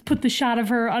once. Let's put the shot of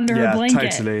her under her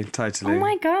blanket. Totally. Oh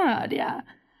my God, yeah.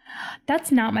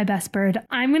 That's not my best bird.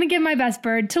 I'm going to give my best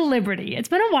bird to Liberty. It's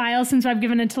been a while since I've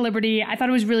given it to Liberty. I thought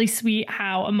it was really sweet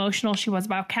how emotional she was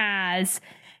about Kaz.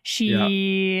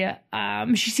 She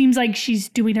seems like she's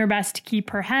doing her best to keep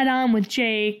her head on with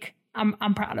Jake.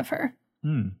 I'm proud of her.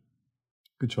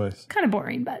 Good choice. Kind of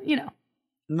boring, but you know.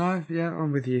 No, yeah,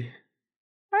 I'm with you.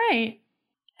 All right.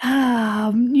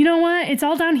 You know what? It's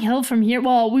all downhill from here.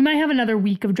 Well, we might have another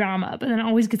week of drama, but then it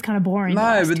always gets kind of boring.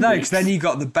 No, because then you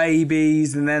got the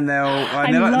babies, and then they'll.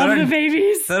 I love the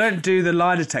babies. They don't do the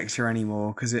lie detector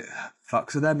anymore because it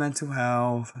fucks with their mental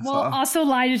health. Well, also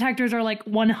lie detectors are like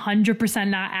 100%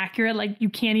 not accurate. Like you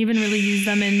can't even really use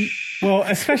them in. Well,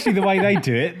 especially the way they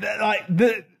do it. Like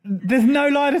there's no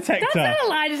lie detector. That's not a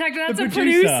lie detector. That's The a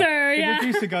producer. The Yeah.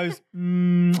 producer goes,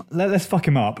 let's fuck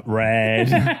him up.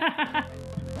 Red.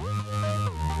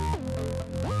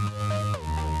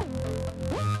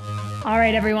 All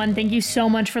right, everyone. Thank you so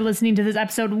much for listening to this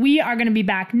episode. We are going to be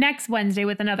back next Wednesday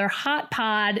with another hot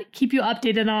pod. Keep you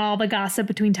updated on all the gossip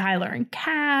between Tyler and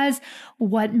Kaz,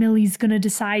 what Millie's going to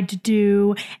decide to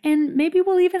do, and maybe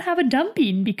we'll even have a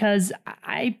dumping because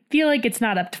I feel like it's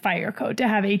not up to fire code to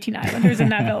have 18 Islanders in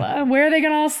that villa. Where are they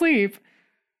going to all sleep?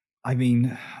 I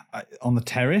mean, on the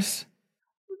terrace?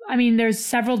 I mean, there's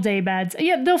several day beds.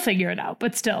 Yeah, they'll figure it out,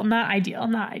 but still, not ideal.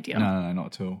 Not ideal. No,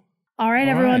 not at all. All right,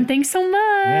 everyone. right. Thanks so much.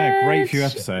 Yeah, great few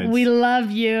episodes. We love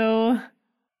you.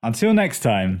 Until next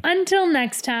time. Until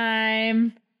next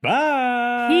time.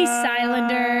 Bye. Peace,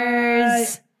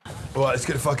 Islanders. All right, let's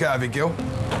get the fuck out of here, Gil.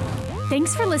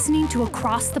 Thanks for listening to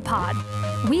Across the Pod.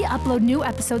 We upload new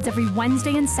episodes every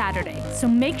Wednesday and Saturday, so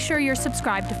make sure you're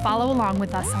subscribed to follow along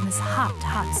with us on this hot,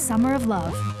 hot summer of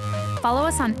love. Follow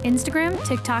us on Instagram,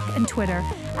 TikTok, and Twitter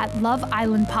at Love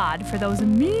Island Pod for those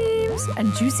memes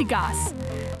and juicy goss.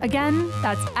 Again,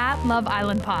 that's at Love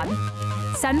Island Pod.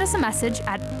 Send us a message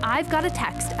at I've Got a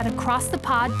Text at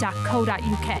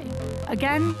acrossthepod.co.uk.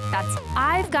 Again, that's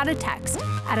I've Got a Text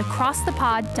at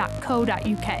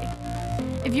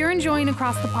acrossthepod.co.uk. If you're enjoying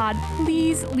Across the Pod,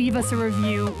 please leave us a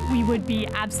review. We would be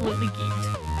absolutely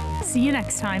geeked. See you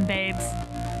next time, babes.